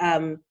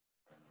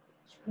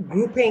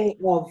grouping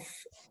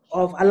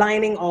of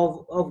aligning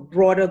of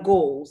broader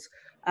goals.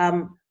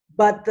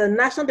 But the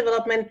National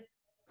Development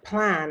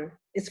Plan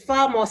is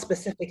far more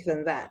specific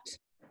than that.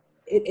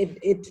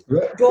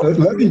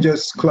 Let me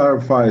just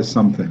clarify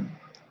something.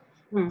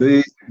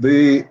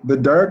 The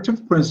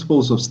directive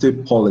principles of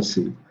state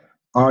policy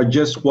are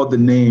just what the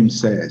name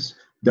says,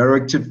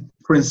 directive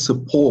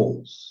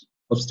principles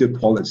of state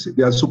policy.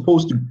 They are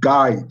supposed to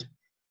guide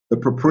the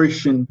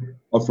preparation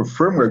of a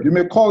framework, you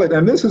may call it.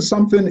 And this is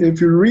something,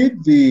 if you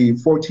read the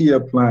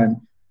 40-year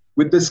plan,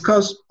 we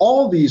discussed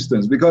all these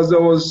things because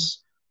there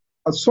was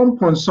at some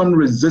point some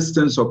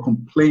resistance or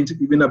complaint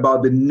even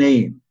about the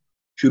name.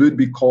 Should it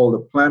be called a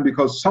plan?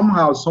 Because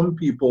somehow some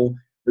people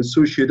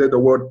associated the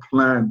word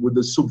plan with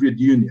the Soviet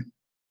Union,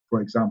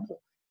 for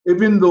example.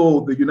 Even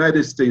though the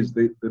United States,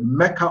 the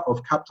mecca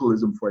of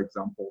capitalism, for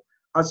example,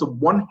 has a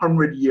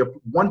 100-year,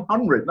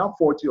 100, not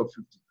 40 or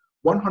 50,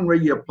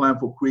 100-year plan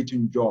for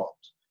creating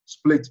jobs,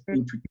 split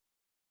into.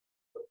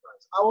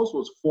 Ours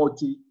was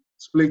 40,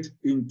 split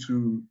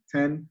into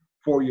 10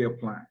 4-year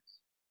plans.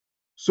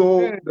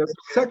 So there's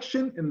a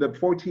section in the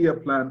 40-year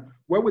plan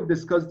where we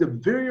discuss the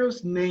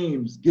various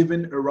names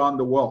given around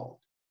the world.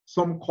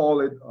 Some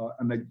call it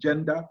an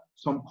agenda,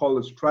 some call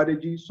it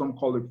strategy, some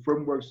call it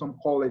framework, some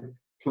call it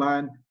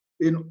plan.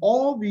 In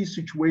all these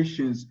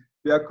situations,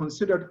 they are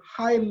considered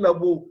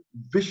high-level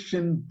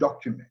vision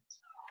documents.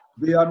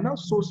 They are not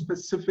so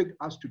specific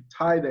as to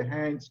tie the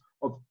hands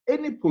of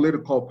any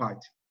political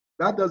party.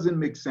 That doesn't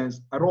make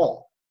sense at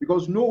all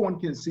because no one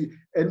can see.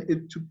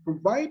 And to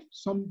provide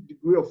some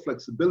degree of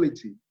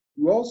flexibility,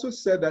 we also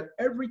said that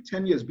every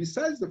 10 years,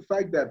 besides the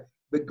fact that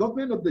the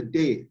government of the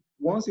day,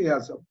 once it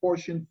has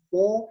apportioned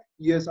 4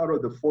 years out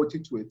of the 40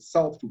 to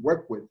itself to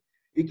work with,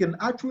 it can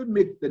actually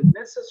make the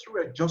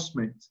necessary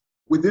adjustments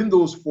within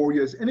those 4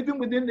 years and even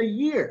within the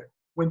year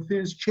when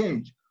things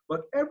change.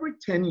 But every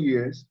 10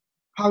 years,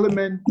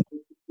 Parliament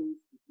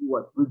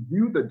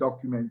review the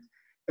document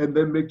and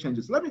then make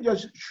changes. Let me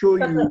just show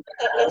you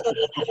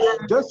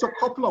just a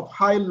couple of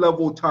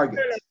high-level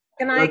targets.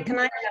 Can I?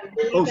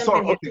 Oh,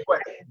 sorry. Okay,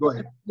 go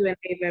ahead.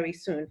 Q&A very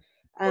soon.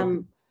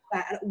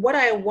 What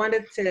I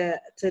wanted to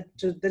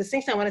the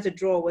distinction I wanted to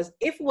draw was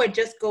if we're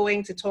just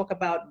going to talk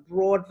about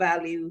broad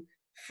value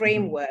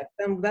framework,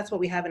 then that's what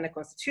we have in the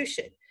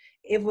Constitution.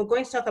 If we're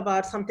going to talk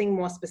about something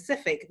more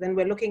specific, then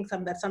we're looking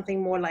at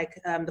something more like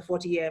the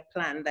 40-year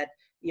plan that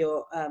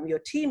your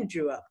team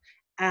drew up.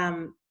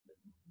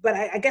 But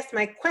I guess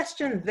my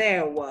question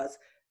there was,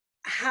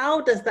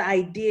 how does the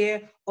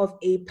idea of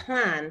a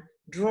plan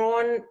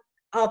drawn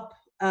up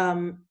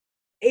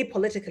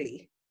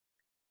apolitically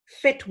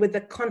fit with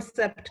the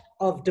concept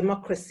of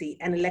democracy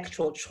and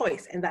electoral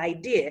choice and the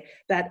idea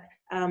that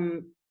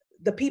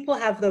the people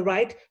have the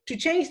right to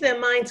change their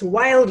minds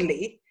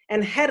wildly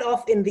and head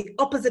off in the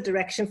opposite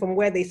direction from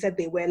where they said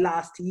they were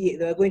last year,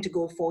 they were going to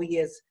go 4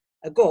 years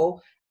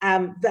ago.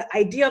 The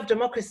idea of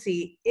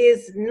democracy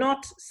is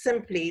not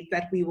simply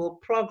that we will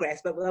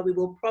progress, but that we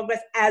will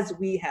progress as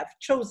we have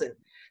chosen.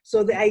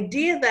 So the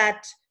idea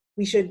that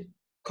we should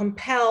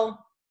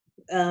compel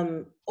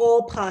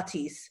all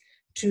parties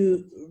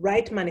to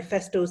write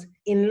manifestos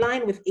in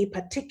line with a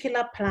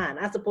particular plan,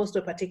 as opposed to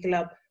a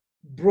particular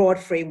broad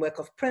framework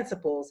of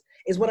principles,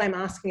 is what I'm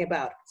asking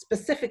about.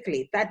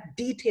 Specifically, that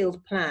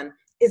detailed plan,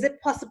 is it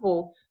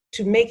possible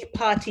to make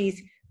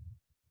parties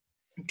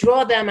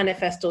draw their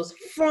manifestos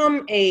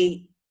from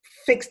a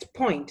fixed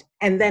point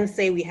and then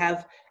say we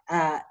have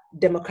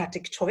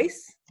democratic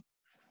choice?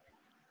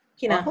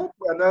 I hope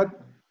we're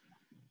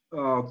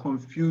not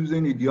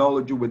confusing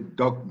ideology with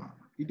dogma.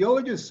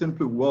 Ideology is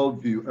simply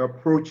worldview,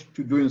 approach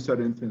to doing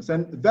certain things.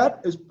 And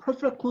that is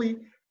perfectly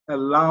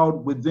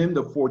allowed within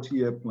the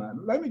 40-year plan.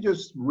 Let me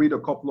just read a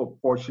couple of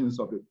portions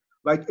of it,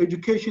 like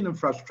education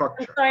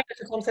infrastructure. I'm sorry,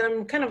 Mr. Thompson,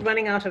 I'm kind of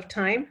running out of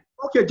time.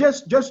 Okay,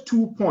 just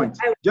 2 points,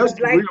 just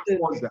to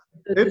reinforce that.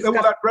 It will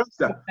address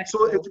that.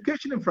 So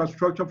education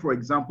infrastructure, for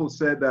example,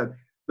 said that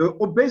the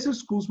basic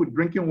schools with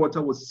drinking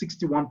water was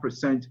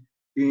 61%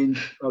 in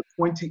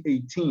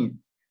 2018,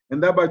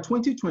 and that by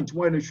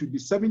 2021 it should be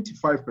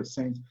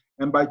 75%,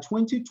 and by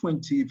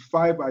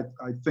 2025, I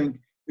think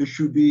it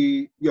should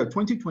be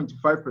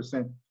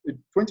 2025%.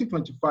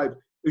 2025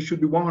 it should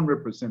be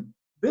 100%.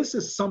 This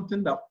is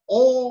something that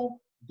all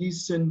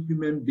decent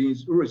human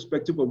beings,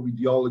 irrespective of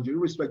ideology,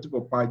 irrespective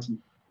of party,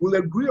 will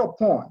agree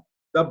upon,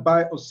 that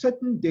by a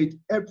certain date,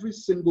 every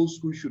single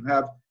school should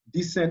have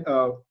decent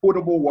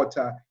potable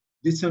water,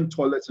 decent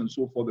toilets, and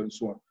so forth and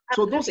so on.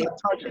 So those are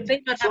targets.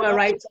 They not have a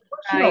right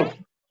to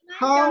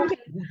how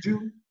would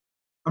you,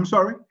 I'm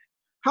sorry?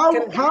 How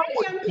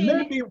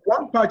maybe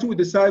one party will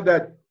decide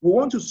that we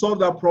want to solve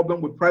that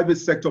problem with private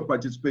sector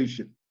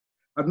participation.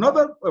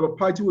 Another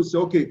party will say,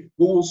 okay,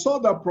 we will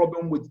solve that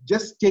problem with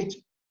just state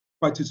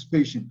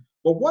participation.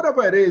 But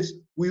whatever it is,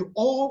 we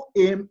all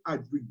aim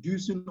at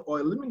reducing or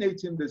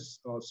eliminating this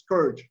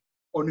scourge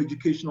on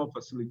educational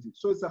facilities.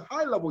 So it's a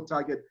high-level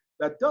target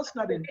that does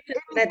not in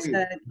any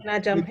way. Can I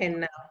jump in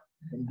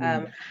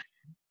now?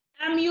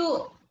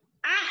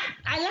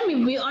 Let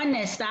me be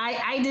honest.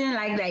 I didn't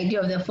like the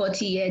idea of the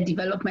 40-year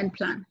development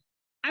plan.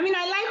 I mean,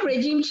 I like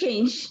regime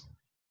change.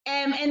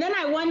 And then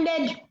I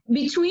wondered,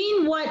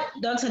 between what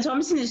Dr.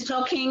 Thompson is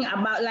talking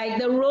about, like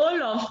the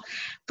role of,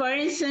 for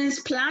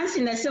instance, plans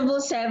in the civil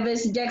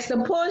service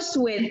juxtaposed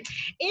with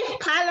if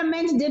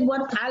Parliament did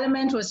what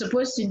Parliament was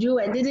supposed to do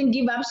and didn't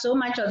give up so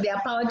much of their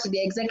power to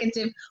the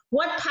executive,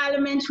 what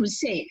Parliament would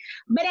say.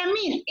 But I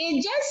mean,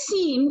 it just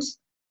seemed,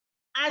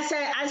 as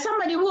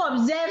somebody who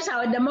observes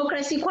our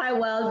democracy quite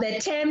well, the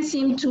term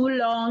seemed too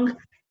long.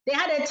 They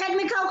had a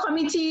technical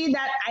committee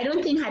that I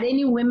don't think had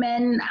any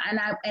women,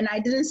 and I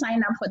didn't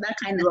sign up for that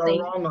kind of thing.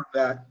 You're wrong on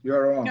that.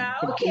 You're wrong.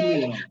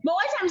 Okay, wrong. But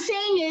what I'm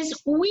saying is,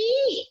 a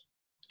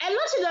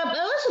lot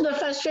of the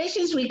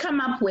frustrations we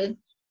come up with,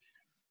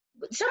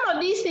 some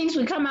of these things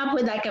we come up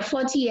with, like a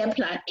 40-year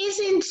plan, is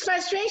in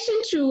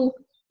frustration to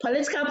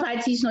political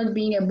parties not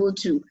being able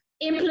to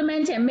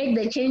implement and make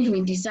the change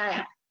we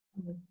desire.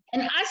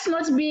 And us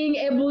not being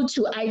able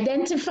to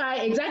identify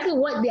exactly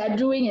what they are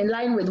doing in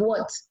line with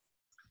what.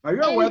 Are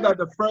you aware that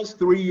the first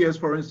 3 years,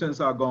 for instance,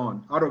 are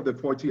gone out of the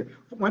 40 years?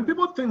 When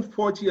people think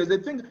 40 years, they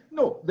think,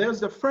 no, there's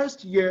the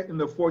first year in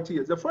the 40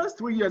 years. The first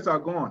 3 years are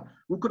gone.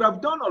 We could have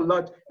done a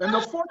lot. And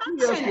the 40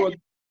 years was...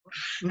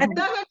 Dr.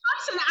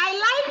 Thompson, I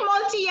like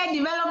multi-year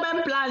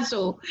development plans.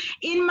 So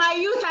in my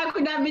youth, I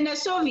could have been a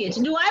Soviet.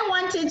 Do I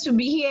want it to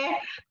be here?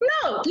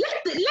 No,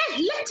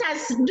 let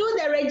us do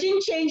the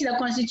regime change the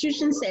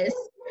Constitution says.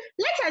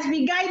 Let us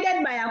be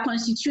guided by our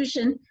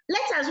Constitution.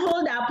 Let us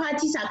hold our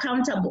parties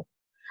accountable.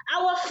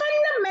 Our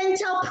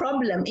fundamental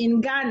problem in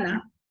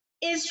Ghana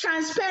is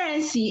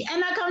transparency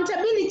and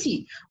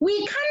accountability. We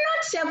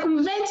cannot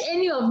circumvent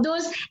any of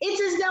those. It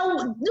is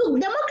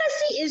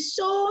democracy is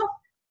so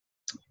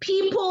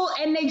people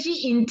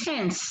energy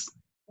intense.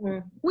 We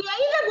are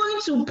either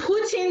going to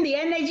put in the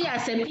energy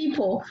as a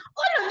people.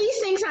 All of these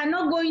things are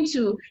not going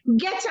to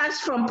get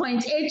us from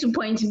point A to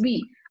point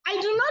B. I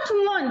do not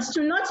want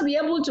to not be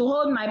able to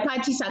hold my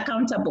parties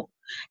accountable.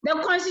 The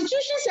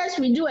Constitution says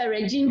we do a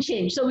regime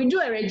change. So we do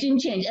a regime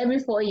change every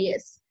 4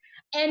 years.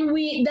 And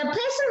the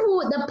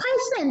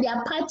person and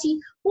their party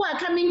who are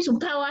coming to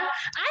power,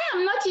 I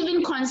am not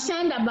even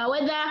concerned about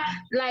whether,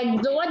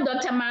 like what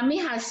Dr. Mami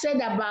has said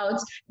about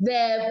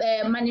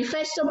the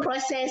manifesto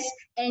process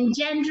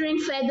engendering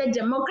further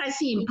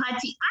democracy in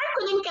party. I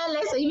couldn't care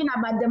less even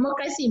about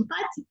democracy in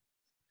party.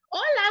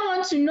 All I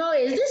want to know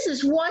is this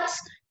is what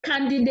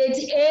candidate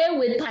A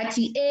with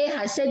party A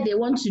has said they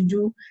want to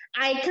do.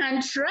 I can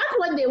track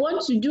what they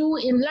want to do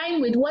in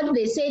line with what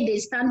they say they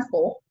stand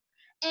for.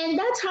 And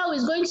that's how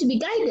it's going to be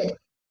guided.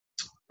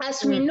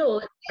 As we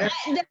know. I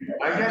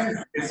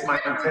guess it's my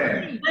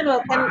turn.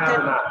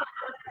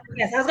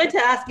 Yes, I was going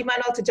to ask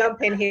Emmanuel to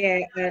jump in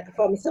here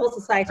from civil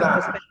society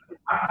perspective.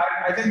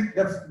 I think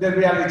the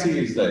reality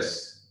is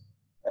this.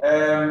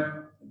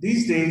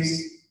 These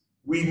days,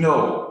 we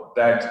know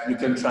that you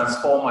can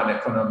transform an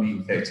economy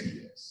in 30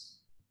 years.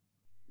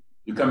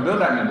 You can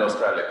build an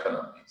industrial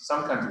economy.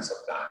 Some countries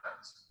have done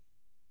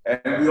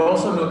it. And we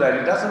also know that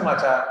it doesn't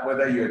matter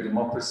whether you're a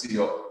democracy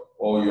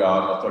or you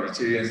are an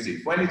authoritarian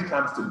state. When it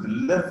comes to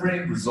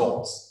delivering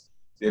results,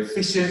 the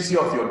efficiency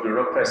of your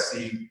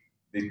bureaucracy,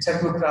 the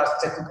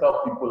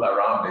technical people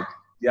around it,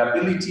 the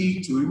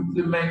ability to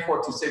implement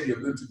what you said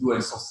you're going to do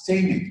and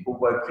sustain it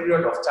over a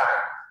period of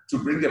time to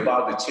bring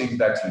about the change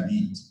that you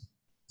need.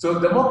 So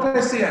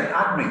democracy and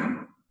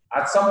admin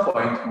at some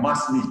point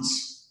must meet,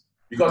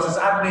 because it's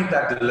admin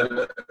that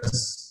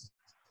delivers.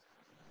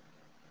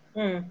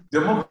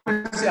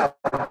 Democracy, I'll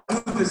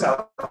do this,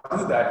 I'll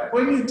do that.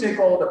 When you take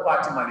all the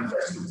party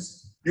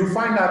manifestos, you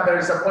find out there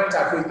is a point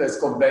at which there's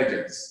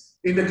convergence.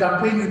 In the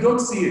campaign, you don't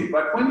see it,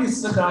 but when you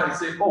sit down and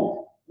say,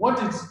 oh,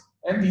 what is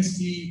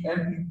NDC,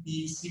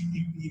 NPP,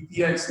 CPP,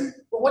 PNC.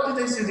 But what did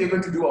they say they're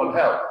going to do on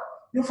health?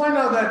 You find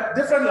out that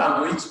different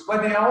language,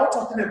 but they are all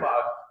talking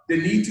about the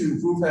need to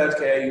improve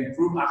healthcare,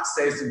 improve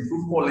access,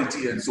 improve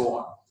quality, and so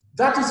on.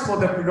 That is for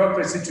the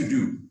bureaucracy to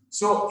do.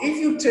 So if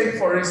you take,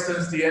 for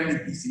instance, the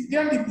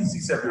NDPC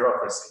is a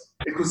bureaucracy.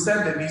 It could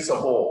serve the needs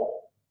of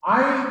all.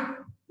 I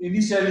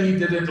initially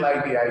didn't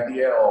like the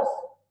idea of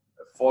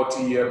a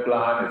 40-year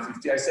plan, a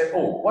 50. I said,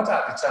 oh, what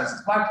are the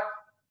chances? But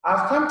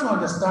I've come to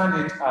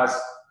understand it as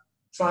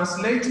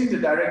translating the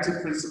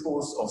directive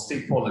principles of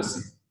state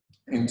policy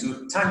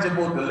into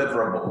tangible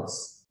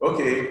deliverables.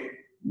 Okay,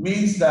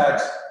 means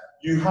that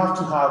you have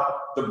to have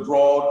the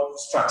broad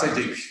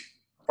strategic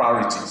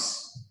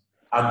priorities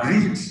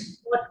agreed.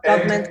 What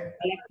government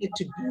elected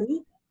to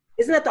do?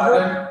 Isn't that the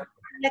whole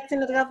electing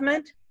the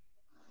government?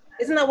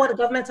 Isn't that what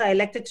governments are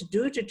elected to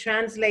do, to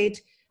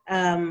translate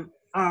our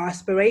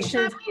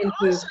aspirations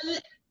into...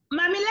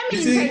 Mami, let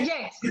me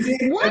interject.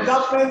 The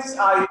governments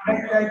are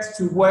elected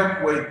to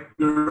work with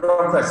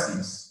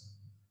bureaucracies.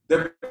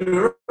 The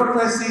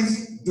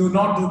bureaucracies do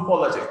not do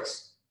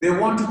politics. They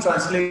want to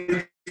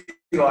translate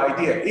your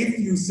idea. If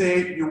you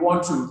say you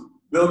want to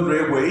build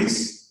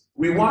railways,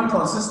 we want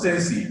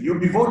consistency. You'll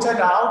be voted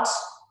out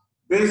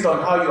based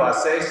on how you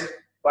assess,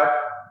 but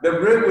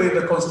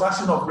the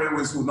construction of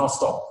railways will not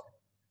stop.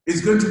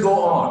 It's going to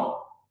go on,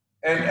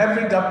 and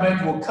every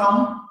government will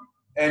come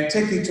and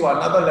take it to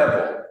another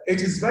level.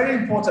 It is very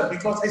important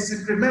because it's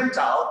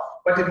incremental,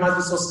 but it must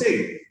be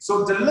sustained.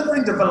 So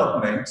delivering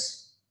development,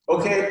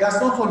 okay, does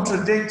not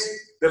contradict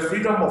the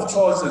freedom of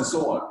choice and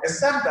so on,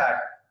 except that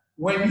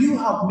when you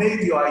have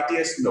made your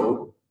ideas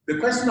known, the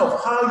question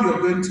of how you're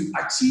going to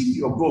achieve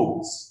your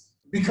goals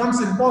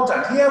becomes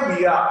important. Here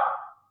we are,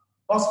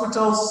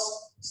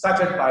 hospitals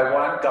started by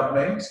one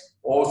government,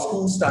 or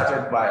schools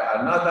started by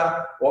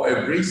another, or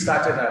a bridge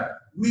started.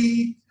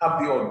 We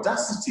have the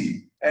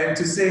audacity and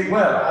to say,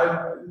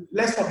 well,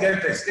 let's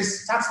forget this.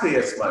 It's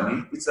taxpayers'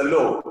 money. It's a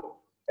loan.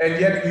 And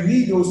yet we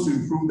need those to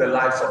improve the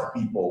lives of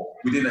people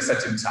within a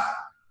certain time.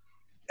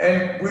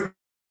 And we've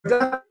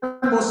done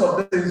most of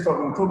the things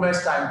from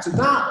Nkrumah's time to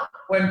now,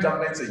 when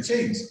governments have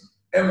changed.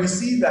 And we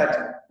see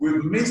that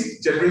we've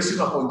missed generation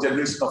upon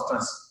generation of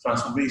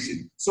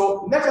transformation.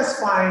 So let us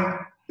find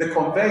the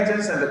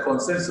convergence and the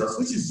consensus,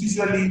 which is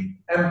usually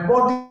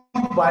embodied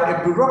by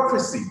a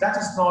bureaucracy that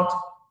is not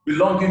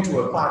belonging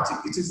to a party.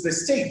 It is the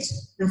state.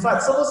 In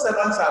fact, civil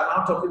servants are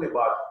now talking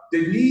about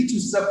the need to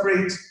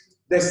separate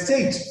the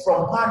state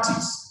from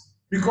parties,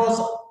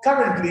 because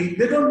currently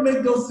they don't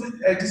make those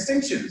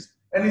distinctions,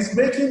 and it's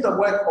making the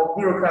work of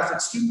bureaucrats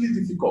extremely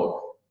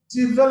difficult.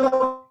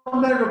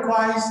 Development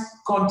requires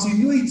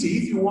continuity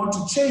if you want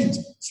to change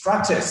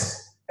structures,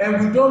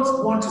 and we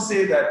don't want to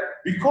say that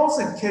because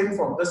it came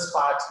from this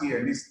party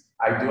and this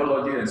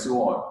ideology and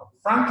so on.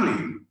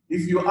 Frankly,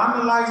 if you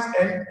analyze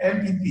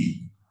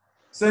NPP,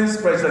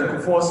 since President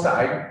Kufuor's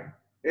time,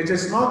 it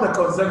is not the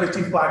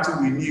Conservative Party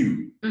we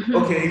knew,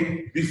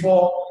 okay,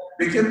 before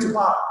they came to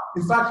power.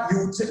 In fact,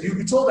 you'll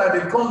be told that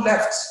they've gone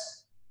left.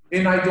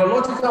 In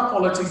ideological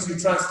politics, you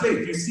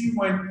translate. You see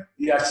when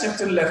they are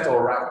shifting left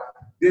or right.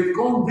 They've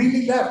gone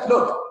really left.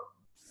 Look,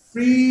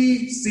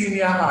 Free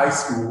Senior High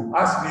School,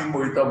 as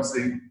Moe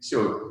Thompson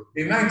showed,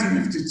 in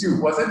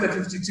 1952. Was it the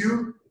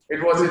 52?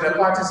 It was in the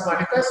party's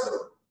manifesto.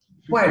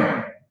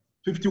 When?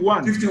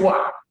 51.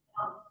 51.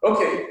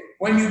 Okay.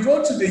 When you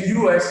go to the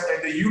US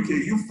and the UK,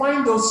 you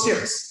find those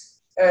shifts.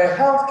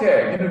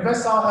 Healthcare,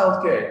 universal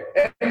healthcare,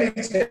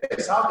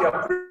 NHS, how they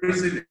are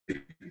praising it.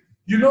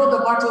 You know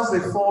the battles they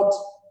fought,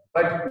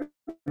 but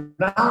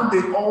now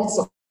they all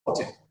support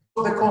it.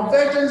 So the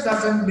convergence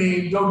doesn't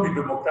mean don't be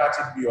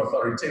democratic, be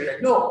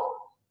authoritarian. No,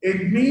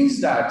 it means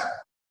that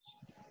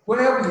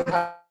where we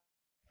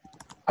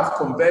have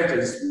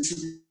convergence, we should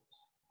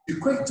be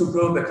quick to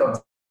build the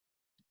consensus.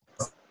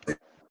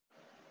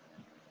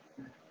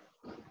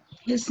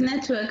 His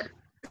network.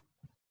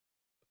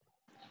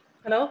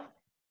 Hello?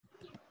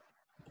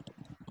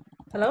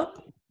 Hello?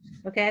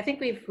 Okay, I think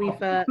we've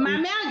Mami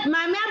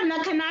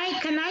Abna, can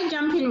I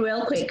jump in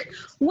real quick?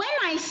 When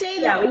I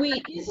say that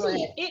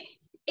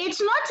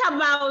it's not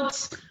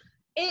about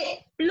it.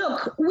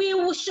 Look, we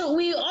also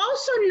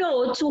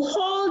know to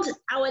hold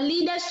our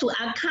leaders to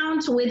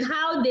account with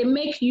how they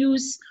make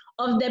use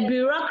of the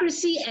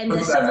bureaucracy and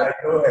the civil.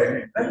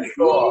 Let me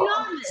go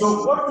on.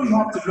 So what we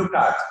have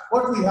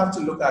to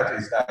look at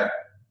is that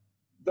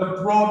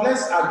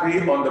let's agree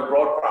on the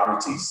broad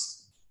priorities.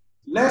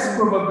 Let's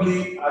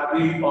probably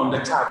agree on the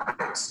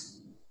targets.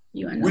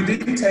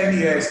 Within 10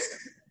 years,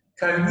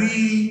 can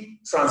we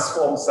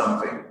transform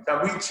something?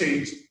 Can we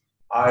change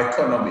our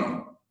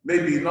economy?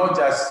 Maybe not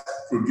just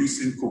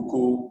producing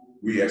cocoa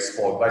we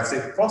export, but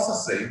say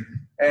processing,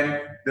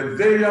 and the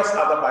various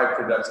other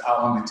byproducts are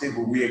on the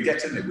table. We are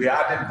getting it. We are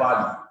adding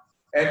value.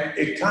 And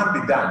it can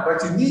be done.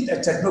 But you need a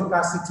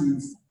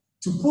technocracy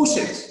to push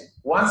it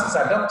once it's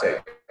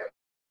adopted.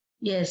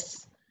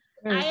 Yes,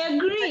 I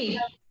agree.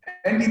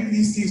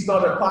 NDPC is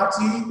not a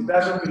party. It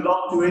doesn't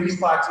belong to any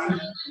party.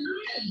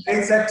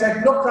 It's a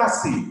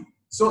technocracy.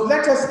 So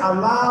let us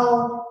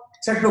allow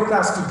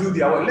technocrats to do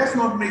their work. Let's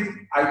not make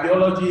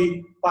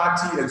ideology,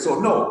 party, and so.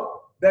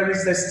 No, there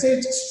is a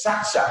state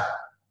structure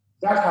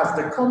that has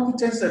the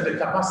competence and the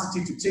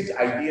capacity to take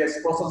ideas,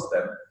 process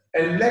them,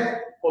 and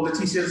let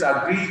politicians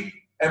agree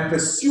and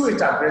pursue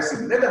it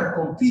aggressively. Let them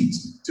compete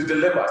to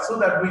deliver so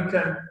that we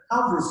can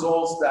have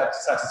results that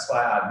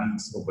satisfy our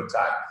needs over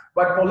time.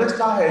 But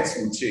political heads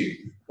will change.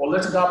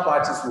 Political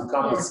parties will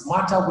come with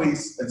smarter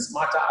ways and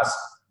smarter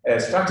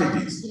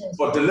strategies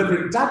for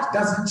delivering. That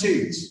doesn't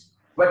change.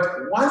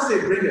 But once they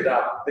bring it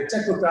up, the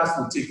technocrats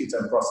will take it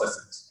and process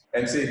it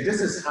and say,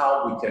 this is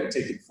how we can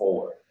take it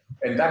forward.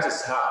 And that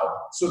is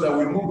how, so that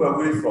we move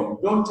away from,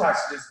 don't touch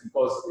this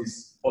because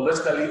it's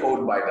politically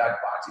owned by that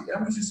party.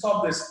 And we should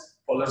stop this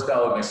political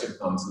ownership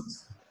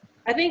nonsense.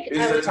 I think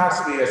it's the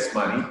taxpayers'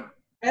 money.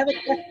 I have a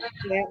question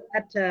here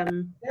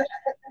that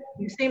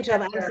you seem to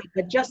have answered,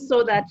 but just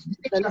so that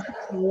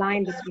the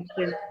line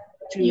description.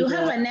 You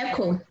have an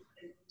echo.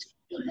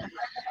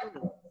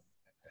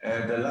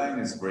 The line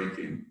is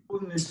breaking.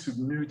 People need to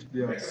mute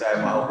their. Next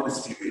time I'll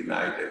host you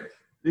United.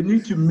 They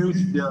need to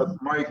mute their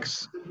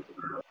mics.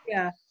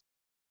 Yeah.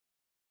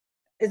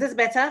 Is this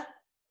better?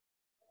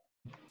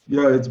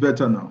 Yeah, it's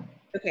better now.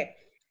 Okay.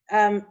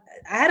 I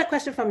had a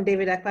question from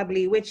David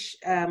Akpabli, which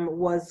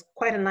was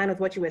quite in line with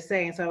what you were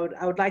saying. So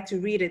I would like to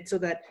read it so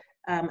that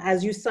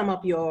as you sum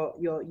up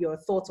your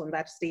thoughts on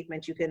that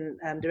statement, you can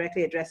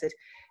directly address it.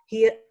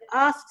 He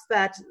asks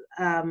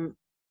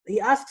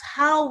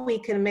how we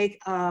can make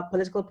our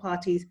political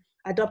parties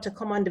adopt a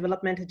common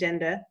development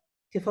agenda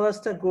to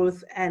foster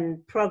growth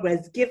and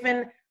progress,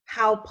 given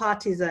how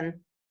partisan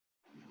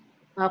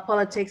our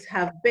politics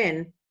have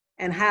been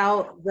and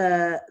how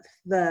the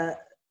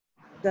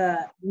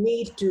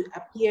need to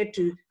appear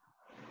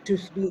to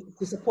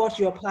support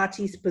your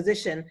party's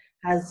position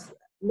has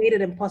made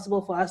it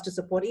impossible for us to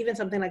support even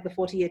something like the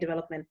 40-year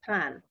development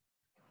plan.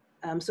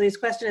 So his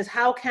question is,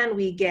 how can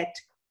we get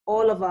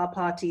all of our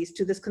parties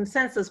to this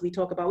consensus we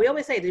talk about? We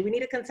always say that we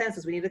need a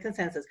consensus, we need a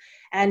consensus.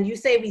 And you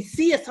say we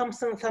see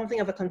something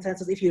of a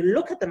consensus if you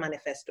look at the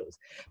manifestos.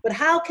 But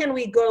how can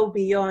we go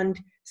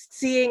beyond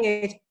seeing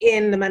it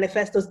in the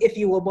manifestos, if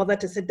you will bother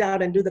to sit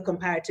down and do the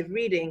comparative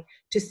reading,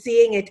 to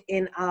seeing it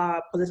in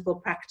our political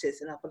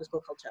practice, in our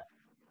political culture?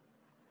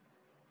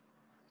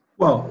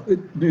 Well,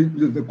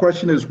 the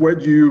question is, where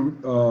do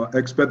you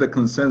expect the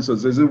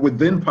consensus? Is it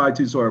within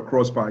parties or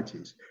across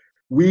parties?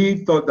 We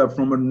thought that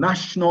from a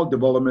national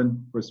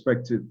development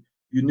perspective,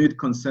 you need a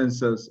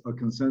consensus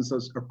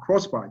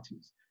across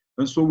parties.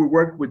 And so we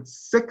worked with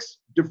 6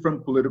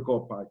 different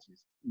political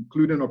parties,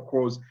 including, of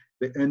course,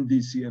 the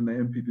NDC and the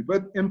MPP.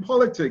 But in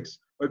politics,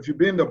 if you've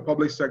been in the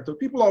public sector,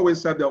 people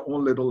always have their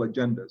own little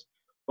agendas.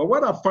 But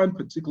what I find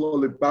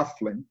particularly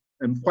baffling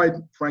and quite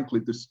frankly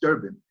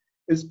disturbing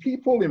is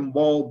people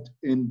involved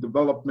in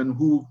development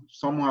who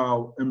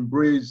somehow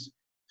embrace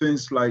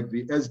things like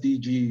the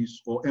SDGs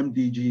or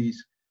MDGs.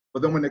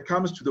 But then when it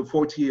comes to the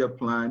 40-year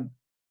plan,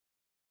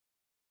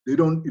 they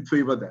don't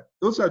favor that.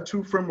 Those are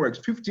 2 frameworks,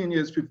 15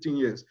 years, 15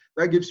 years.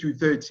 That gives you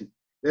 30.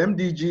 The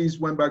MDGs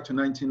went back to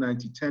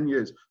 1990, 10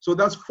 years. So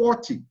that's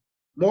 40,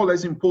 more or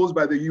less imposed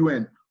by the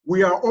UN.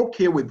 We are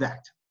okay with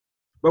that.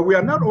 But we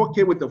are not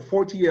okay with the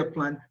 40-year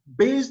plan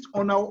based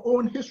on our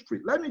own history.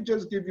 Let me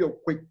just give you a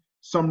quick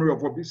summary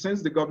of what,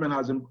 since the government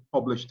hasn't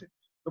published it.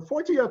 The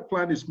 40-year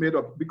plan is made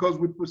up because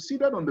we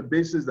proceeded on the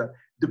basis that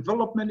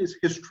development is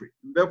history.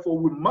 And therefore,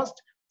 we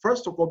must,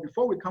 first of all,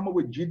 before we come up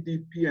with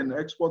GDP and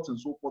exports and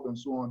so forth and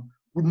so on,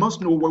 we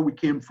must know where we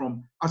came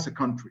from as a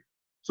country.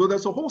 So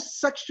there's a whole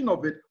section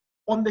of it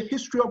on the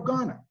history of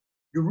Ghana.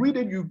 You read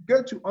it, you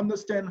get to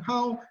understand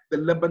how the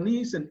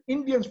Lebanese and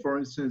Indians, for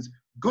instance,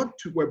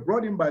 were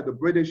brought in by the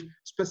British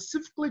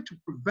specifically to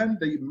prevent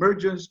the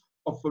emergence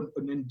of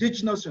an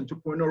indigenous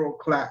entrepreneurial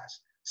class,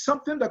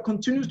 something that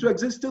continues to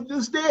exist to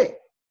this day.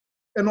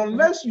 And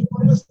unless you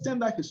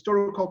understand that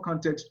historical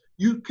context,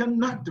 you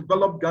cannot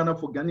develop Ghana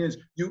for Ghanaians.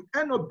 You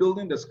end up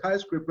building the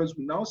skyscrapers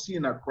we now see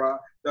in Accra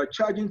that are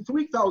charging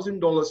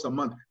 $3,000 a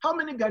month. How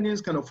many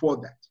Ghanaians can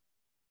afford that?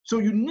 So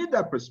you need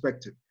that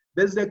perspective.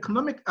 There's the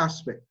economic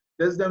aspect,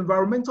 there's the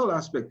environmental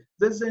aspect,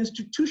 there's the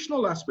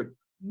institutional aspect.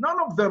 None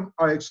of them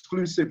are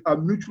exclusive, are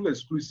mutually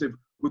exclusive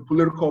with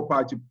political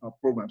party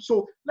programs.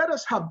 So let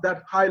us have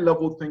that high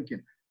level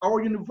thinking.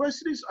 Our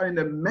universities are in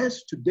a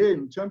mess today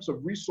in terms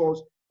of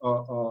resource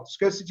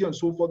scarcity and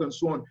so forth and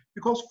so on,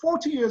 because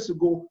 40 years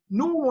ago,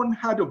 no one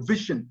had a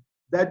vision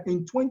that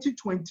in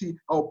 2020,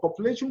 our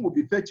population will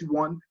be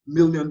 31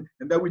 million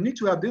and that we need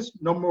to have this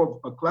number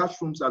of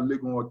classrooms at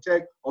Legon or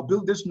Tech or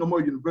build this number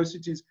of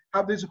universities,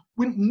 have this.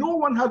 No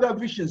one had that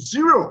vision,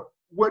 zero.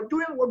 We're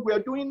doing what we're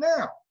doing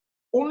now,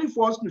 only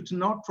for us to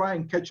not try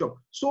and catch up.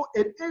 So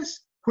it is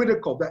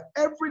critical that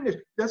every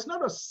nation, there's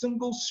not a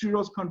single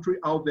serious country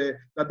out there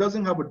that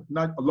doesn't have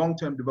a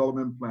long-term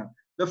development plan.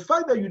 The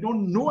fact that you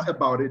don't know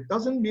about it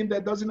doesn't mean that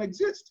it doesn't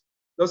exist.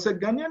 There's a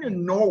Ghanaian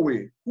in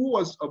Norway who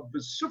was a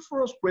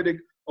vociferous critic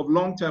of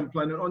long-term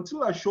planning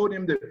until I showed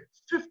him the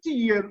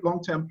 50-year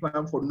long-term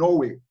plan for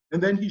Norway,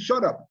 and then he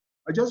shut up.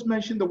 I just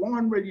mentioned the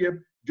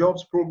 100-year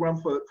jobs program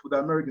for the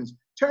Americans.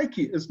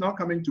 Turkey is now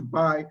coming to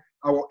buy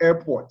our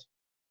airport.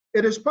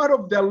 It is part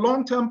of their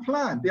long-term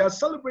plan. They are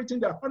celebrating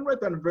their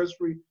 100th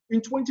anniversary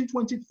in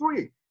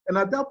 2023. And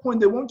at that point,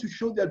 they want to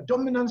show their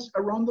dominance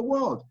around the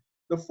world.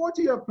 The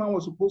 40-year plan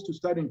was supposed to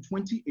start in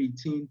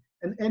 2018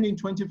 and end in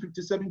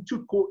 2057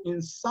 to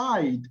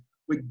coincide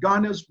with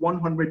Ghana's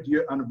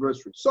 100-year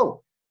anniversary.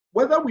 So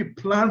whether we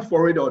plan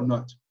for it or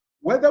not,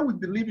 whether we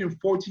believe in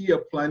 40-year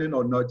planning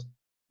or not,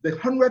 the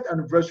 100th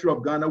anniversary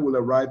of Ghana will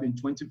arrive in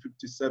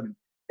 2057.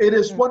 It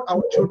is what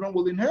our children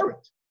will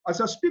inherit. As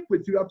I speak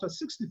with you, after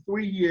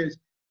 63 years,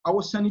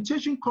 our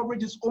sanitation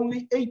coverage is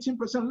only 18%,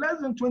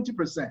 less than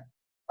 20%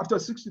 after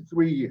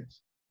 63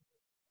 years.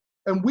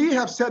 And we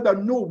have said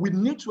that, no, we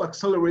need to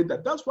accelerate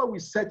that. That's why we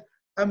set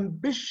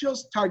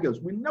ambitious targets.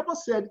 We never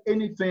said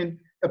anything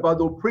about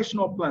the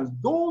operational plans.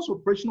 Those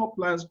operational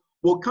plans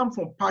will come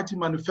from party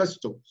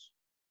manifestos.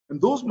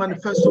 And those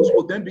manifestos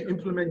will then be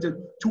implemented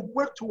to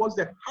work towards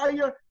the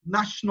higher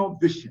national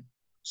vision.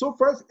 So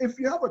first, if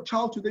you have a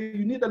child today,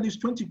 you need at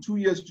least 22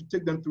 years to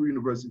take them through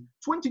university,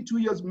 22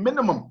 years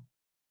minimum.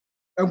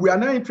 And we are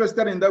not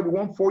interested in that. We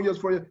want 4 years,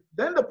 4 years.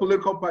 Then the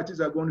political parties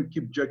are going to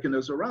keep jerking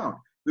us around.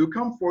 They'll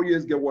come 4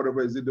 years, get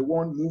whatever it is they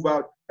want, move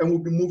out, and we'll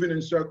be moving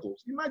in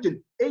circles.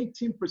 Imagine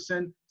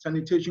 18%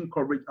 sanitation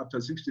coverage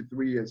after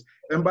 63 years.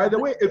 And by the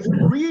way, if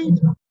you read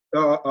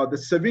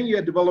the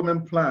 7-year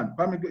development plan,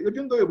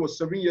 even though it was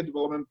 7-year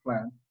development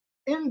plan,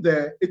 in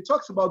there, it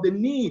talks about the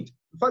need.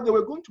 In fact, they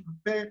were going to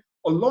prepare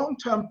a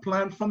long-term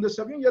plan from the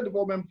 7-year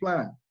development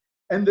plan.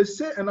 And they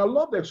say, and I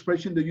love the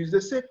expression they use, they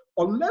say,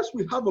 unless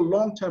we have a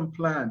long-term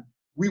plan,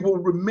 we will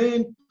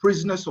remain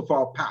prisoners of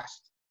our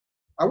past.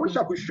 I wish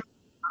I could show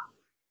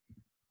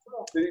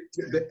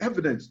the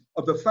evidence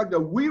of the fact that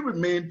we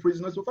remain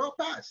prisoners of our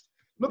past.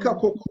 Look at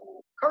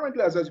cocoa.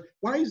 Currently, as I said,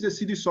 why is the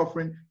city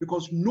suffering?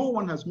 Because no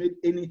one has made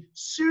any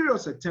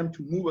serious attempt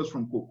to move us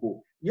from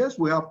cocoa. Yes,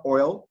 we have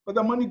oil, but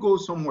the money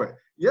goes somewhere.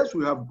 Yes,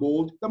 we have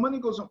gold, the money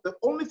goes, the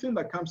only thing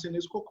that comes in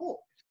is cocoa.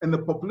 And the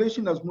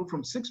population has moved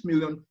from 6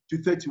 million to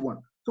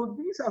 31. So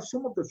these are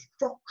some of the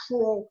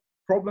structural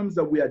problems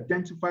that we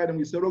identified, and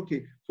we said,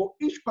 okay, for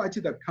each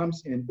party that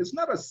comes in, it's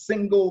not a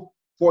single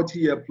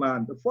 40-year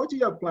plan. The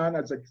 40-year plan,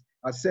 as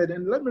I said,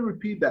 and let me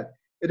repeat that,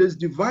 it is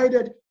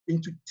divided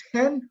into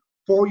 10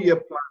 4-year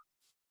plans.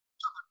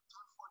 So the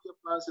 10 4-year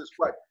plans is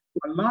what?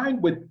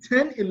 Aligned with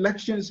 10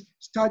 elections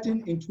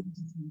starting in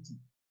 2020.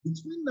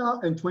 Between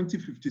now and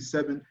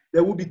 2057,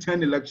 there will be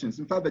 10 elections.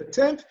 In fact, the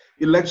 10th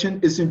election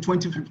is in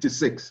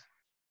 2056.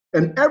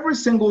 And every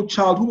single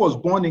child who was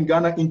born in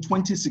Ghana in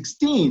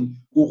 2016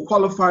 will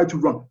qualify to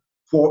run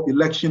for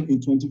election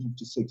in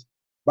 2056.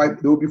 There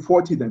will be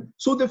 40 then.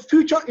 So the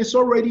future is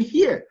already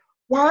here.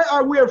 Why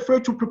are we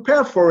afraid to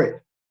prepare for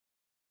it?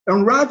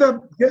 And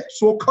rather get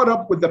so caught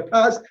up with the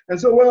past and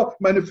say, well,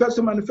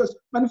 manifesto.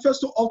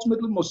 Manifesto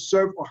ultimately must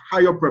serve a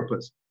higher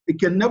purpose. It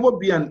can never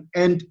be an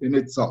end in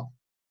itself.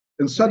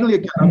 And certainly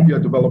it cannot be a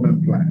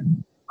development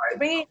plan.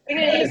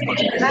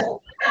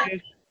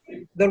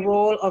 The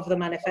role of the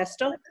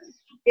manifesto,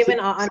 given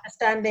our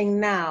understanding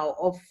now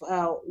of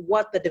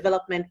what the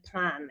development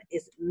plan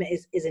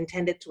is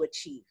intended to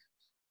achieve,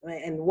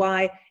 right? And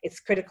why it's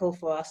critical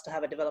for us to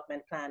have a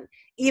development plan,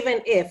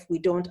 even if we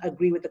don't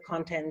agree with the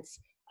contents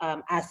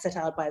as set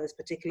out by this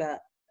particular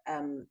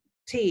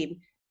team,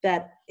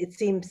 that it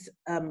seems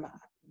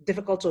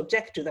difficult to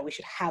object to, that we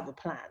should have a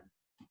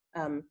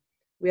plan.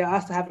 We are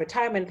asked to have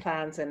retirement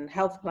plans and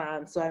health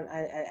plans, so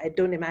I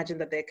don't imagine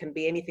that there can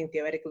be anything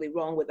theoretically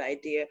wrong with the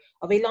idea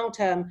of a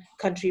long-term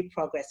country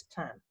progress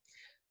plan.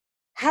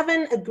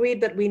 Having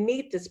agreed that we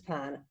need this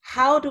plan,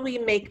 how do we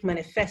make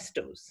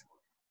manifestos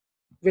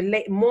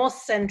more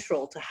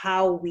central to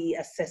how we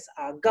assess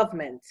our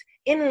government,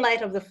 in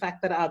light of the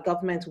fact that our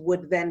government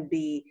would then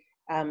be,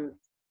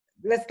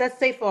 let's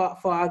say for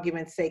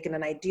argument's sake, in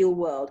an ideal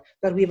world,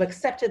 that we've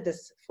accepted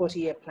this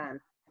 40-year plan,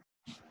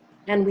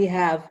 and we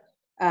have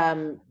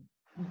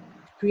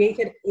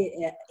created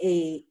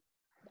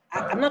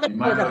I'm not going to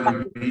call it a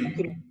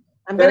document.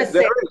 I'm going to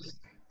say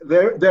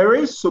there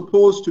is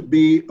supposed to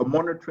be a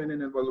monitoring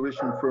and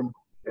evaluation framework.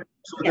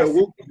 So yes, there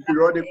will be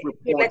periodic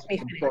reports. Let me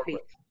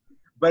finish.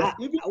 But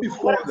even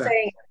before that,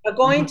 saying, we're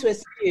going to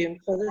assume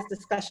for this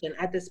discussion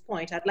at this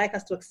point, I'd like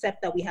us to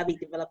accept that we have a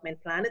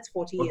development plan. It's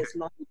 40 years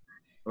long,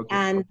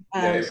 and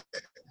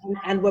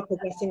we're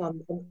progressing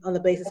on the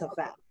basis of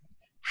that.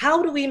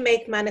 How do we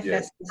make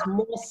manifestos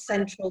more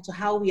central to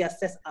how we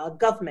assess our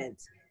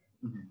government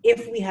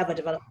if we have a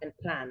development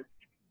plan?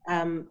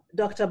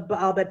 Dr.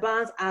 Albert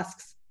Barnes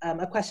asks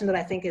a question that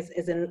I think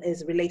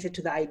is related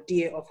to the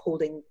idea of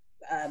holding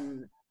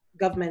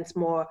governments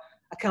more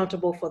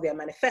accountable for their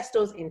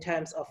manifestos in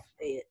terms of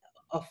the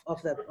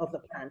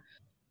plan.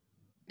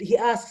 He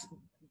asks,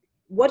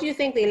 what do you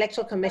think the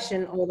Electoral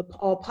Commission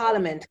or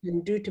Parliament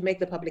can do to make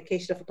the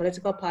publication of a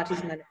political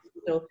party's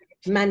manifesto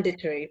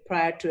mandatory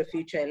prior to a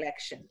future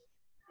election?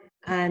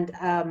 And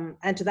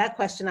to that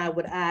question, I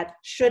would add,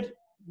 should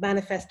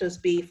manifestos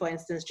be, for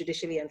instance,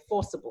 judicially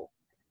enforceable?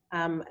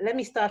 Let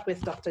me start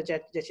with Dr.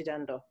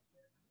 Jechidando.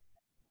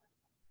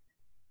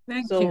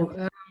 Thank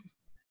you.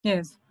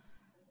 Yes.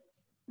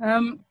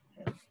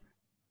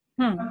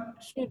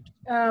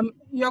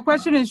 Your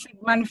question is,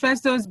 should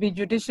manifestos be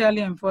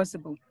judicially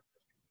enforceable?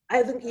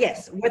 I think,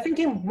 yes, we're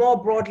thinking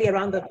more broadly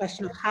around the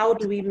question of how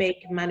do we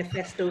make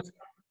manifestos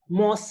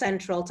more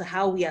central to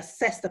how we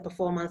assess the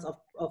performance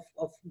of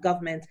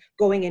government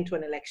going into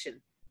an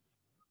election.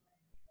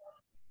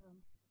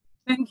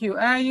 Thank you.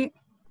 I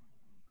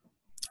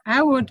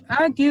would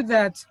argue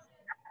that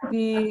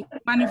the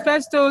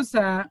manifestos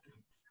are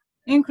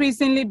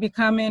increasingly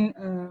becoming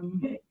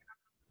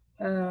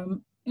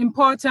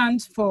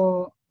important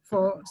for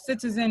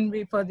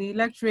citizenry, for the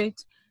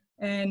electorate,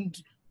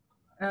 and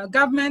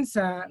governments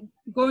are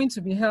going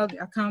to be held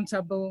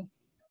accountable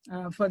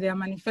for their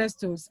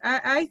manifestos.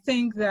 I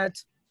think that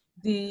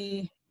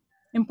the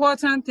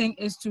important thing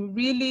is to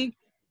really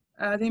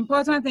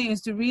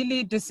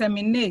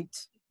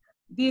disseminate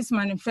these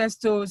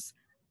manifestos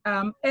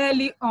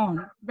early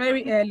on,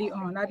 very early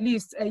on, at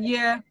least a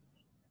year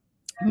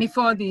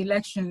before the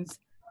elections,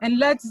 and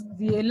let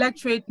the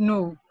electorate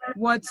know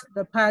what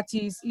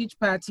each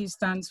party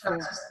stands for,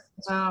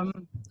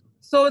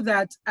 so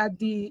that at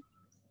the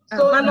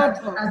ballot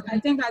box, I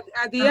think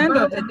at the end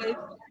of the day,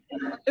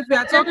 if we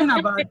are talking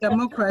about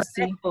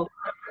democracy,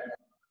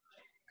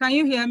 can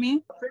you hear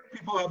me? I think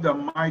people have their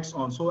mics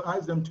on, so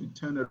ask them to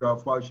turn it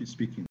off while she's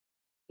speaking.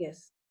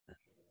 Yes.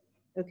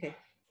 Okay.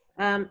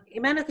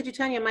 Emmanuel, could you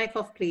turn your mic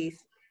off,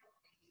 please?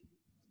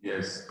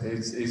 Yes,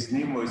 it's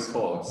Nemo's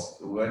fault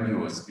when he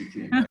was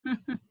speaking.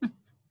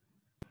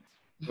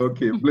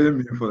 Okay, blame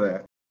me for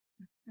that.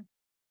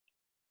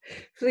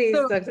 Please,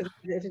 So, Dr.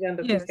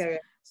 Chidando, yes. please carry on.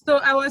 So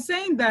I was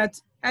saying that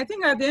I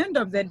think at the end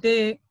of the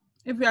day,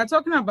 if we are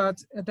talking about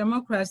a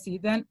democracy,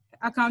 then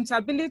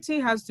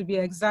accountability has to be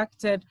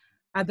exacted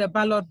at the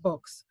ballot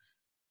box.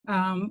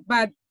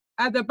 But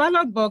at the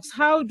ballot box,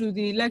 how do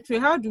we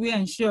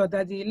ensure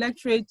that the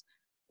electorate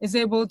is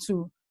able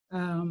to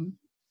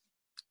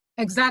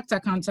exact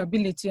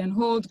accountability and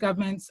hold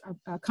governments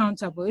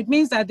accountable? It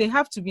means that they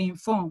have to be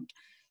informed.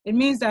 It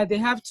means that they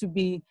have to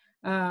be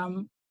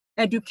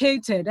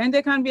educated, and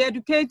they can be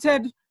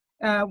educated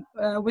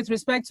with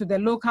respect to the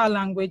local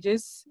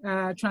languages,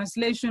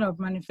 translation of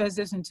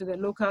manifestos into the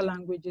local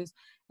languages,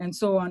 and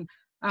so on.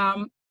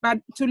 But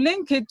to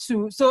link it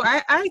to, so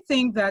I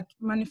think that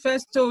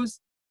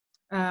manifestos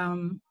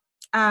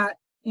are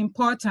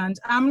important.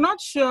 I'm not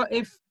sure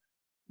if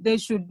they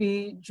should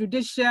be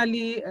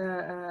judicially,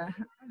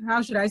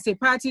 how should I say,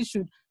 parties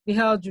should be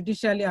held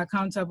judicially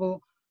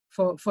accountable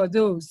for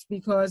those,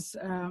 because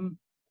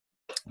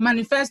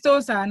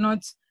manifestos are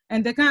not,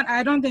 and they can't,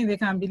 I don't think they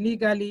can be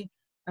legally,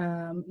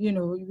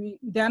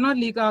 they are not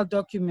legal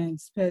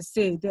documents per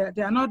se.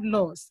 They are not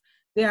laws.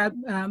 They are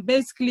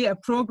basically a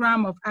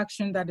program of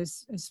action that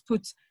is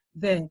put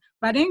there.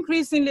 But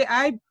increasingly,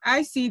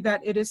 I see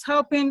that it is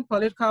helping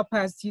political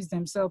parties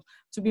themselves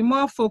to be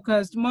more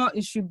focused, more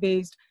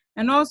issue-based,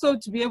 and also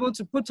to be able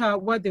to put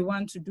out what they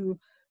want to do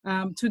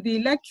to the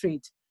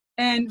electorate.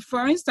 And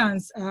for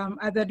instance,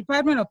 at the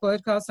Department of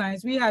Political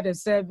Science, we had a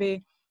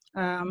survey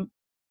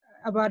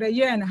about a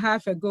year and a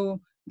half ago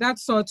that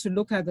sought to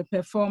look at the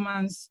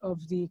performance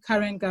of the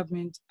current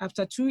government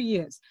after 2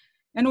 years.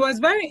 And it was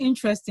very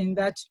interesting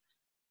that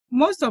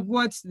most of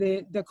what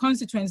the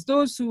constituents,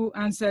 those who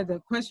answered the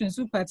questions,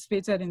 who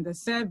participated in the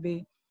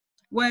survey,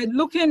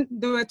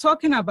 they were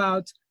talking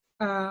about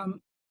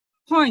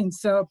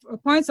points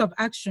of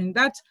action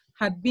that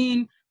had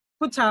been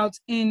put out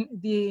in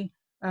the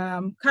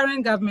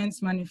current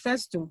government's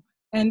manifesto.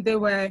 And they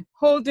were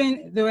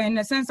in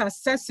a sense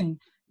assessing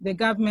the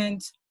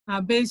government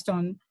based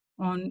on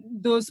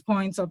those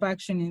points of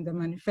action in the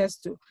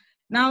manifesto.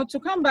 Now, to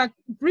come back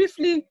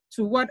briefly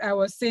to what I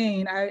was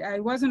saying, I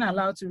wasn't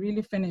allowed to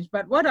really finish,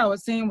 but what I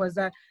was saying was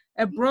that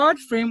a broad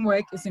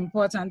framework is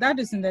important. That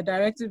is in the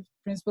Directive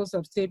Principles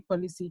of State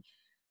Policy.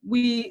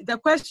 The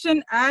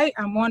question I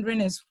am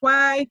wondering is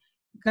why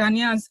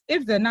Ghanaians,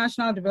 if the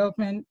National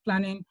Development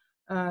Planning,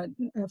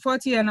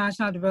 40-year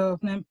National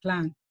Development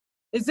Plan,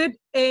 is it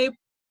a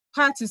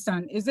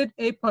partisan? Is it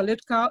a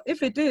political?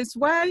 If it is,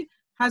 why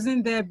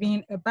hasn't there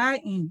been a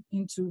buy-in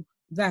into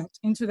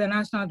the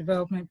National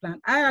Development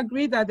Plan? I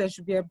agree that there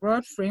should be a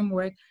broad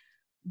framework,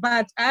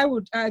 but I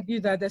would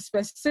argue that the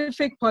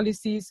specific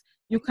policies,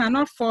 you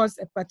cannot force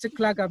a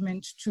particular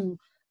government to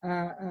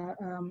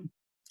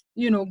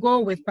go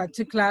with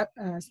particular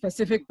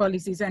specific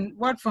policies. And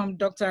what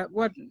Dr.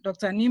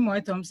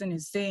 Nimoy Thompson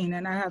is saying,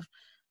 and I have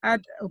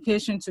had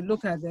occasion to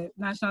look at the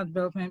National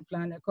Development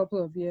Plan a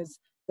couple of years,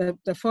 the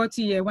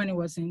 40-year when it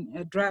was in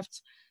a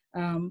draft,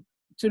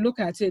 to look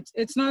at it.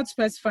 It's not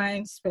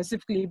specifying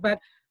specifically, but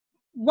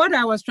what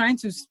I was trying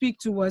to speak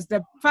to was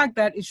the fact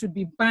that it should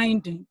be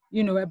binding,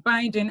 a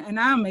binding, and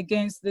I'm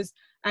against this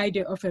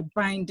idea of a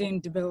binding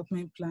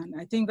development plan.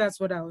 I think that's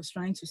what I was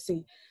trying to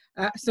say.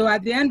 So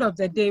at the end of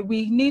the day,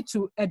 we need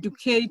to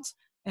educate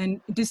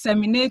and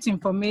disseminate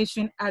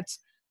information at,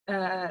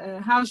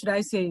 how should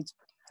I say it,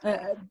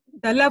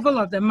 the level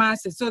of the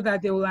masses so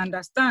that they will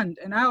understand.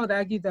 And I would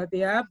argue that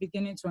they are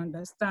beginning to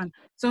understand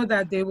so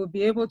that they will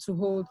be able to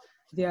hold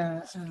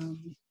their,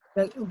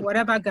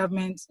 whatever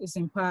government is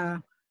in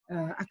power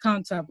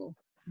accountable.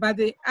 but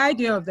the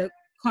idea of the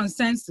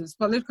consensus,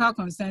 political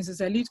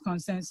consensus, elite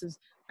consensus,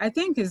 I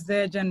think is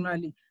there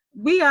generally.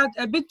 We are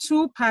a bit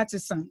too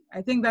partisan.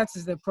 I think that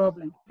is the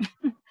problem.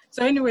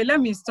 So anyway, let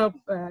me stop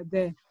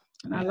there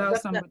and allow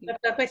somebody.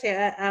 Dr. Kwesi,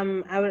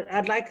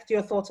 I'd like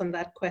your thoughts on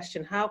that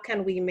question. How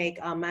can we make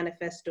our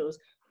manifestos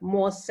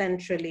more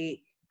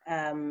centrally,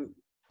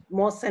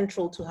 more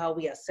central to how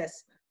we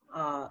assess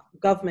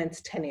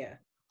government's tenure?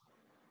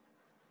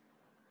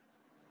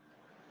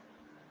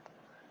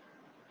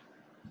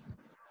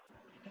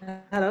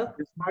 Hello?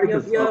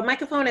 Your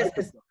microphone is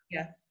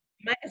yeah.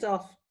 Mic is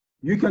off.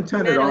 You can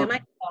turn it on.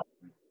 Mic is off.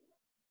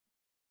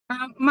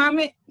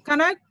 Mami, can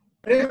I?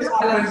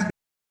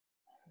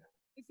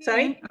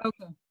 Sorry?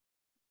 Okay.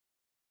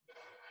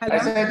 I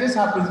said this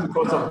happens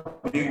because of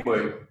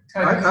Bingway.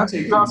 That's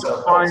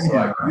fine.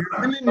 You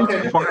really need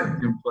to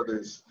find him for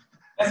this.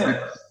 Listen,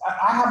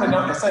 I have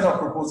a set of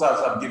proposals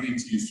I'm giving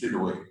to you straight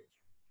away.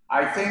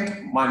 I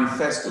think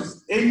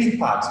manifestos, any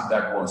party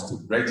that wants to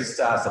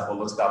register as a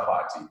political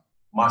party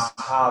must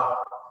have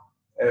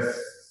a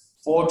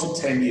 4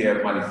 to 10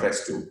 year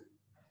manifesto.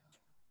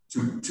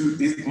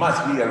 It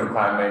must be a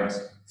requirement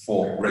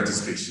for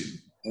registration.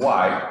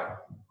 Why?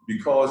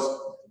 Because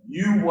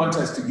you want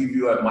us to give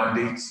you a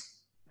mandate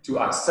to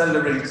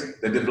accelerate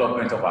the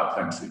development of our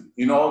country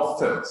in all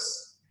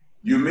fields.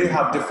 You may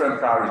have different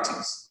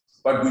priorities,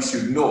 but we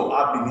should know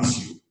ab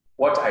initio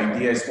what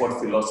ideas, what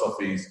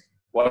philosophies,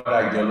 what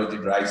ideology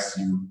drives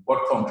you,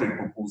 what concrete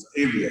proposed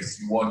areas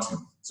you want to,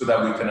 so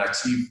that we can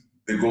achieve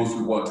the goals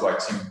we want to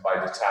achieve by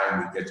the time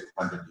we get to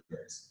 100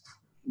 years.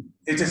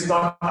 It is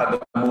not at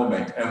the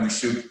moment, and we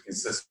should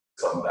insist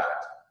on that.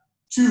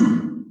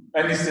 2,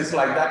 and it's just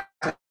like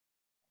that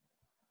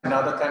in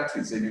other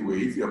countries anyway.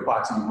 If you're a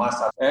party, you must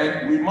have,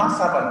 and we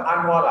must have an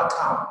annual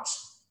account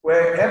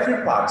where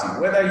every party,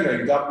 whether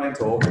you're in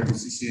government or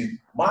opposition,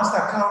 must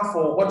account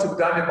for what you've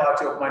done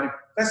about your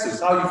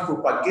manifestos, how you've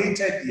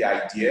propagated the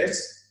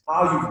ideas,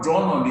 how you've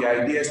drawn on the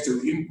ideas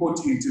to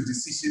input into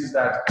decisions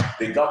that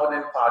the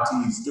governing party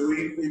is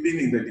doing, even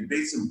in the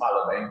debates in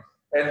parliament,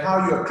 and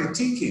how you're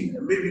critiquing,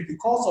 and maybe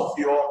because of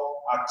your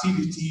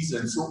activities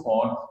and so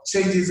on,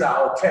 changes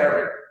are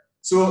occurring.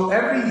 So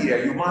every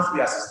year you must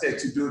be assisted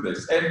to do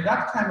this. And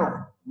that kind of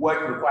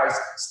work requires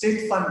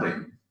state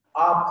funding.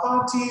 Our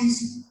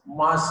parties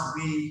must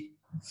be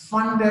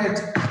funded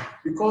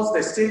because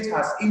the state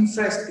has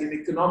interest in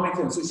economic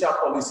and social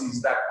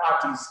policies that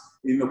parties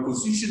in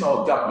opposition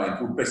or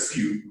government will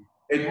pursue.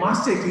 It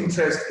must take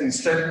interest in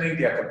strengthening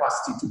their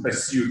capacity to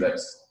pursue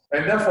this.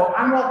 And therefore,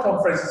 annual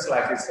conferences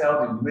like it's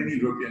held in many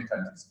European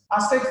countries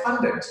are state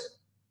funded,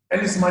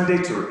 and it's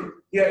mandatory.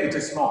 Here it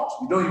is not.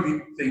 You don't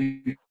even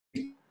think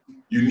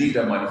you need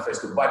a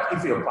manifesto, but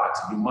if you're a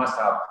party, you must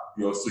have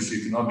your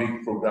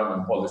socioeconomic program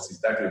and policies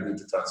that you're going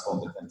to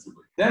transform the country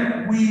with.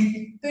 Then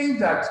we think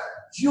that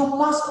you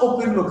must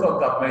open local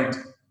government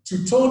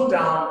to tone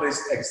down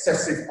this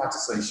excessive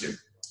partisanship.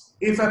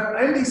 If an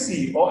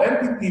NDC or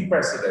NPP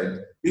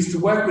president is to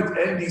work with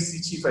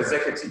NDC chief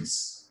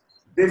executives,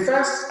 they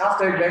first,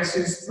 after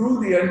elections,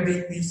 through the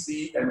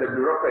NDPC and the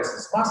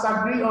bureaucracies, must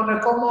agree on a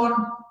common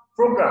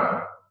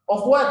program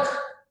of work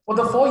for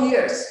the 4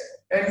 years.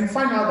 And you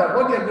find out that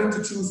what they're going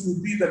to choose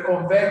will be the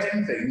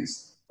converging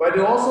things, but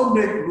they also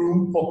make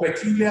room for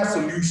peculiar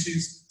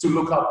solutions to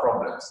local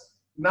problems.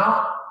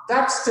 Now,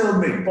 that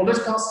stalemate,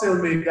 political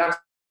stalemate, that's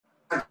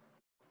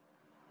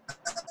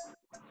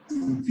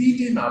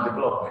impeding our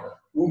development,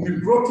 will be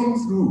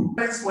broken through.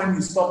 That's when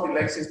you stop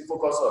elections to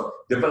focus on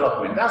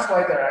development. That's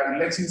why there are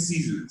election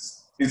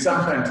seasons in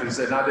some countries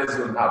and others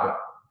don't have it.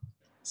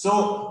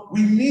 So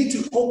we need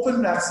to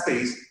open that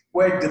space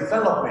where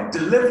development,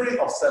 delivery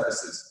of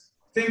services,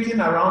 thinking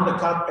around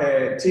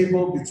the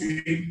table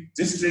between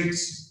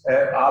districts,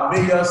 our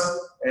mayors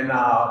and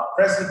our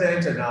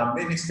president and our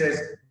ministers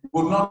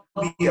would not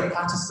be a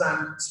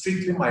partisan,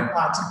 strictly my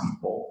party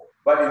people.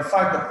 But in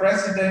fact, the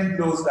president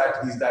knows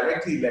that he's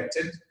directly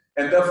elected,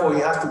 and therefore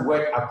he has to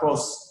work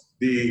across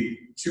the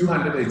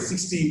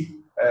 260,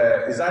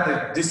 is that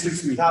the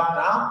districts we have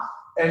now?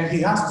 And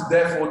he has to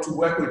therefore to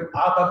work with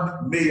other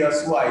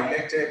mayors who are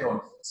elected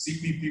on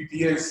CPP,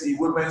 PNC,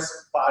 women's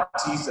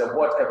parties, and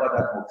whatever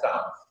that will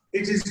come.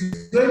 It is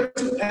going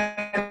to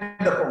end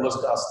the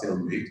political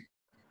stalemate,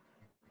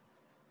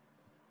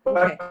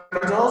 but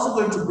it's also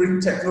going to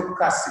bring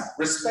technocracy,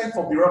 respect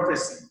for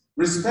bureaucracy,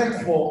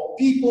 respect for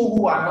people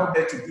who are not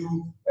there to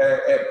do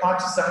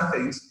partisan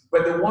things,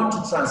 but they want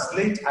to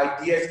translate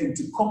ideas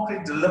into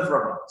concrete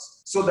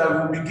deliverables so that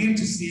we'll begin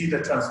to see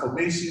the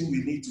transformation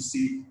we need to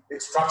see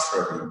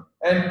structurally.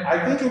 And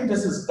I think if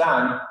this is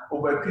done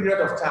over a period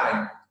of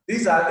time,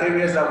 these are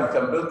areas that we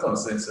can build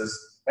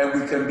consensus, and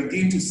we can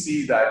begin to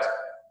see that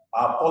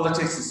our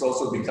politics is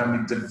also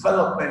becoming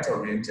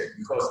development-oriented,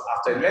 because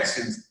after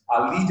elections,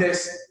 our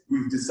leaders,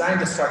 we've designed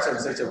the structure in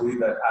such a way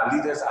that our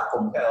leaders are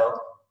compelled,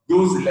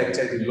 those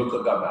elected in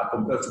local government are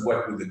compelled to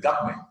work with the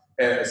government,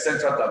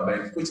 central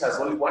government, which has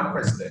only one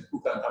president who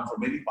can come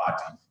from any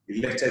party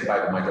elected by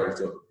the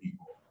majority of the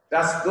people.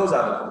 Those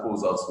are the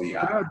proposals we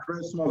have. Can I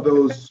address some of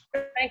those?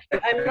 Thank you.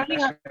 I'm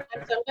running out of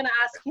time, so I'm going to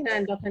ask Kina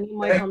and Dr.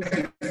 Nimoy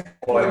Thompson.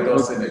 For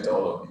endorsing it,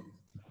 all of you.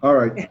 All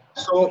right.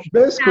 So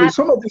basically,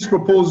 some of these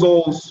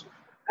proposals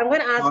I'm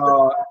going to ask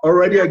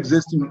already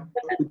exist in,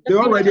 they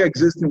already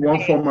exist in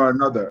one form or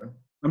another.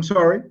 I'm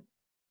sorry?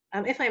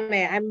 If I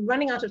may, I'm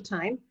running out of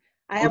time.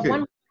 I have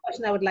one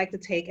question I would like to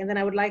take, and then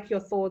I would like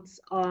your thoughts,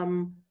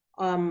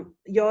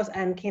 yours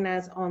and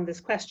Kina's, on this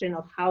question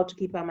of how to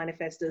keep our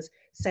manifestos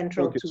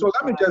central. Okay, so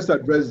let me just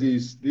address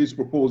these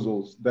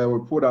proposals that were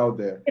put out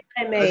there. If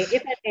I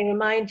may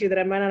remind you that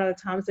I'm running out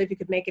of time, so if you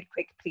could make it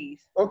quick, please.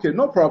 Okay,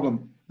 no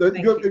problem.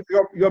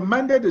 Your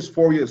mandate is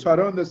 4 years, so I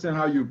don't understand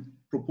how you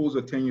propose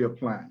a 10-year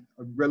plan.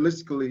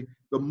 Realistically,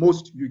 the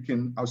most you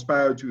can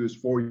aspire to is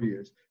 4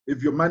 years.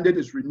 If your mandate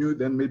is renewed,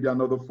 then maybe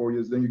another 4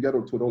 years, then you get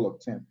a total of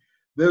 10.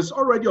 There's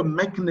already a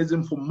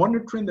mechanism for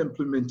monitoring the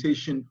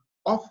implementation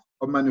of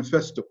a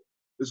manifesto.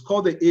 It's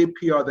called the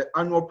APR, the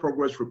Annual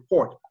Progress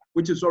Report,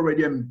 which is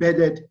already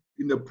embedded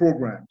in the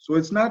program. So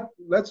let's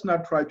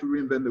not try to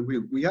reinvent the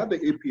wheel. We have the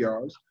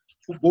APRs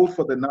both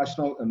for the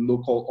national and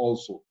local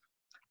also.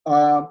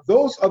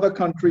 Those other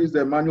countries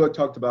that Emmanuel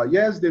talked about,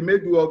 yes, they may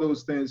do all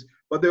those things,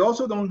 but they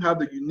also don't have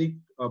the unique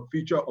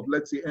feature of,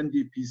 let's say,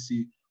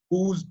 NDPC,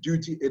 whose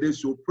duty it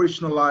is to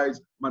operationalize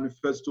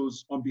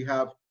manifestos on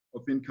behalf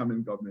of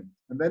incoming government.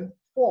 And then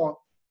 4,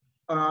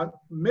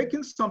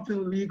 making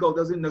something legal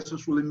doesn't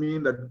necessarily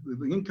mean that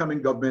the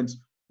incoming governments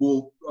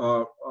will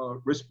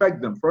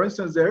respect them. For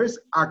instance, there is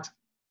Act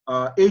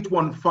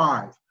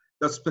 815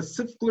 that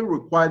specifically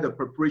required the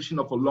preparation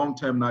of a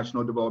long-term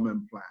national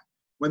development plan.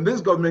 When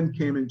this government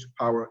came into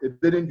power, it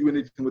didn't do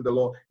anything with the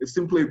law. It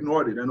simply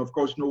ignored it. And of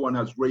course, no one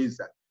has raised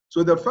that.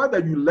 So the fact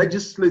that you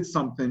legislate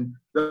something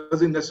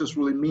doesn't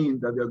necessarily mean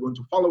that they're going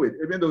to follow it.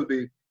 Even though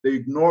they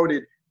ignored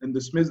it and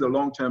dismissed the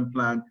long-term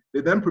plan,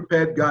 they then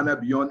prepared Ghana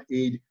Beyond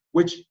Aid,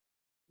 which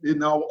they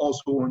now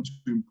also want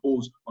to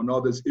impose on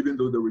others, even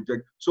though they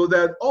reject. So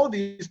that all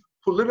these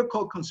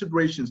political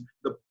considerations,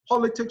 the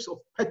politics of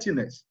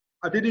pettiness,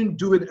 I didn't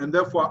do it and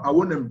therefore I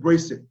won't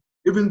embrace it.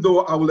 Even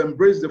though I will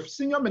embrace, the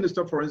senior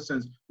minister, for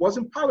instance, was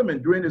in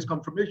parliament during his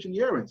confirmation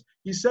hearings.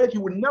 He said he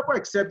would never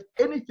accept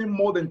anything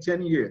more than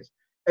 10 years.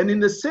 And in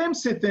the same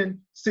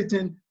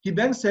sitting, he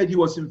then said he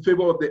was in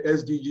favor of the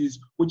SDGs,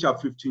 which are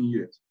 15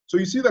 years. So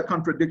you see the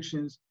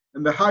contradictions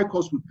and the high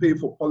cost we pay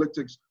for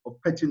politics of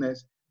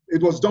pettiness.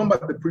 It was done by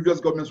the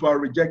previous governments who are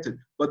rejected.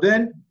 But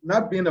then,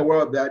 not being aware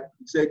of that,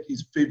 he said he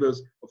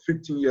favors a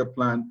 15-year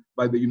plan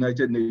by the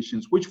United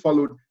Nations, which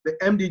followed the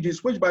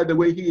MDGs, which, by the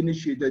way, he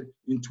initiated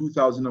in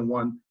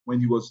 2001 when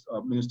he was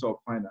Minister of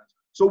Finance.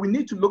 So we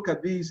need to look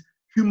at these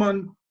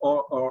human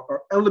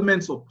or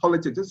elements of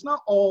politics. It's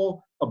not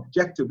all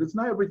objective. It's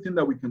not everything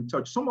that we can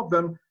touch. Some of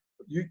them,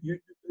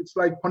 it's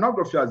like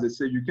pornography, as they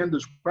say. You can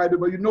describe it,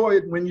 but you know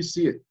it when you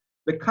see it.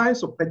 The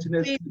kinds of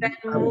pettiness.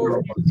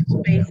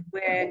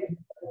 Where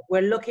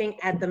we're looking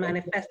at the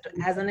manifesto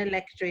as an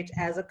electorate,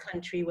 as a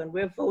country. When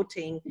we're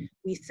voting,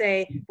 we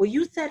say, well,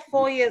 you said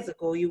 4 years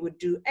ago you would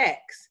do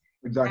X.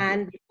 Exactly.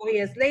 And 4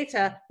 years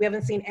later, we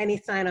haven't seen any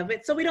sign of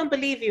it. So we don't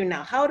believe you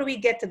now. How do we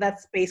get to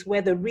that space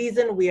where the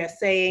reason we are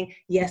saying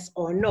yes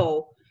or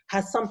no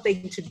has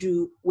something to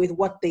do with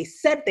what they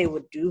said they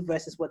would do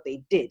versus what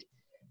they did?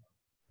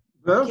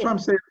 That's what I'm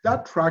saying.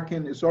 That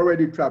tracking is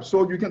already trapped.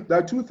 So there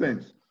are two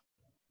things.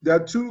 There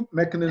are two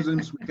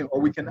mechanisms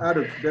we can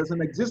add. There's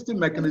an existing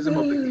mechanism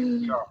of the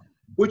APR,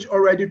 which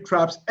already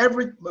traps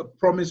every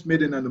promise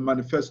made in the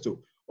manifesto.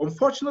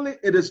 Unfortunately,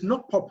 it is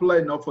not popular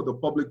enough for the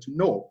public to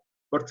know.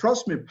 But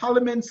trust me,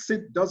 Parliament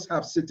does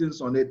have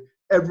sittings on it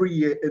every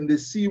year, and they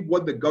see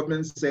what the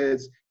government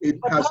says it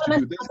has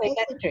to do.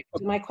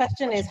 My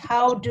question is,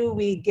 how do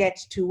we get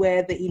to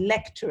where the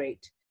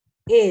electorate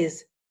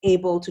is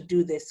able to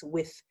do this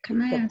with the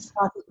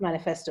party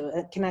manifesto?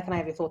 Can I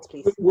have your thoughts,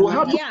 please? We'll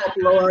have to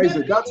popularize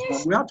it. That's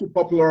one. We have to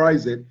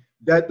popularize it.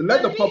 Let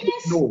the public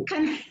know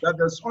that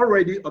there's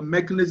already a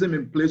mechanism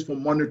in place for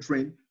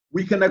monitoring.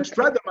 We can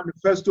extract the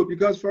manifesto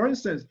because, for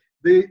instance,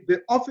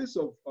 the office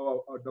of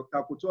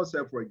Dr.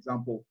 Akutose, for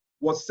example,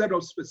 was set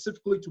up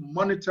specifically to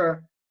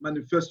monitor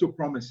manifesto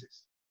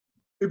promises.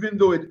 Even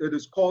though it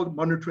is called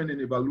monitoring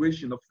and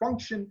evaluation, a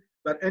function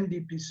that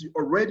NDPC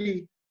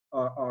already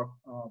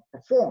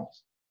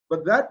performs.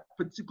 But that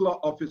particular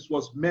office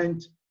was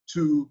meant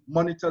to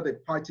monitor the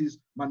party's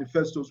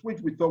manifestos,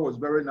 which we thought was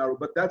very narrow,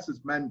 but that's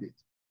its mandate.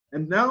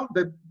 And now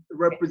the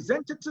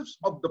representatives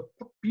of the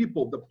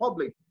people, the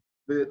public,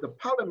 the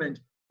parliament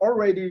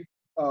already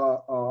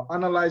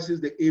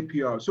analyzes the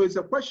APR. So it's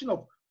a question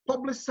of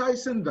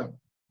publicizing them,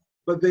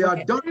 but they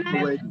are done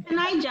already. Can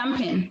I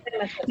jump in?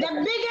 The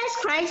biggest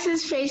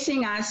crisis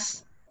facing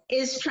us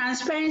is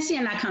transparency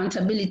and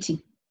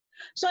accountability.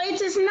 So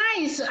it is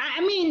nice.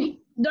 I mean,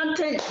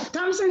 Dr.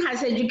 Thompson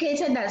has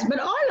educated us, but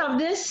all of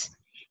this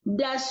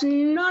does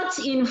not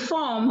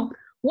inform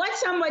what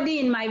somebody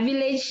in my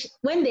village,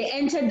 when they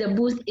enter the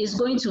booth, is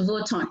going to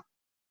vote on.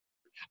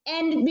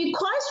 And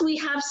because we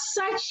have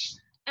such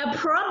a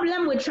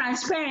problem with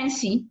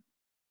transparency,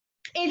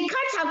 It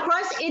cuts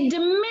across, it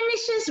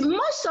diminishes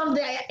most of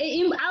the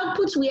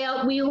outputs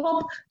we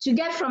hope to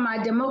get from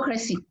our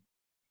democracy.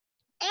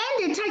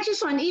 And it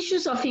touches on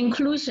issues of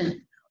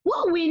inclusion.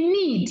 What we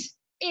need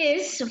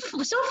is, so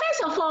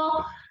first of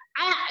all,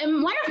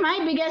 one of my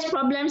biggest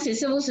problems is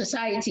civil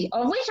society,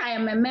 of which I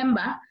am a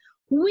member.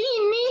 We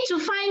need to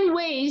find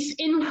ways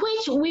in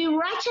which we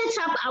ratchet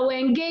up our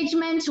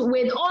engagement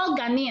with all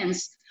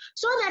Ghanaians,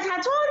 so that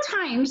at all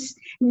times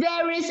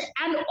there is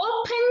an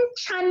open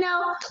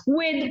channel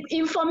with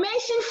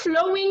information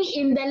flowing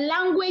in the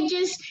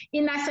languages,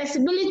 in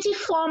accessibility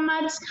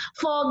formats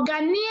for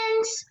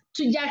Ghanaians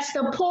to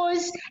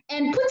juxtapose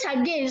and put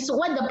against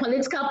what the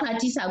political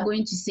parties are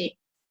going to say.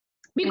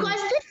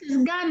 Because this is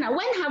Ghana.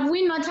 When have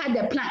we not had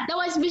a plan? That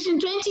was Vision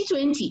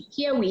 2020.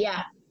 Here we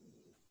are.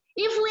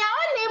 If we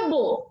are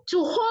unable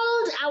to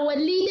hold our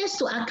leaders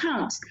to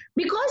account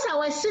because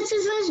our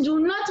citizens do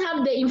not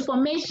have the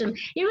information,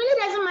 it really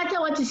doesn't matter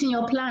what is in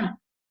your plan.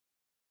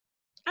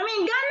 I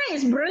mean, Ghana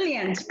is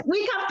brilliant. We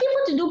have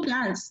people to do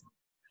plans.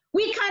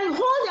 We can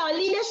hold our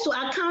leaders to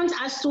account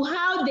as to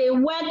how they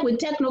work with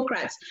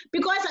technocrats,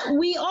 because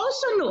we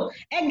also know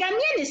a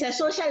Ghanaian is a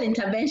social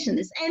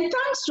interventionist, and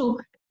thanks to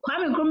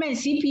Kwame Nkrumah and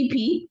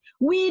CPP,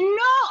 we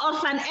know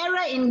of an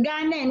era in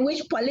Ghana in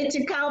which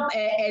political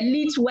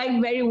elites work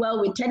very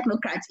well with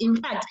technocrats, in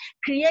fact,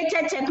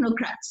 created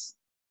technocrats.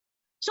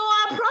 So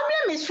our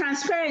problem is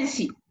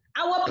transparency.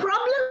 Our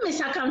problem is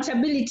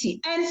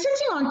accountability. And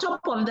sitting on top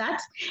of that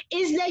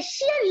is the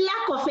sheer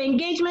lack of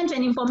engagement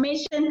and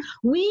information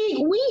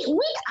we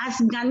as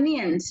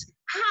Ghanaians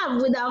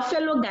have with our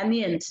fellow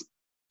Ghanaians.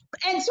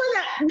 And so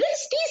that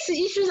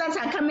these issues that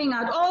are coming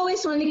out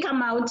always only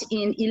come out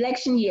in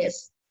election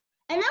years.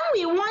 And then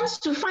we want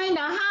to find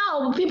out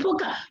how people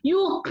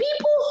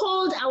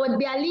hold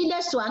their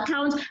leaders to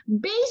account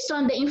based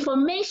on the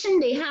information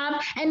they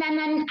have and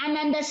an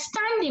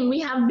understanding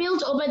we have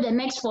built over the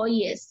next 4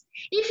 years.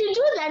 If you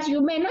do that, you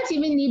may not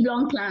even need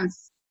long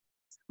plans.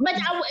 But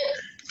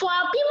for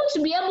our people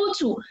to be able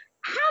to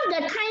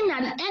have the kind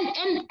of,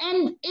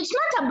 and it's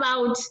not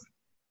about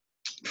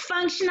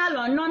functional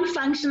or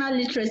non-functional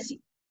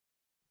literacy.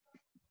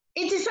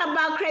 It is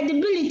about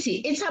credibility.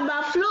 It's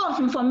about flow of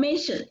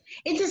information.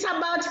 It is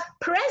about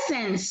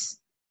presence.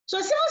 So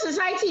civil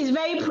society is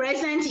very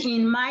present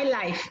in my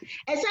life.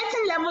 A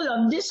certain level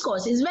of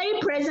discourse is very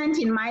present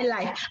in my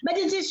life, but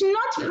it is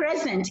not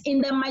present in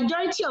the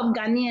majority of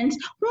Ghanaians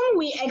whom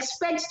we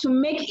expect to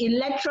make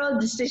electoral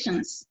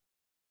decisions.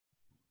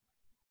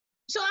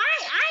 So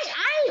I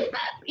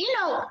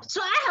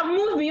have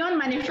moved beyond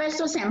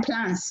manifestos and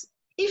plans.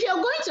 If you're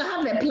going to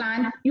have a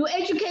plan, you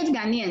educate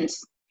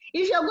Ghanaians.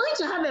 If you're going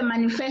to have a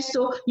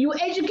manifesto, you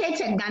educate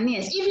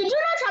Ghanaians. If you do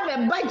not have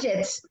a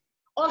budget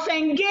of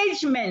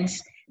engagement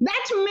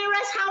that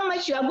mirrors how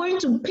much you are going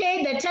to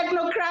pay the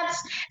technocrats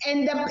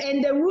and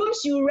the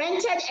rooms you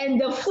rented and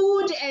the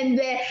food and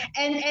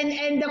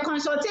the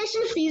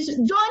consultation fees,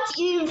 don't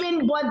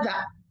even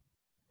bother.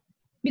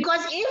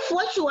 Because if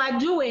what you are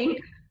doing,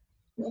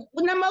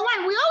 number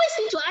one, we always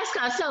need to ask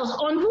ourselves,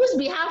 on whose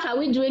behalf are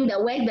we doing the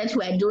work that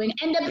we are doing?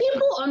 And the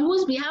people on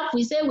whose behalf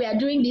we say we are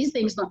doing these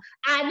things now,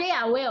 are they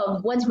aware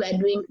of what we are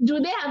doing? Do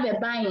they have a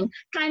buy-in?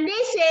 Can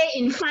they say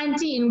in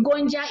Fanti, in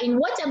Gonja, in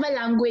whatever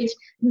language,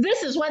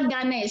 this is what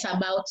Ghana is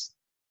about?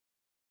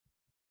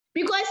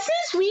 Because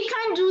since we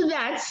can't do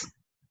that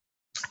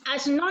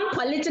as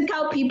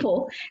non-political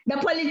people, the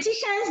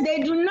politicians, they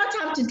do not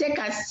have to take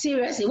us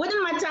seriously. It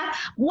wouldn't matter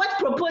what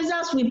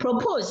proposals we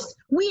propose.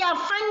 We are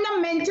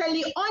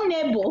fundamentally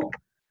unable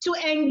to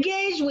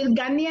engage with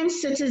Ghanaian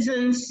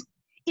citizens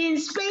in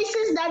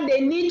spaces that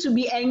they need to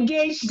be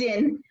engaged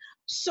in.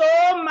 So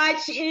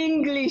much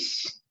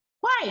English.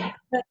 Why?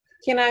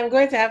 Kina, I'm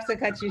going to have to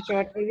cut you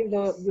short, even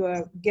though you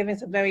are giving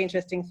some very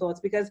interesting thoughts,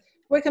 because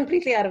we're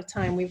completely out of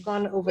time. We've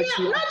gone over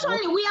to not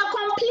only, we are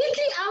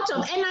completely out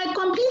of, and I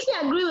completely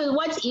agree with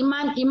what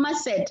Ima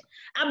said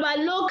about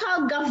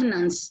local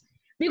governance.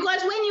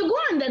 Because when you go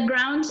on the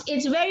ground,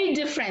 it's very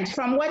different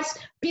from what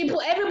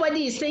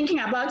everybody is thinking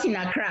about in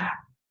Accra,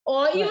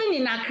 or even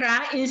in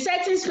Accra, in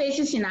certain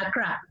spaces in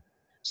Accra.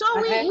 So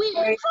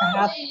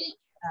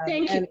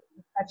thank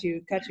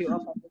you. Cut you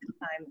off at this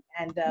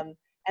time,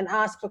 and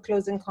ask for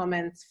closing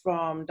comments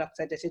from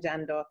Dr.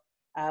 Adjetey-Dando.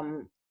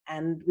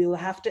 And we'll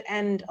have to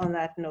end on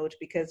that note,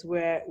 because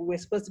we're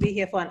supposed to be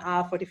here for an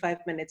hour,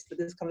 45 minutes, but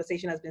this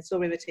conversation has been so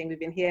riveting. We've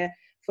been here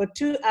for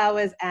 2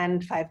 hours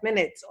and 5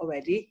 minutes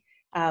already.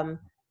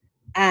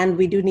 And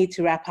we do need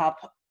to wrap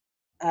up.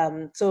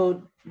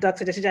 So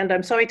Dr. Adjetey-Dando,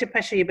 I'm sorry to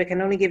pressure you, but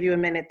can only give you a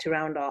minute to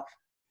round off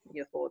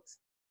your thoughts.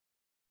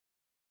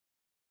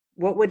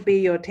 What would be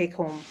your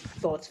take-home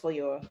thoughts for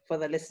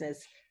the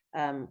listeners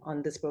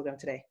on this program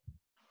today?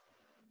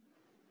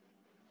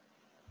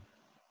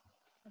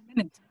 A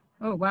minute.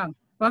 Oh, wow.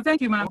 Well, thank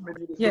you, ma'am.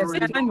 Yes, I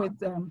agree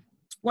with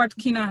what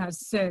Kina has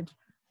said.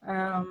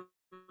 Dr.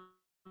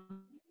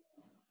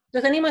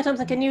 Nima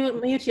Thompson, can you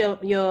mute your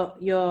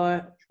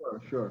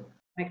Sure.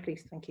 mic,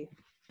 please? Thank you.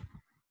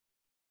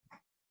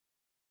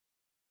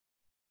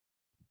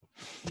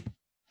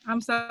 I'm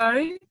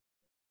sorry?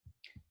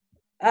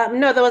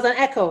 No, there was an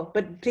echo,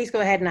 but please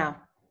go ahead now.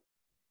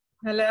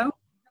 Hello?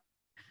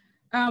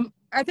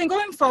 I think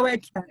going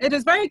forward, it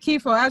is very key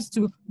for us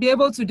to be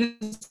able to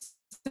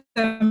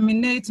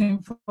disseminate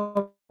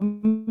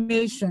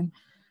information.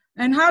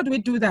 And how do we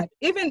do that?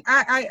 Even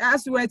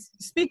as we were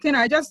speaking,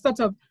 I just thought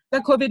of the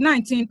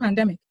COVID-19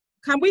 pandemic.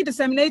 Can we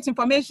disseminate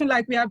information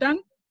like we have done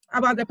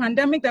about the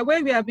pandemic, the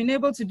way we have been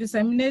able to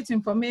disseminate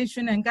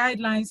information and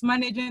guidelines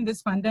managing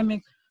this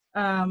pandemic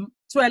to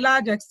a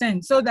large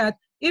extent, so that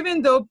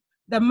even though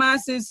the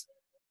masses,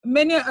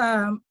 many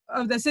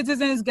of the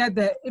citizens get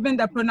even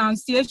the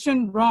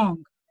pronunciation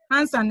wrong,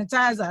 hand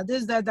sanitizer,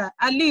 this, that,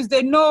 at least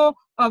they know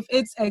of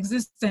its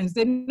existence.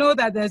 They know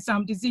that there's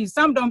some disease.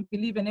 Some don't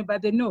believe in it,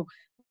 but they know.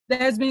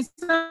 There's been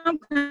some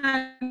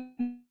kind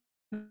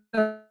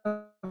of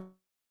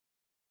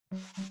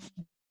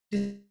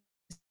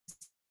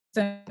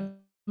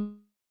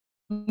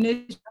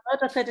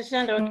Dr.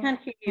 Deshando, I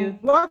can't hear you.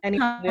 What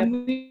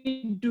can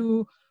we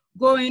do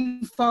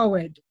going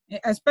forward,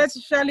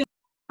 especially?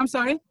 I'm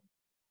sorry.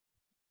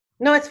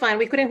 No, it's fine.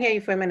 We couldn't hear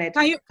you for a minute.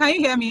 Can you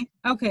hear me?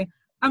 Okay.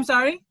 I'm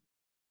sorry.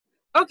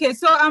 Okay,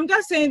 so I'm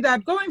just saying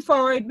that going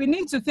forward, we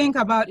need to think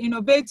about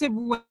innovative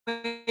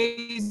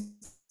ways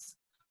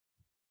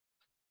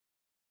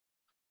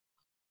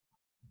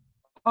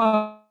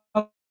of.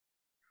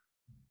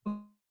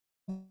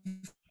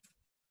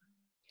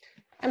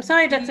 I'm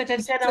sorry, Dr.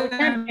 Deshando, we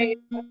can't hear you.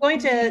 I'm going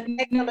to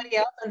take somebody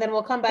else, and then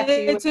we'll come back to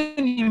you.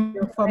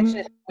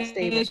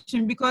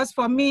 Information, because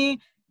for me,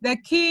 the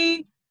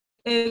key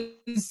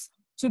is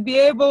to be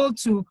able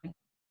to.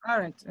 All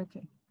right.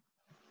 Okay.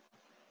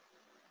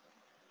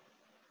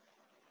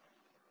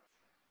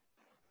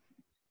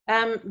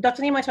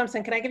 Dr. Nima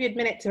Thompson, can I give you a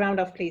minute to round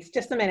off, please?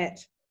 Just a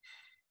minute.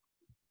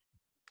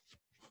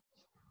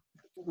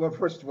 Well,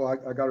 first of all,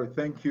 I got to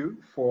thank you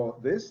for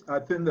this. I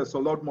think there's a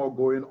lot more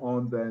going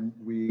on than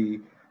we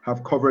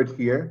have covered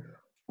here.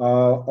 A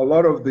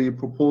lot of the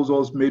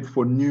proposals made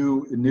for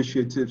new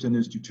initiatives and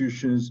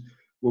institutions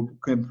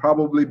can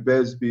probably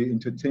best be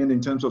entertained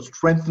in terms of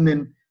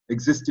strengthening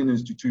existing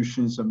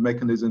institutions and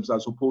mechanisms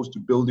as opposed to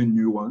building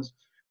new ones.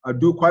 I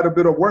do quite a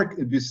bit of work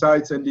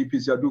besides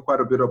NDPC. I do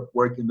quite a bit of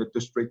work in the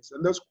districts,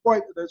 and there's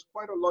quite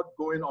a lot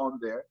going on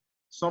there.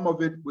 Some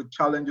of it with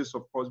challenges,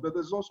 of course, but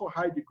there's also a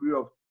high degree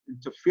of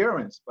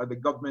interference by the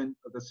government,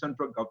 the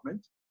central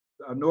government.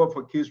 I know of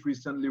a case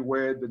recently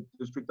where the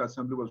district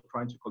assembly was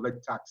trying to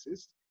collect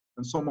taxes,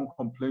 and someone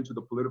complained to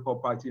the political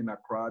party in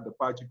Accra. The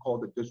party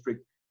called the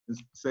district and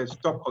said,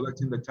 "Stop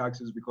collecting the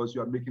taxes because you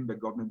are making the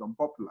government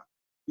unpopular."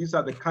 These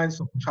are the kinds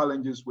of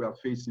challenges we are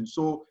facing.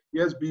 So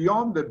yes,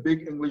 beyond the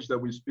big English that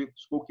we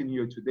spoken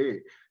here today,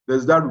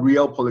 there's that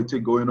real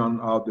politics going on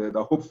out there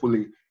that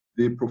hopefully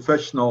the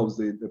professionals,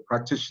 the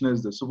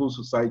practitioners, the civil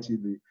society,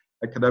 the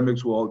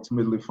academics will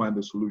ultimately find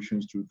the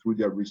solutions through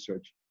their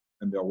research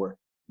and their work.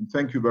 And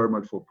thank you very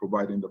much for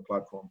providing the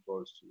platform for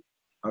us to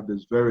have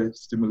this very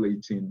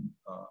stimulating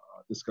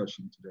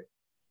discussion today.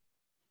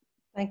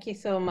 Thank you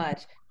so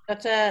much.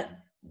 Dr.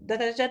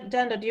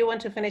 Deshando, do you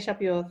want to finish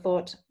up your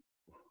thought?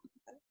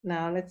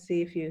 Now, let's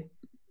see if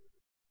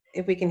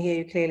we can hear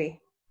you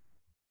clearly.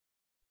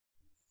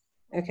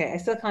 Okay, I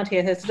still can't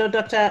hear her. So,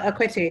 Dr.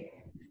 Akwete,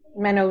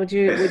 Mano, would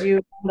you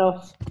round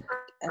off?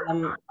 I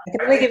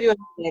can only give you a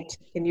minute.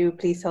 Can you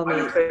please tell me?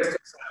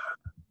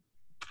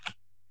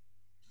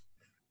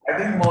 I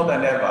think more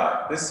than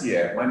ever this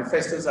year,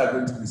 manifestos are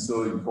going to be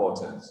so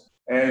important.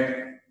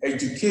 And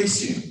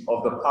education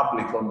of the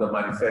public on the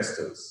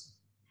manifestos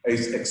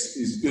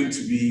is going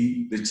to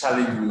be the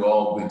challenge we're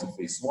all going to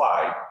face.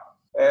 Why?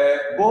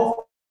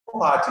 Both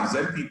parties,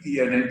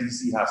 NPP and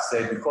NDC, have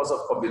said because of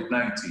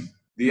COVID-19,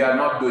 they are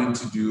not going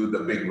to do the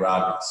big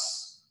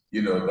rallies,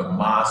 the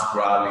mass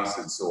rallies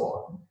and so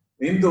on.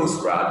 In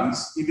those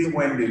rallies, even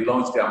when they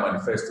launched their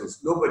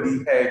manifestos,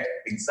 nobody heard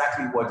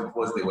exactly what it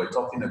was they were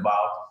talking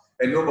about,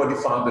 and nobody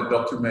found the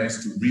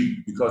documents to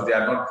read because they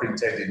are not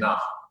printed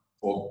enough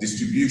for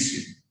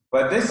distribution.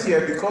 But this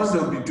year, because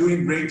they'll be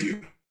doing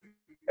radio,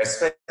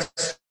 especially,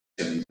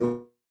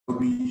 they'll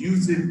be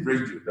using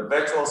radio, the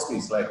virtual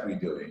space like we're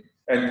doing,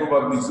 and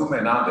probably Zoom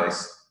and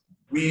others.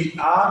 We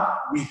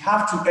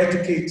have to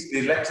educate the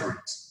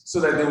electorate so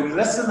that they will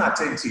listen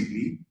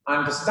attentively,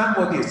 understand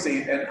what they're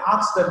saying, and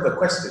ask them the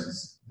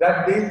questions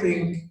that they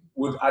think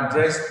would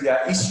address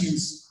their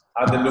issues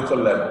at the local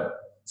level.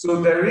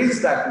 So there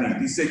is that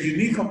need. It's a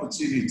unique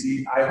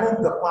opportunity. I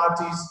hope the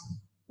parties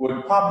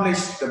would publish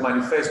the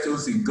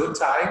manifestos in good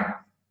time,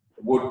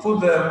 would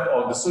put them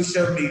on the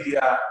social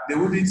media. They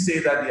wouldn't say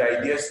that the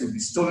ideas would be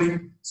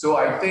stolen. So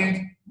I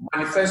think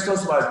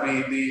manifestos must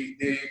be,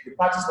 the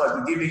parties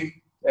must be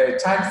giving a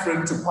time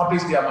frame to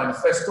publish their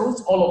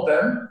manifestos, all of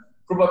them,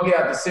 probably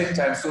at the same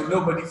time, so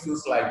nobody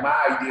feels like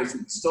my ideas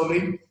will be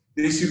stolen.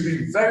 They should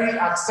be very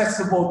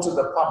accessible to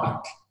the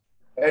public,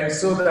 and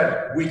so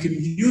that we can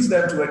use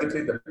them to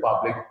educate the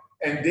public,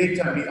 and they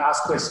can be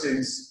asked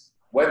questions,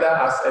 whether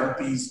as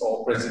MPs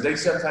or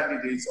presidential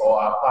candidates or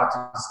our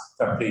parties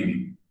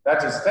campaigning.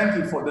 That is, thank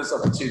you for this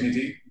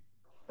opportunity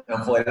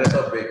and for a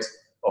little bit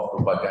of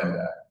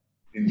propaganda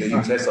in the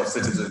interest of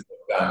citizens of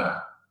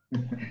Ghana.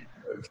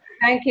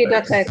 Thank you,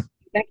 Dr.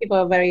 Thank you for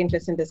a very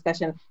interesting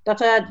discussion.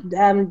 Dr.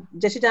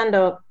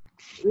 Jeshidando,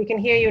 we can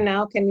hear you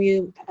now. Can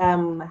you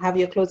have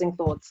your closing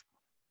thoughts?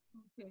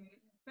 Okay.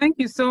 Thank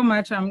you so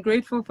much. I'm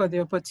grateful for the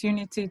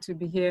opportunity to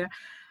be here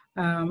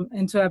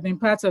and to have been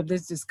part of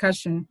this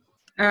discussion.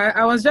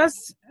 I was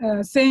just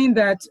saying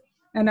that,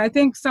 and I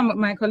think some of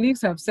my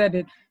colleagues have said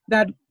it,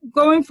 that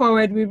going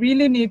forward, we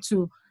really need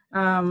to,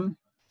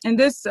 in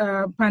this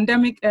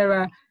pandemic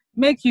era,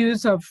 make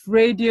use of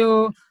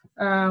radio,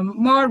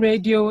 more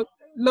radio,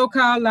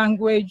 local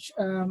language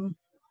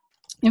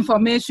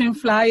information,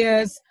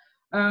 flyers,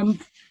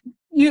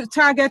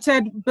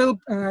 targeted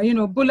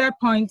bullet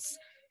points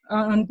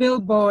on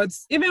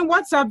billboards. Even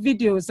WhatsApp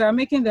videos are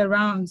making the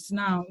rounds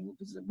now,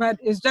 but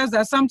it's just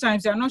that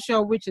sometimes you're not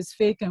sure which is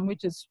fake and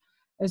which is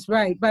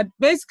right. But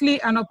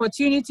basically an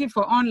opportunity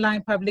for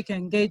online public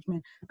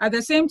engagement. At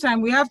the same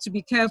time, we have to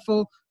be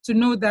careful to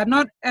know that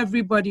not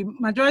everybody,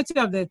 majority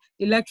of the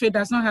electorate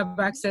does not have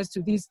access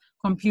to these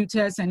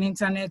computers and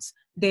internet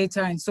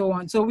data and so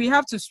on. So we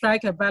have to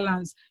strike a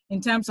balance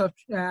in terms of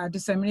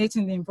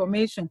disseminating the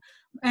information.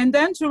 And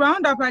then to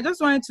round up, I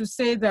just wanted to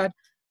say that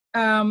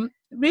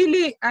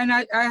really, and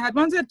I had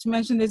wanted to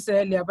mention this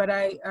earlier, but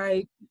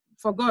I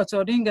forgot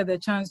or didn't get the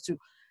chance to.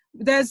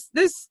 There's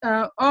this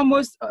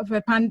almost of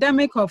a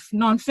pandemic of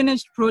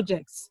non-finished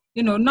projects,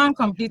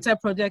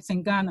 non-completed projects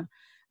in Ghana.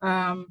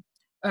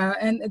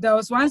 And there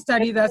was one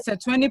study that said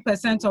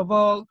 20% of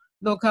all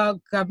local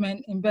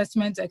government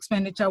investment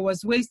expenditure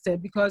was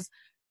wasted because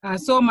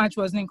so much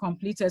wasn't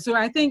completed. So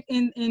I think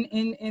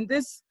in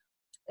this,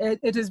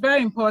 it is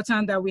very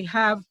important that we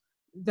have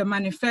the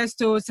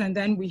manifestos and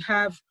then we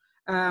have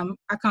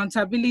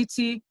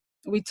accountability.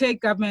 We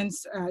take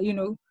governments,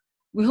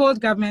 we hold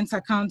governments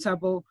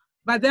accountable,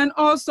 but then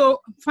also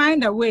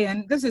find a way,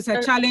 and this is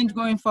a challenge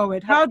going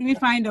forward, how do we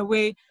find a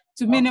way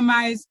to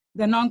minimize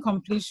the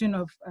non-completion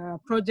of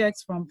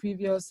projects from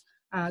previous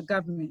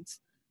governments?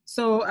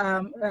 So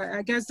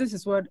I guess this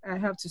is what I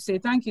have to say.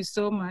 Thank you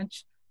so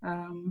much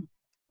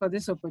for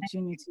this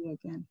opportunity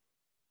again.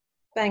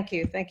 Thank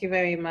you. Thank you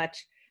very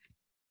much.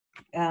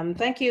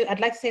 Thank you. I'd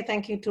like to say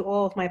thank you to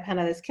all of my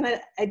panelists.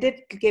 I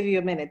did give you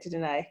a minute,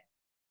 didn't I?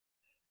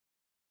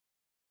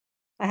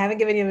 I haven't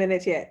given you a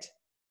minute yet.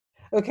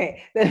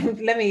 Okay, then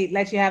let me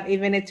let you have a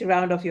minute to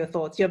round off your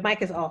thoughts. Your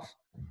mic is off.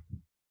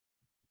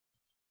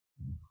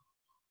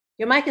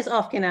 Your mic is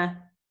off, Kina.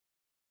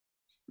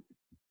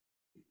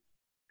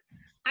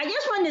 I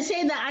just want to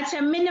say that at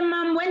a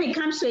minimum, when it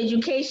comes to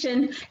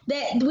education,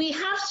 that we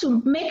have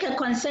to make a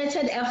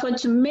concerted effort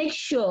to make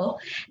sure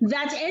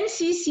that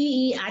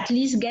NCCE at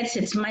least gets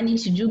its money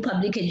to do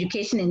public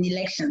education in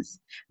elections.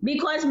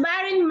 Because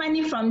barring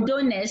money from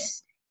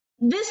donors,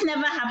 this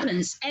never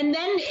happens. And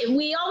then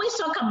we always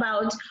talk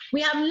about,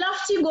 we have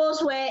lofty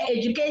goals where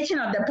education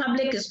of the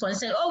public is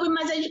concerned. Oh, we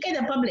must educate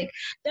the public.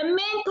 The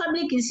main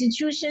public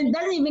institution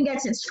doesn't even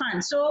get its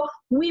funds. So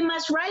we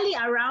must rally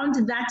around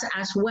that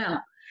as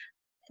well.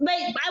 But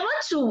I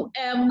want to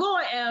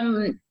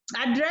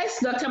address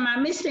Dr.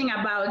 Mami's thing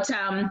about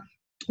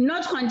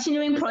not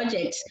continuing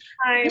projects.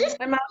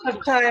 I'm out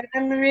of time.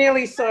 I'm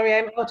really sorry.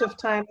 I'm out of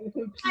time. I'm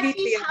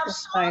completely out of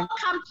time.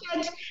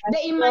 Captured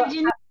the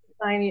imagination.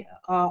 I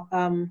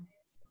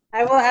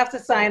will have to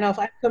sign off.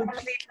 I'm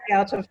completely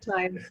out of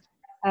time.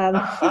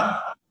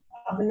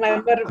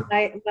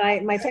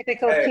 My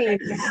technical team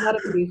is not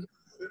approved.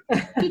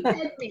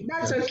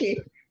 That's okay.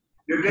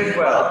 You did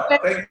well.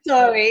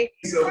 Sorry.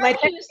 So my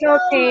technical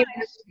team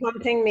is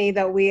prompting me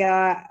that we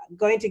are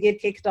going to get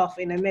kicked off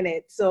in a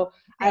minute. So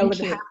I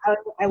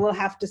will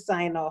have to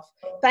sign off.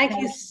 Thank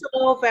you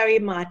so very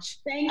much.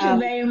 Thank you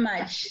very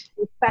much.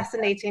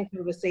 Fascinating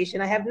conversation.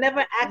 I have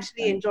never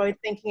actually enjoyed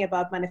thinking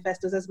about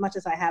manifestos as much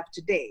as I have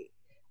today.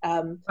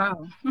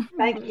 Wow.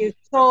 Thank you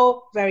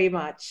so very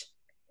much.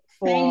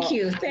 Thank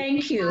you.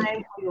 Thank you.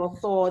 For your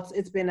thoughts.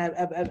 It's been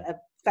a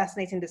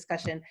fascinating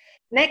discussion.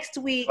 Next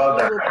week, well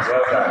we will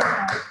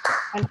done.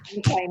 on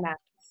finance.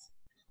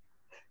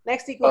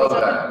 Next week, we'll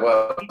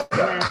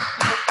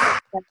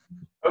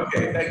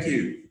Okay, thank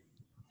you.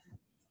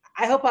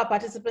 I hope our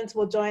participants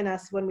will join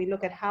us when we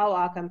look at how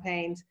our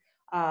campaigns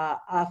are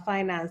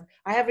financed.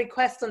 I have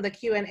requests on the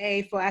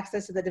Q&A for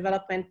access to the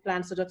development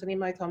plan. So Dr.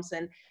 Nimoy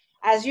Thompson,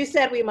 as you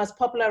said, we must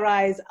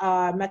popularize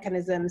our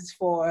mechanisms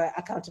for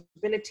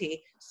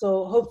accountability.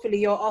 So hopefully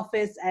your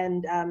office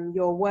and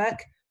your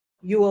work,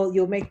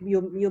 you'll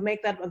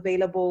make that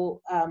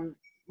available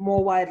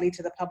more widely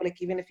to the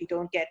public, even if you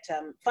don't get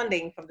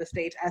funding from the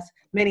state, as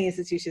many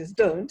institutions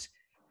don't.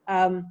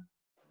 I'll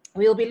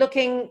be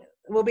looking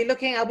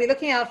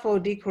out for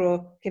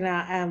DICRO in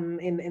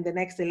the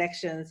next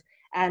elections.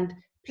 And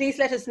please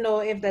let us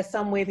know if there's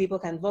some way people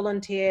can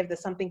volunteer, if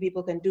there's something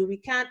people can do. We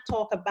can't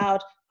talk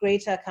about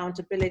greater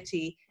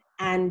accountability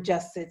and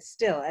just sit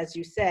still. As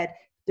you said,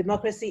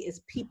 democracy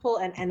is people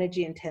and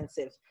energy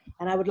intensive.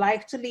 And I would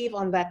like to leave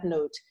on that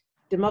note.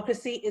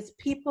 Democracy is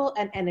people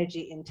and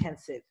energy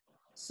intensive.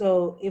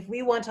 So if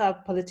we want our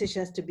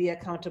politicians to be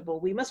accountable,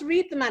 we must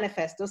read the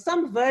manifesto,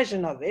 some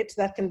version of it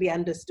that can be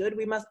understood.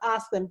 We must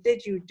ask them,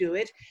 did you do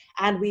it?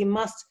 And we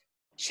must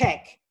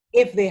check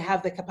if they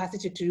have the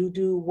capacity to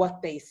do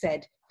what they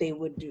said they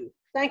would do.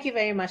 Thank you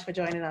very much for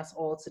joining us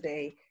all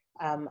today.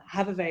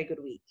 Have a very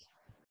good week.